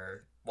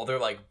where, well, they're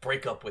like,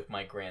 break up with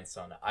my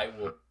grandson. I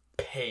will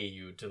pay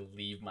you to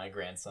leave my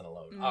grandson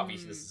alone.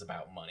 Obviously, this is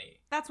about money.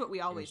 That's what we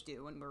always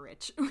do when we're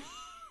rich.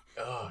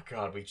 Oh,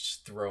 God, we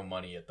just throw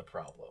money at the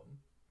problem.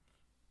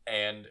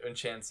 And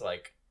Un-chan's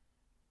like,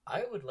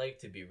 I would like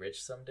to be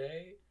rich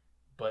someday,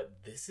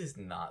 but this is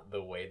not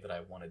the way that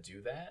I want to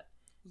do that.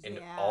 Yeah. And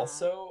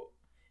also,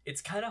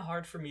 it's kind of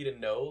hard for me to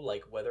know,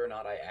 like, whether or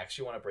not I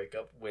actually want to break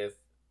up with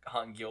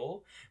Hong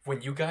Yul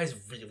when you guys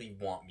really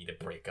want me to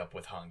break up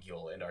with Hong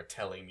Yul and are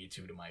telling me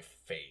to my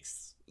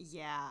face.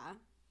 Yeah.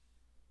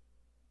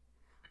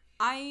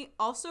 I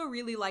also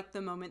really like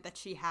the moment that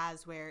she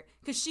has where,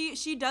 because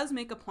she does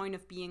make a point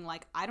of being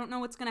like, I don't know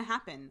what's going to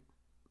happen.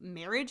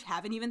 Marriage,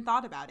 haven't even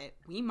thought about it.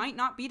 We might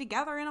not be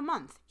together in a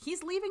month.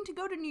 He's leaving to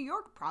go to New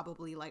York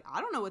probably. Like, I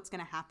don't know what's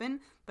going to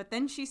happen. But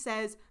then she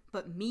says,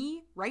 but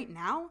me right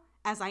now,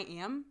 as I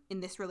am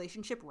in this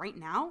relationship right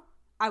now,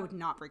 I would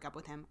not break up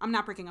with him. I'm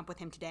not breaking up with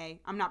him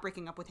today. I'm not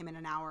breaking up with him in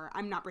an hour.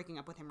 I'm not breaking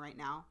up with him right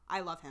now. I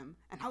love him.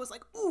 And I was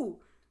like, ooh,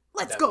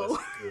 let's go. Was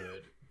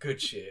good.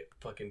 Good shit.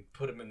 Fucking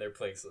put them in their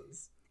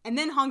places. And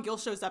then Hong Gil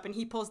shows up and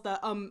he pulls the,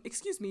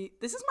 excuse me,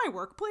 this is my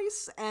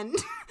workplace and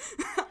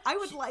I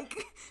would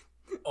like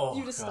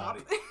you to stop.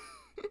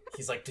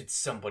 He's like, did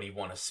somebody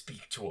want to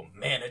speak to a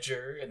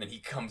manager? And then he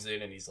comes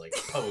in and he's like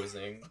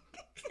posing.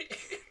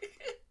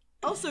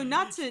 Also,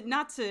 not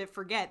to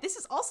forget, this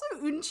is also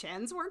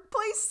Un-chan's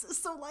workplace,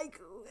 so like,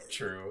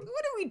 true.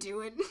 What are we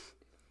doing?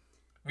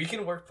 We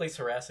can workplace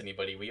harass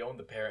anybody. We own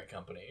the parent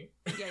company.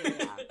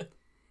 Yeah.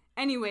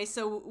 Anyway,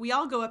 so we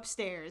all go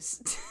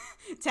upstairs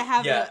to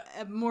have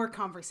a more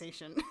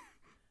conversation.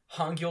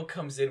 Hong Gil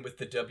comes in with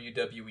the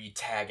WWE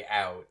tag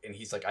out, and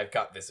he's like, I've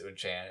got this,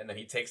 Un-chan. And then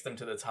he takes them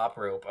to the top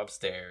rope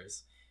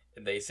upstairs,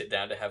 and they sit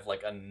down to have,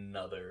 like,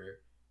 another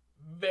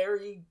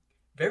very,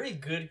 very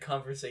good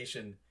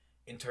conversation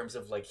in terms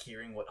of, like,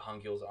 hearing what Hong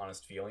Gil's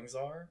honest feelings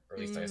are. Or at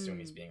least I assume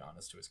he's being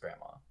honest to his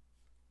grandma.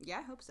 Yeah,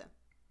 I hope so.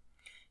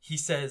 He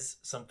says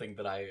something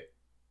that I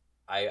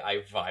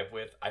vibe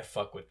with. I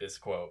fuck with this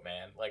quote,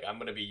 man. Like, I'm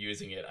gonna be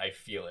using it. I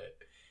feel it.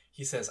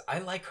 He says, I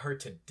like her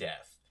to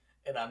death.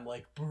 And I'm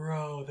like,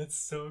 bro, that's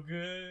so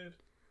good.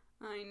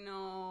 I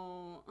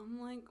know. I'm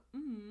like,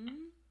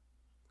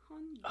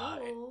 Hong.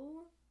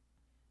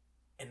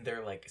 And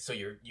they're like, so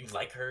you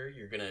like her?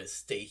 You're gonna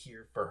stay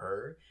here for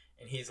her?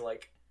 And he's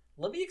like,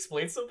 let me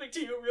explain something to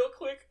you real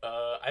quick.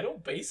 I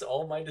don't base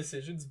all my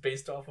decisions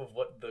based off of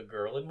what the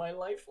girl in my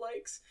life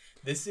likes.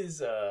 This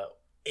is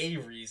a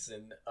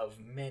reason of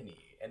many.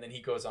 And then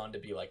he goes on to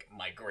be like,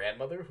 my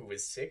grandmother who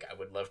is sick, I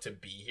would love to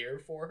be here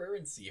for her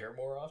and see her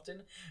more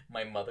often.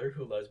 My mother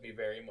who loves me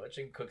very much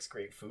and cooks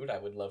great food, I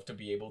would love to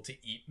be able to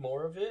eat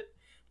more of it.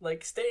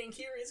 Like, staying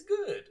here is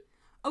good.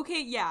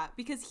 Okay, yeah,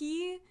 because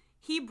he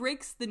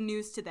breaks the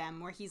news to them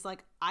where he's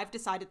like, I've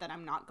decided that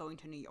I'm not going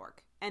to New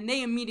York. And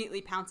they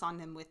immediately pounce on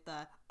him with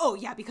the, oh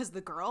yeah, because of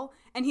the girl.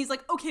 And he's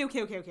like,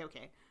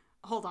 okay.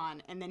 Hold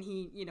on. And then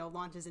he,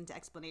 launches into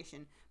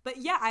explanation. But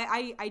yeah,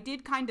 I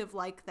did kind of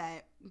like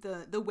that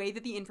the way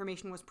that the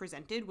information was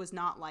presented was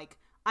not like,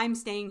 I'm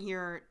staying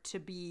here to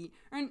be,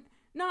 or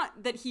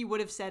not that he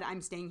would have said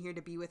I'm staying here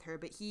to be with her,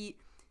 but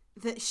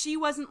she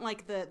wasn't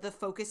like the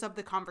focus of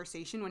the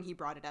conversation when he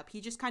brought it up.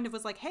 He just kind of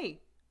was like, hey,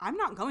 I'm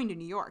not going to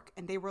New York.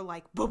 And they were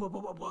like, what?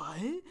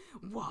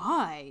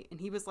 Why? And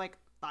he was like,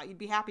 thought you'd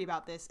be happy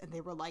about this. And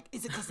they were like,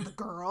 is it because of the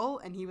girl?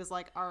 And he was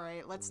like, all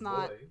right, let's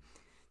not. Boy.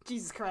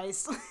 Jesus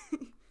Christ.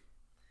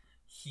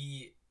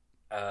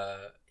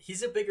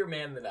 He's a bigger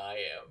man than I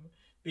am,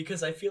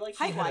 because I feel like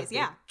he height-wise,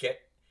 had a big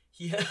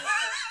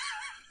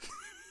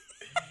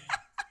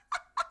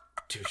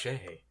Touche.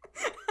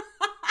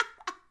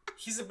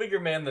 He's a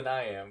bigger man than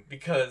I am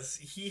because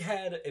he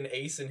had an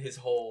ace in his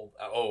hole.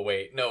 Oh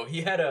wait, no,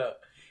 he had a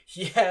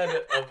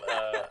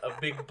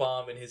big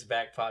bomb in his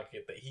back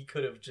pocket that he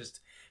could have just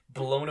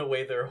blown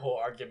away their whole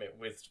argument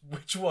with,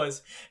 which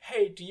was,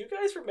 hey, do you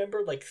guys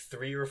remember like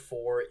 3 or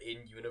 4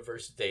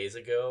 in-universe days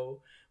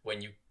ago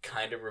when you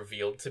kind of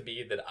revealed to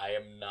me that I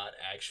am not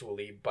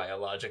actually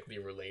biologically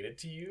related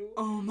to you?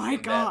 Oh my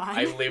god.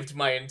 I lived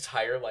my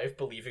entire life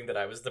believing that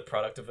I was the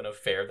product of an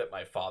affair that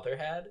my father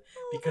had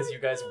because you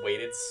guys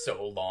waited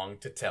so long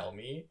to tell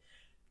me.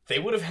 They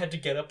would have had to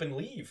get up and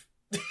leave.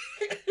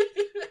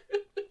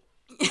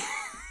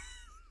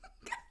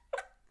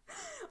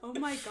 Oh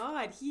my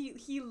god,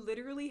 he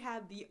literally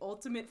had the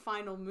ultimate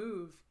final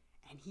move,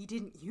 and he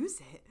didn't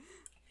use it.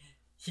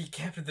 He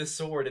kept the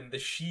sword in the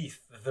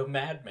sheath, the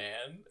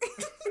madman.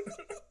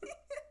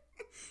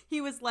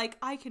 He was like,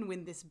 I can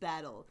win this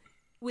battle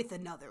with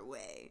another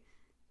way.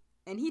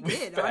 And he with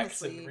did,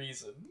 facts honestly. and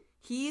reason.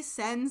 He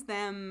sends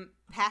them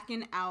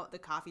packing out the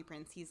Coffee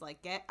Prince. He's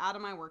like, get out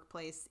of my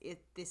workplace.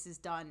 This is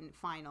done,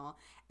 final.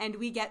 And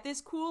we get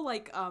this cool,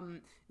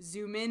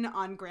 zoom in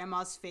on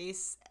Grandma's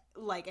face,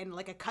 and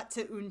a cut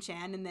to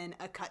Un-chan, and then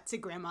a cut to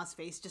Grandma's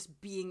face just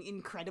being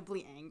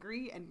incredibly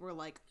angry. And we're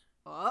like,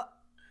 uh-oh.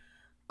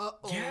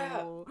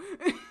 Yeah.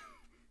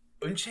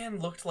 Un-chan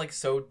looked like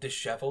so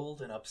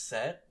disheveled and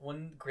upset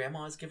when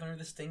Grandma's giving her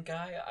the stink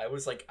eye. I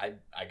was like,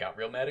 I got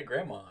real mad at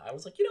Grandma. I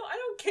was like, I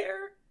don't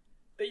care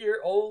that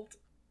you're old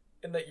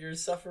and that you're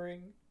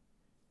suffering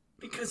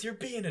because you're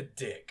being a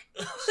dick.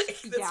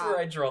 That's where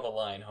I draw the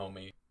line,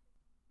 homie.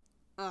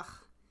 Ugh.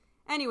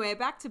 Anyway,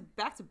 back to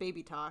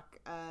baby talk.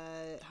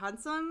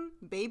 Hansung,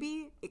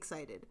 baby,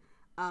 excited.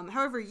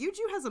 However,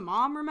 Yuju has a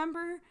mom,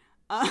 remember?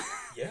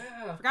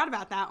 Yeah. Forgot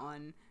about that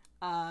one.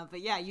 But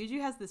yeah,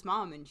 Yuju has this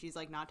mom and she's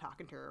not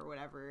talking to her or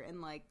whatever.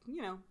 And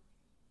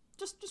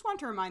just want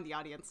to remind the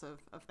audience of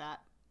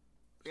that.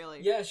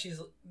 Really. Yeah,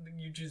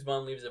 Yuju's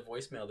mom leaves a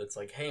voicemail that's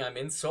like, hey, I'm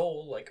in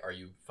Seoul. Are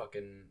you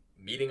fucking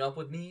meeting up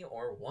with me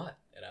or what?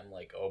 And I'm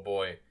like, oh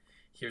boy,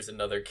 here's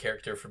another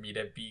character for me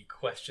to be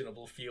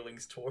questionable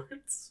feelings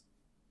towards.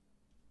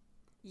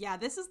 Yeah,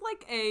 this is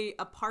a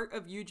part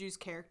of Yuju's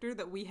character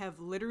that we have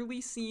literally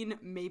seen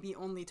maybe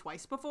only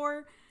twice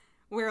before,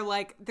 where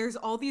there's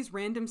all these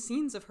random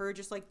scenes of her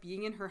just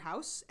being in her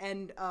house,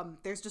 and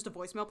there's just a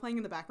voicemail playing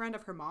in the background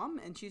of her mom,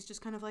 and she's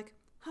just kind of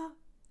huh?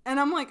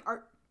 And I'm like,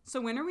 so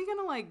when are we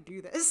gonna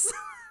do this?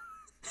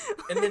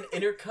 And then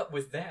intercut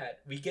with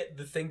that, we get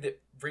the thing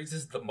that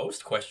raises the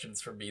most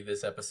questions for me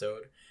this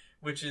episode,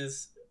 which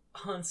is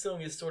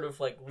Hansung is sort of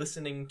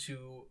listening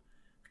to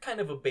kind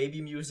of a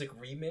baby music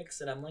remix,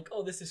 and I'm like,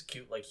 oh, this is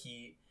cute.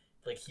 He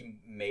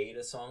made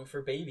a song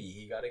for baby.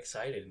 He got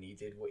excited and he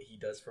did what he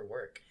does for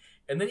work.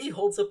 And then he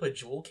holds up a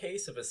jewel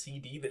case of a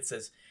CD that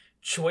says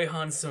Choi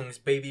Hansung's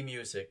baby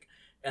music.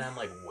 And I'm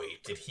like,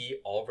 wait, did he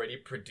already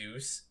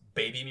produce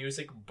baby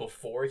music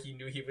before he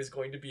knew he was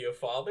going to be a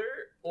father?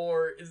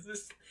 Or is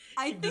this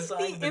I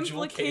think the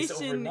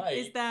implication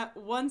is that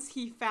once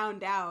he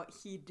found out,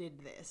 he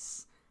did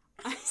this.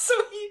 So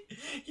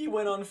he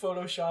went on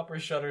Photoshop or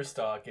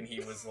Shutterstock and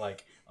he was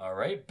like, all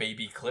right,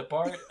 baby clip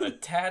art,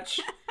 attach,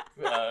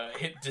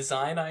 hit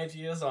design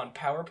ideas on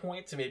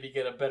PowerPoint to maybe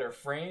get a better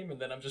frame, and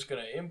then I'm just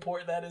going to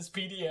import that as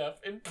PDF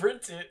and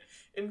print it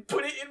and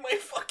put it in my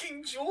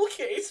fucking jewel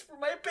case for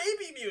my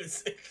baby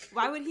music.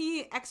 Why would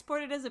he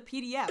export it as a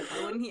PDF?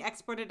 Why wouldn't he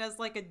export it as a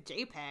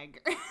JPEG?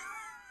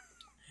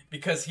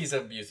 Because he's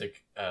a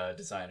music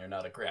designer,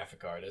 not a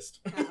graphic artist.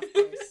 Of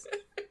course.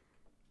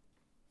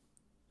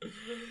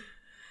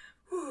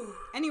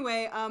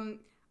 Anyway,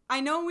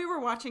 I know we were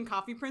watching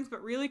Coffee Prince,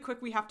 but really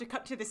quick, we have to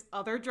cut to this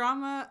other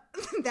drama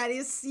that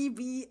is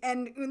CB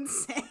and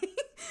Unsei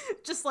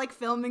just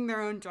filming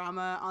their own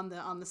drama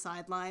on the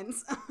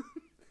sidelines.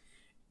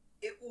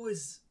 It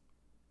was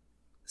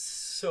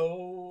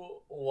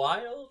so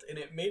wild, and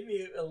it made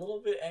me a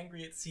little bit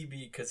angry at CB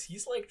because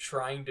he's like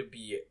trying to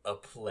be a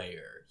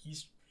player.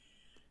 He's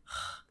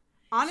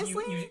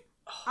honestly,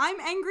 I'm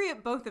angry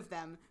at both of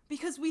them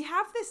because we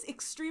have this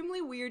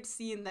extremely weird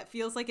scene that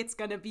feels like it's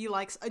gonna be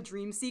like a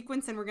dream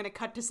sequence, and we're gonna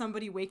cut to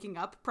somebody waking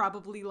up,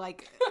 probably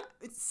like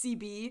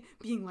CB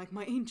being like,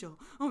 my angel,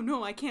 oh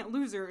no, I can't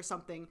lose her or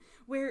something,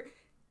 where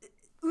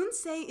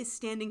Eun-se is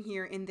standing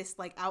here in this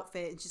like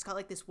outfit, and she's got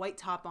like this white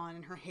top on,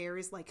 and her hair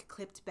is like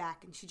clipped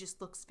back, and she just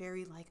looks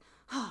very like,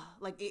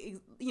 like,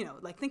 you know,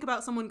 like think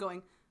about someone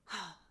going,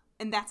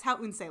 and that's how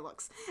Eun-se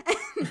looks.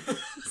 And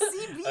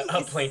CB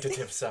a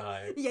plaintive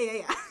sigh.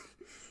 Yeah.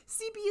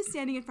 CB is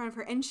standing in front of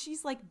her, and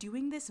she's like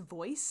doing this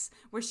voice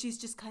where she's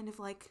just kind of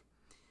like,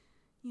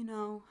 you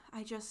know,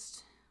 I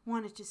just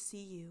wanted to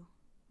see you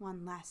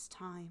one last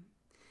time.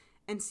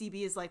 And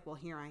CB is like, well,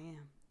 here I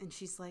am. And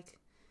she's like,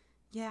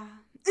 yeah.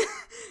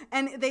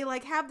 And they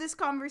like have this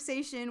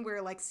conversation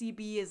where like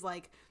CB is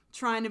like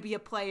trying to be a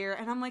player,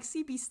 and I'm like,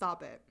 CB,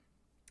 stop it.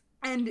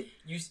 And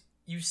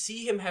you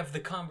see him have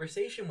the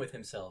conversation with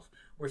himself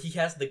where he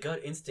has the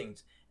gut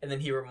instinct, and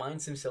then he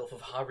reminds himself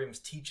of Harim's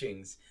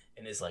teachings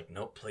and is like,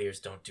 no, players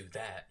don't do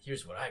that.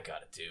 Here's what I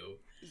gotta do.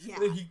 Yeah.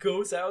 And then he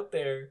goes out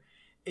there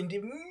and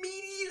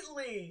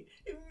immediately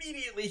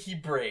he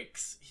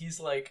breaks. He's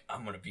like,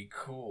 I'm gonna be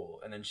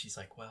cool. And then she's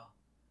like, well,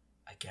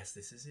 I guess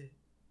this is it.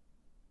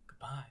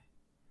 Goodbye.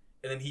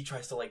 And then he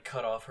tries to like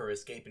cut off her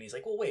escape, and he's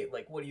like, well, wait,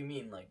 like, what do you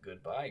mean, like,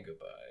 goodbye?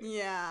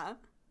 Yeah.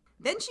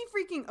 Then she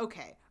freaking,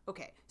 okay.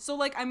 So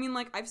like, I mean,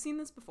 like, I've seen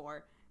this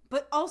before,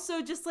 but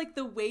also just like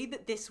the way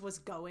that this was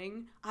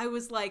going, I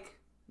was like,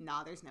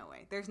 nah, there's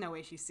no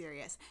way she's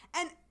serious.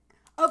 And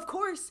of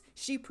course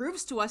she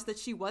proves to us that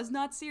she was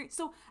not serious.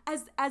 So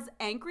as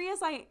angry as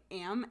I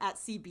am at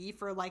CB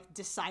for like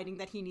deciding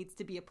that he needs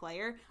to be a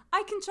player,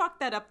 I can chalk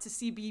that up to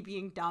CB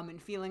being dumb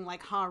and feeling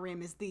like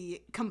Harim is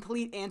the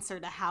complete answer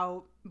to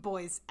how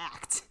boys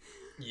act.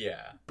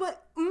 Yeah.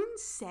 But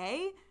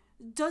Eun-se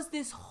does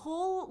this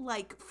whole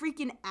like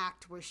freaking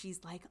act where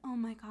she's like, oh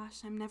my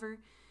gosh,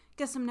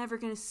 guess I'm never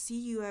gonna see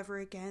you ever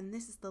again.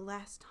 This is the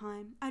last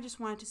time. I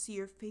just wanted to see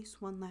your face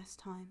one last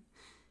time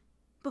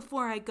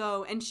before I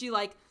go. And she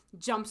like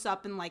jumps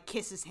up and like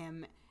kisses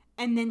him,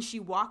 and then she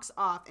walks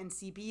off, and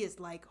CB is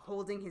like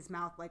holding his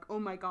mouth like, oh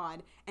my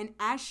god. And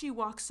as she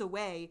walks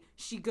away,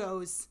 she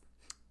goes,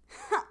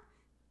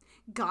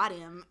 got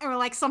him, or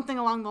like something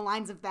along the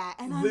lines of that.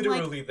 And I'm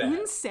literally like, that.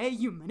 Eun-se,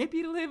 you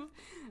manipulative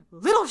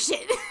little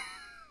shit.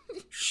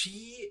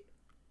 She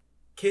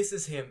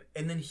kisses him,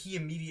 and then he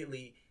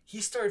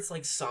starts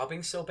like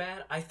sobbing so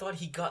bad, I thought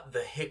he got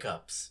the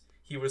hiccups.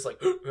 He was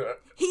like,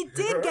 he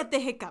did get the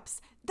hiccups.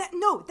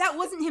 That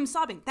wasn't him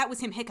sobbing. That was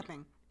him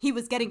hiccuping. He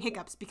was getting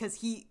hiccups because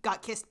he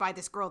got kissed by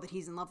this girl that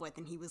he's in love with,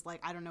 and he was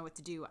like, I don't know what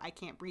to do. I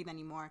can't breathe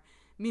anymore.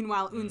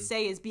 Meanwhile,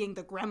 Eun-se is being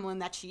the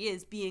gremlin that she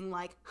is, being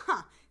like,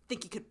 thought you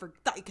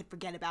could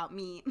forget about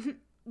me.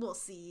 We'll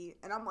see.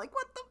 And I'm like,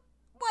 what?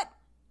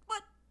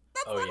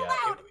 That's not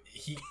allowed.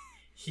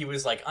 He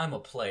was like, I'm a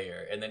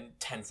player, and then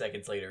 10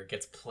 seconds later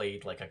gets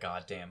played like a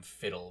goddamn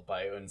fiddle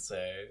by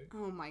Eun-se.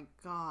 Oh my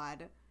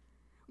god.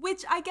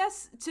 Which I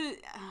guess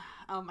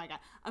oh my god.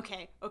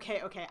 Okay.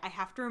 I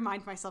have to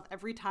remind myself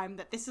every time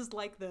that this is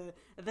like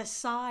the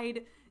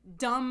side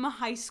dumb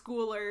high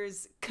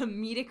schoolers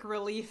comedic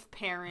relief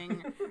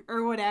pairing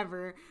or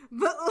whatever.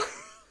 But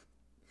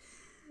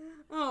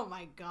oh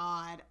my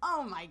god.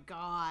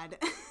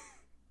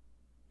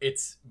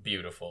 It's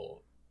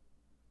beautiful.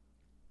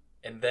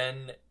 And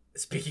then,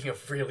 speaking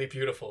of really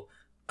beautiful,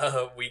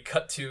 we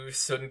cut to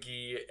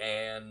Seung-gi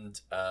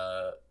and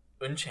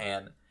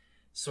Eun-chan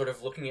sort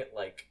of looking at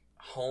like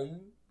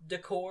home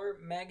decor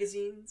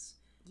magazines.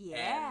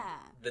 Yeah.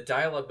 And the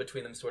dialogue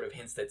between them sort of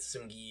hints that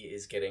Seung-gi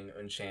is getting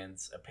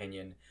Eun-chan's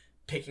opinion,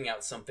 picking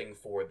out something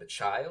for the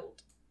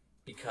child,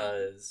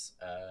 because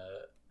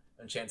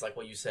Eun-chan's like,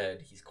 well, you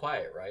said he's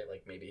quiet, right?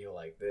 Like, maybe he'll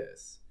like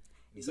this.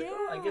 He's like,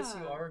 oh, I guess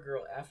you are a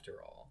girl after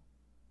all.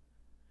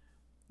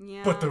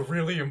 Yeah. But the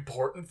really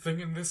important thing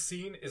in this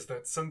scene is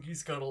that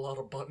Seung-gi's got a lot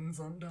of buttons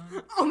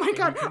undone. Oh my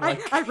god,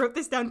 I wrote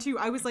this down too.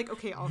 I was like,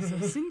 okay, also,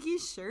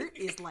 Seung-gi's shirt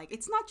is like,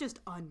 it's not just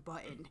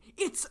unbuttoned,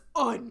 it's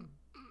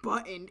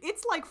unbuttoned.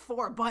 It's like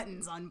 4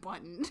 buttons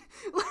unbuttoned.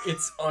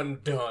 It's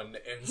undone,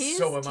 and his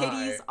so am I.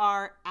 His titties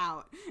are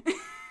out.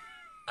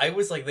 I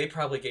was like, they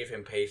probably gave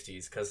him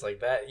pasties, because like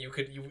that,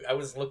 I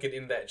was looking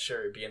in that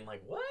shirt being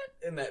like, what?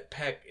 And that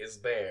peck is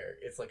there.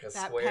 It's like a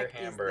that square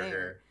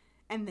hamburger.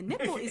 And the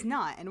nipple is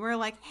not. And we're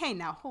like, hey,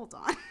 now, hold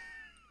on.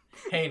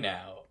 Hey,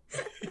 now.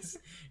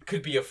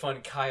 Could be a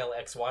fun Kyle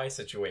XY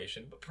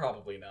situation, but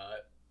probably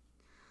not.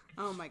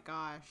 Oh, my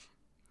gosh.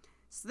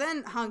 So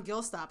then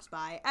Hangul stops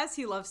by, as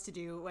he loves to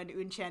do when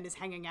Eun-chan is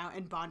hanging out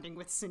and bonding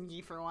with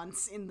Seung-gi for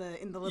once in the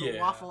little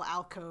waffle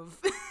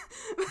alcove.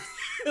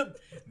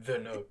 The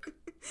nook.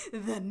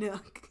 The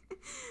nook.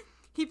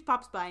 He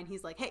pops by and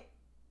he's like, hey,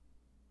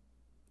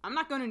 I'm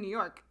not going to New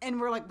York. And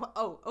we're like,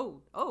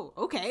 oh,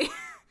 okay.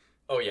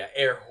 Oh yeah,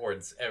 air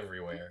horns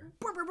everywhere.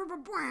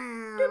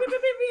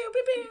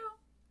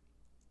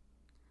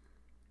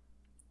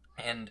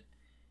 And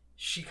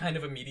she kind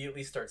of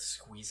immediately starts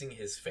squeezing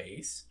his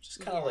face. Just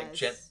kind of like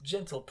Yes.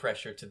 gentle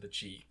pressure to the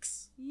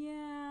cheeks.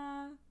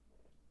 Yeah.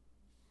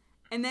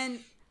 And then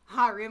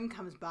Harim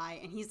comes by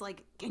and he's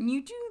like, can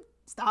you two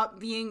stop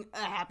being a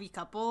happy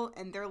couple?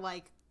 And they're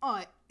like,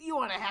 oh, you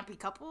want a happy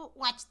couple?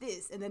 Watch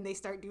this. And then they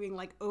start doing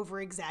like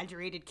over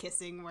exaggerated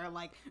kissing where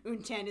like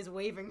Unchan is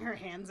waving her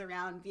hands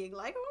around being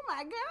like, oh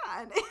my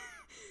god.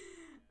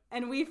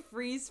 And we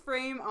freeze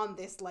frame on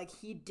this like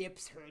he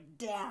dips her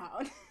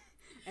down.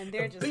 And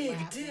they're just big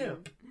laughing.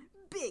 dip.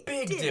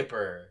 Big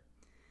Dipper.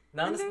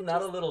 Not And a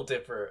they're little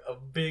dipper, a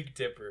big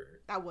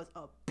dipper. That was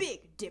a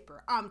big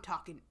dipper. I'm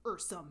talking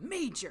Ursa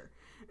Major.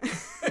 Pew,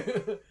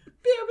 pew,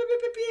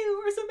 pew,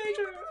 pew, Ursa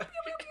Major.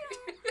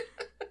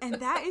 And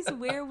that is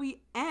where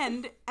we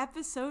end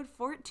episode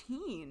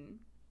 14.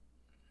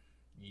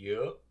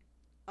 Yup.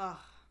 Ugh.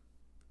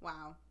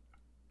 Wow.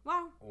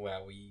 Wow.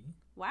 Wowie.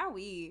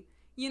 Wowee.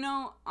 You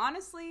know,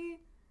 honestly,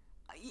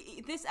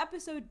 this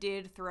episode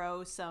did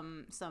throw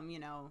some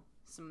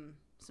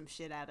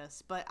shit at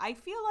us, but I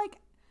feel like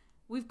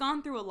we've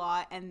gone through a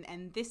lot,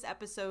 and this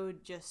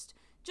episode just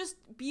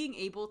being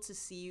able to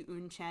see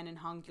Unchan and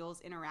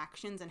Hongil's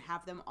interactions and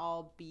have them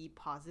all be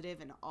positive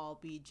and all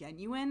be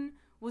genuine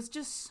was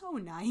just so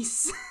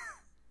nice.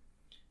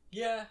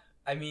 Yeah,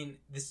 I mean,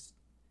 this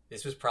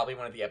was probably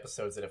one of the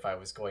episodes that if I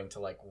was going to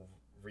like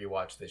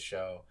rewatch this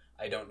show,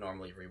 I don't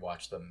normally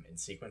rewatch them in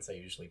sequence. I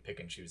usually pick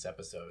and choose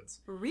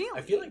episodes. Really?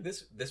 I feel like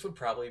this would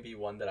probably be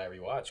one that I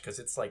rewatch because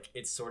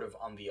it's sort of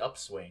on the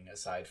upswing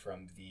aside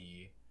from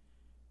the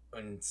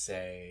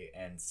Unsei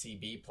and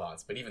CB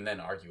plots. But even then,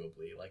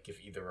 arguably, like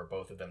if either or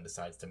both of them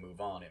decides to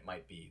move on, it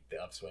might be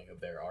the upswing of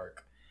their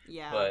arc.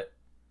 Yeah. But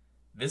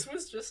this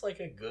was just like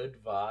a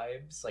good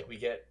vibes. Like we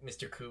get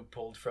Mr. Ku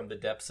pulled from the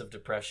depths of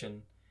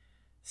depression.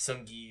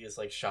 Seung-gi is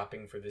like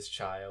shopping for this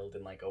child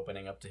and like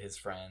opening up to his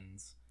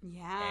friends.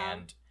 Yeah.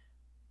 And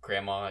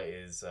Grandma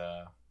is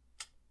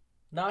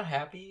not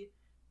happy,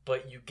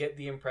 but you get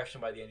the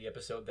impression by the end of the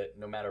episode that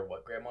no matter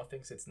what Grandma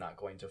thinks, it's not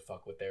going to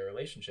fuck with their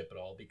relationship at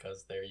all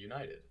because they're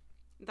united.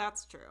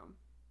 That's true.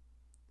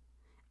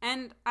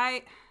 And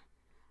I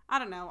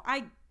don't know,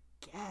 I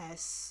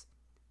guess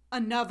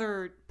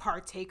another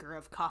partaker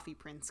of Coffee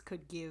Prince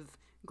could give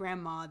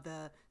Grandma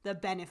the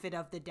benefit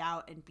of the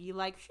doubt and be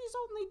like, she's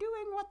only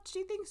doing what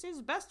she thinks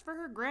is best for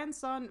her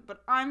grandson,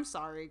 but I'm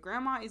sorry,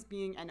 Grandma is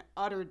being an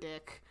utter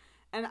dick,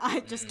 and I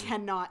just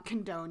cannot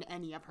condone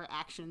any of her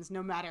actions,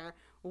 no matter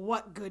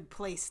what good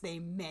place they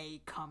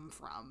may come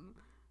from.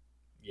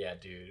 Yeah,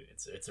 dude,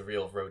 it's a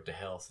real road to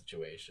hell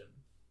situation.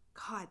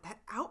 God, that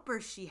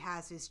outburst she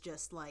has is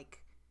just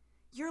like,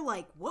 you're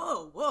like,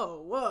 whoa,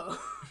 whoa, whoa.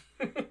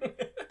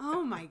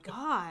 Oh my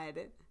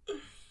god.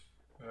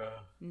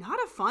 Not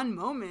a fun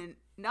moment.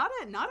 Not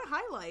a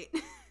highlight.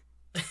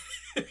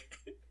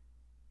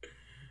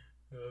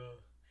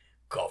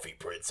 Coffee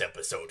Prince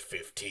episode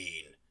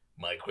 15.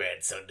 My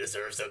grandson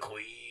deserves a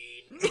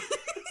queen.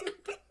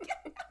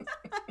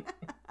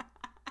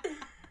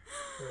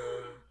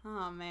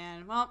 Oh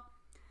man. Well,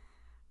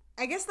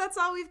 I guess that's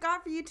all we've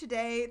got for you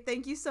today.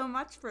 Thank you so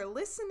much for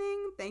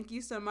listening. Thank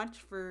you so much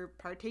for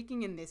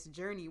partaking in this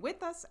journey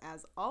with us,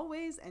 as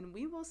always. And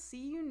we will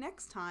see you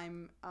next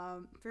time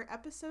for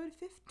episode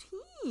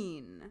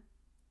 15.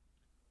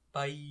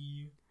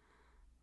 Bye.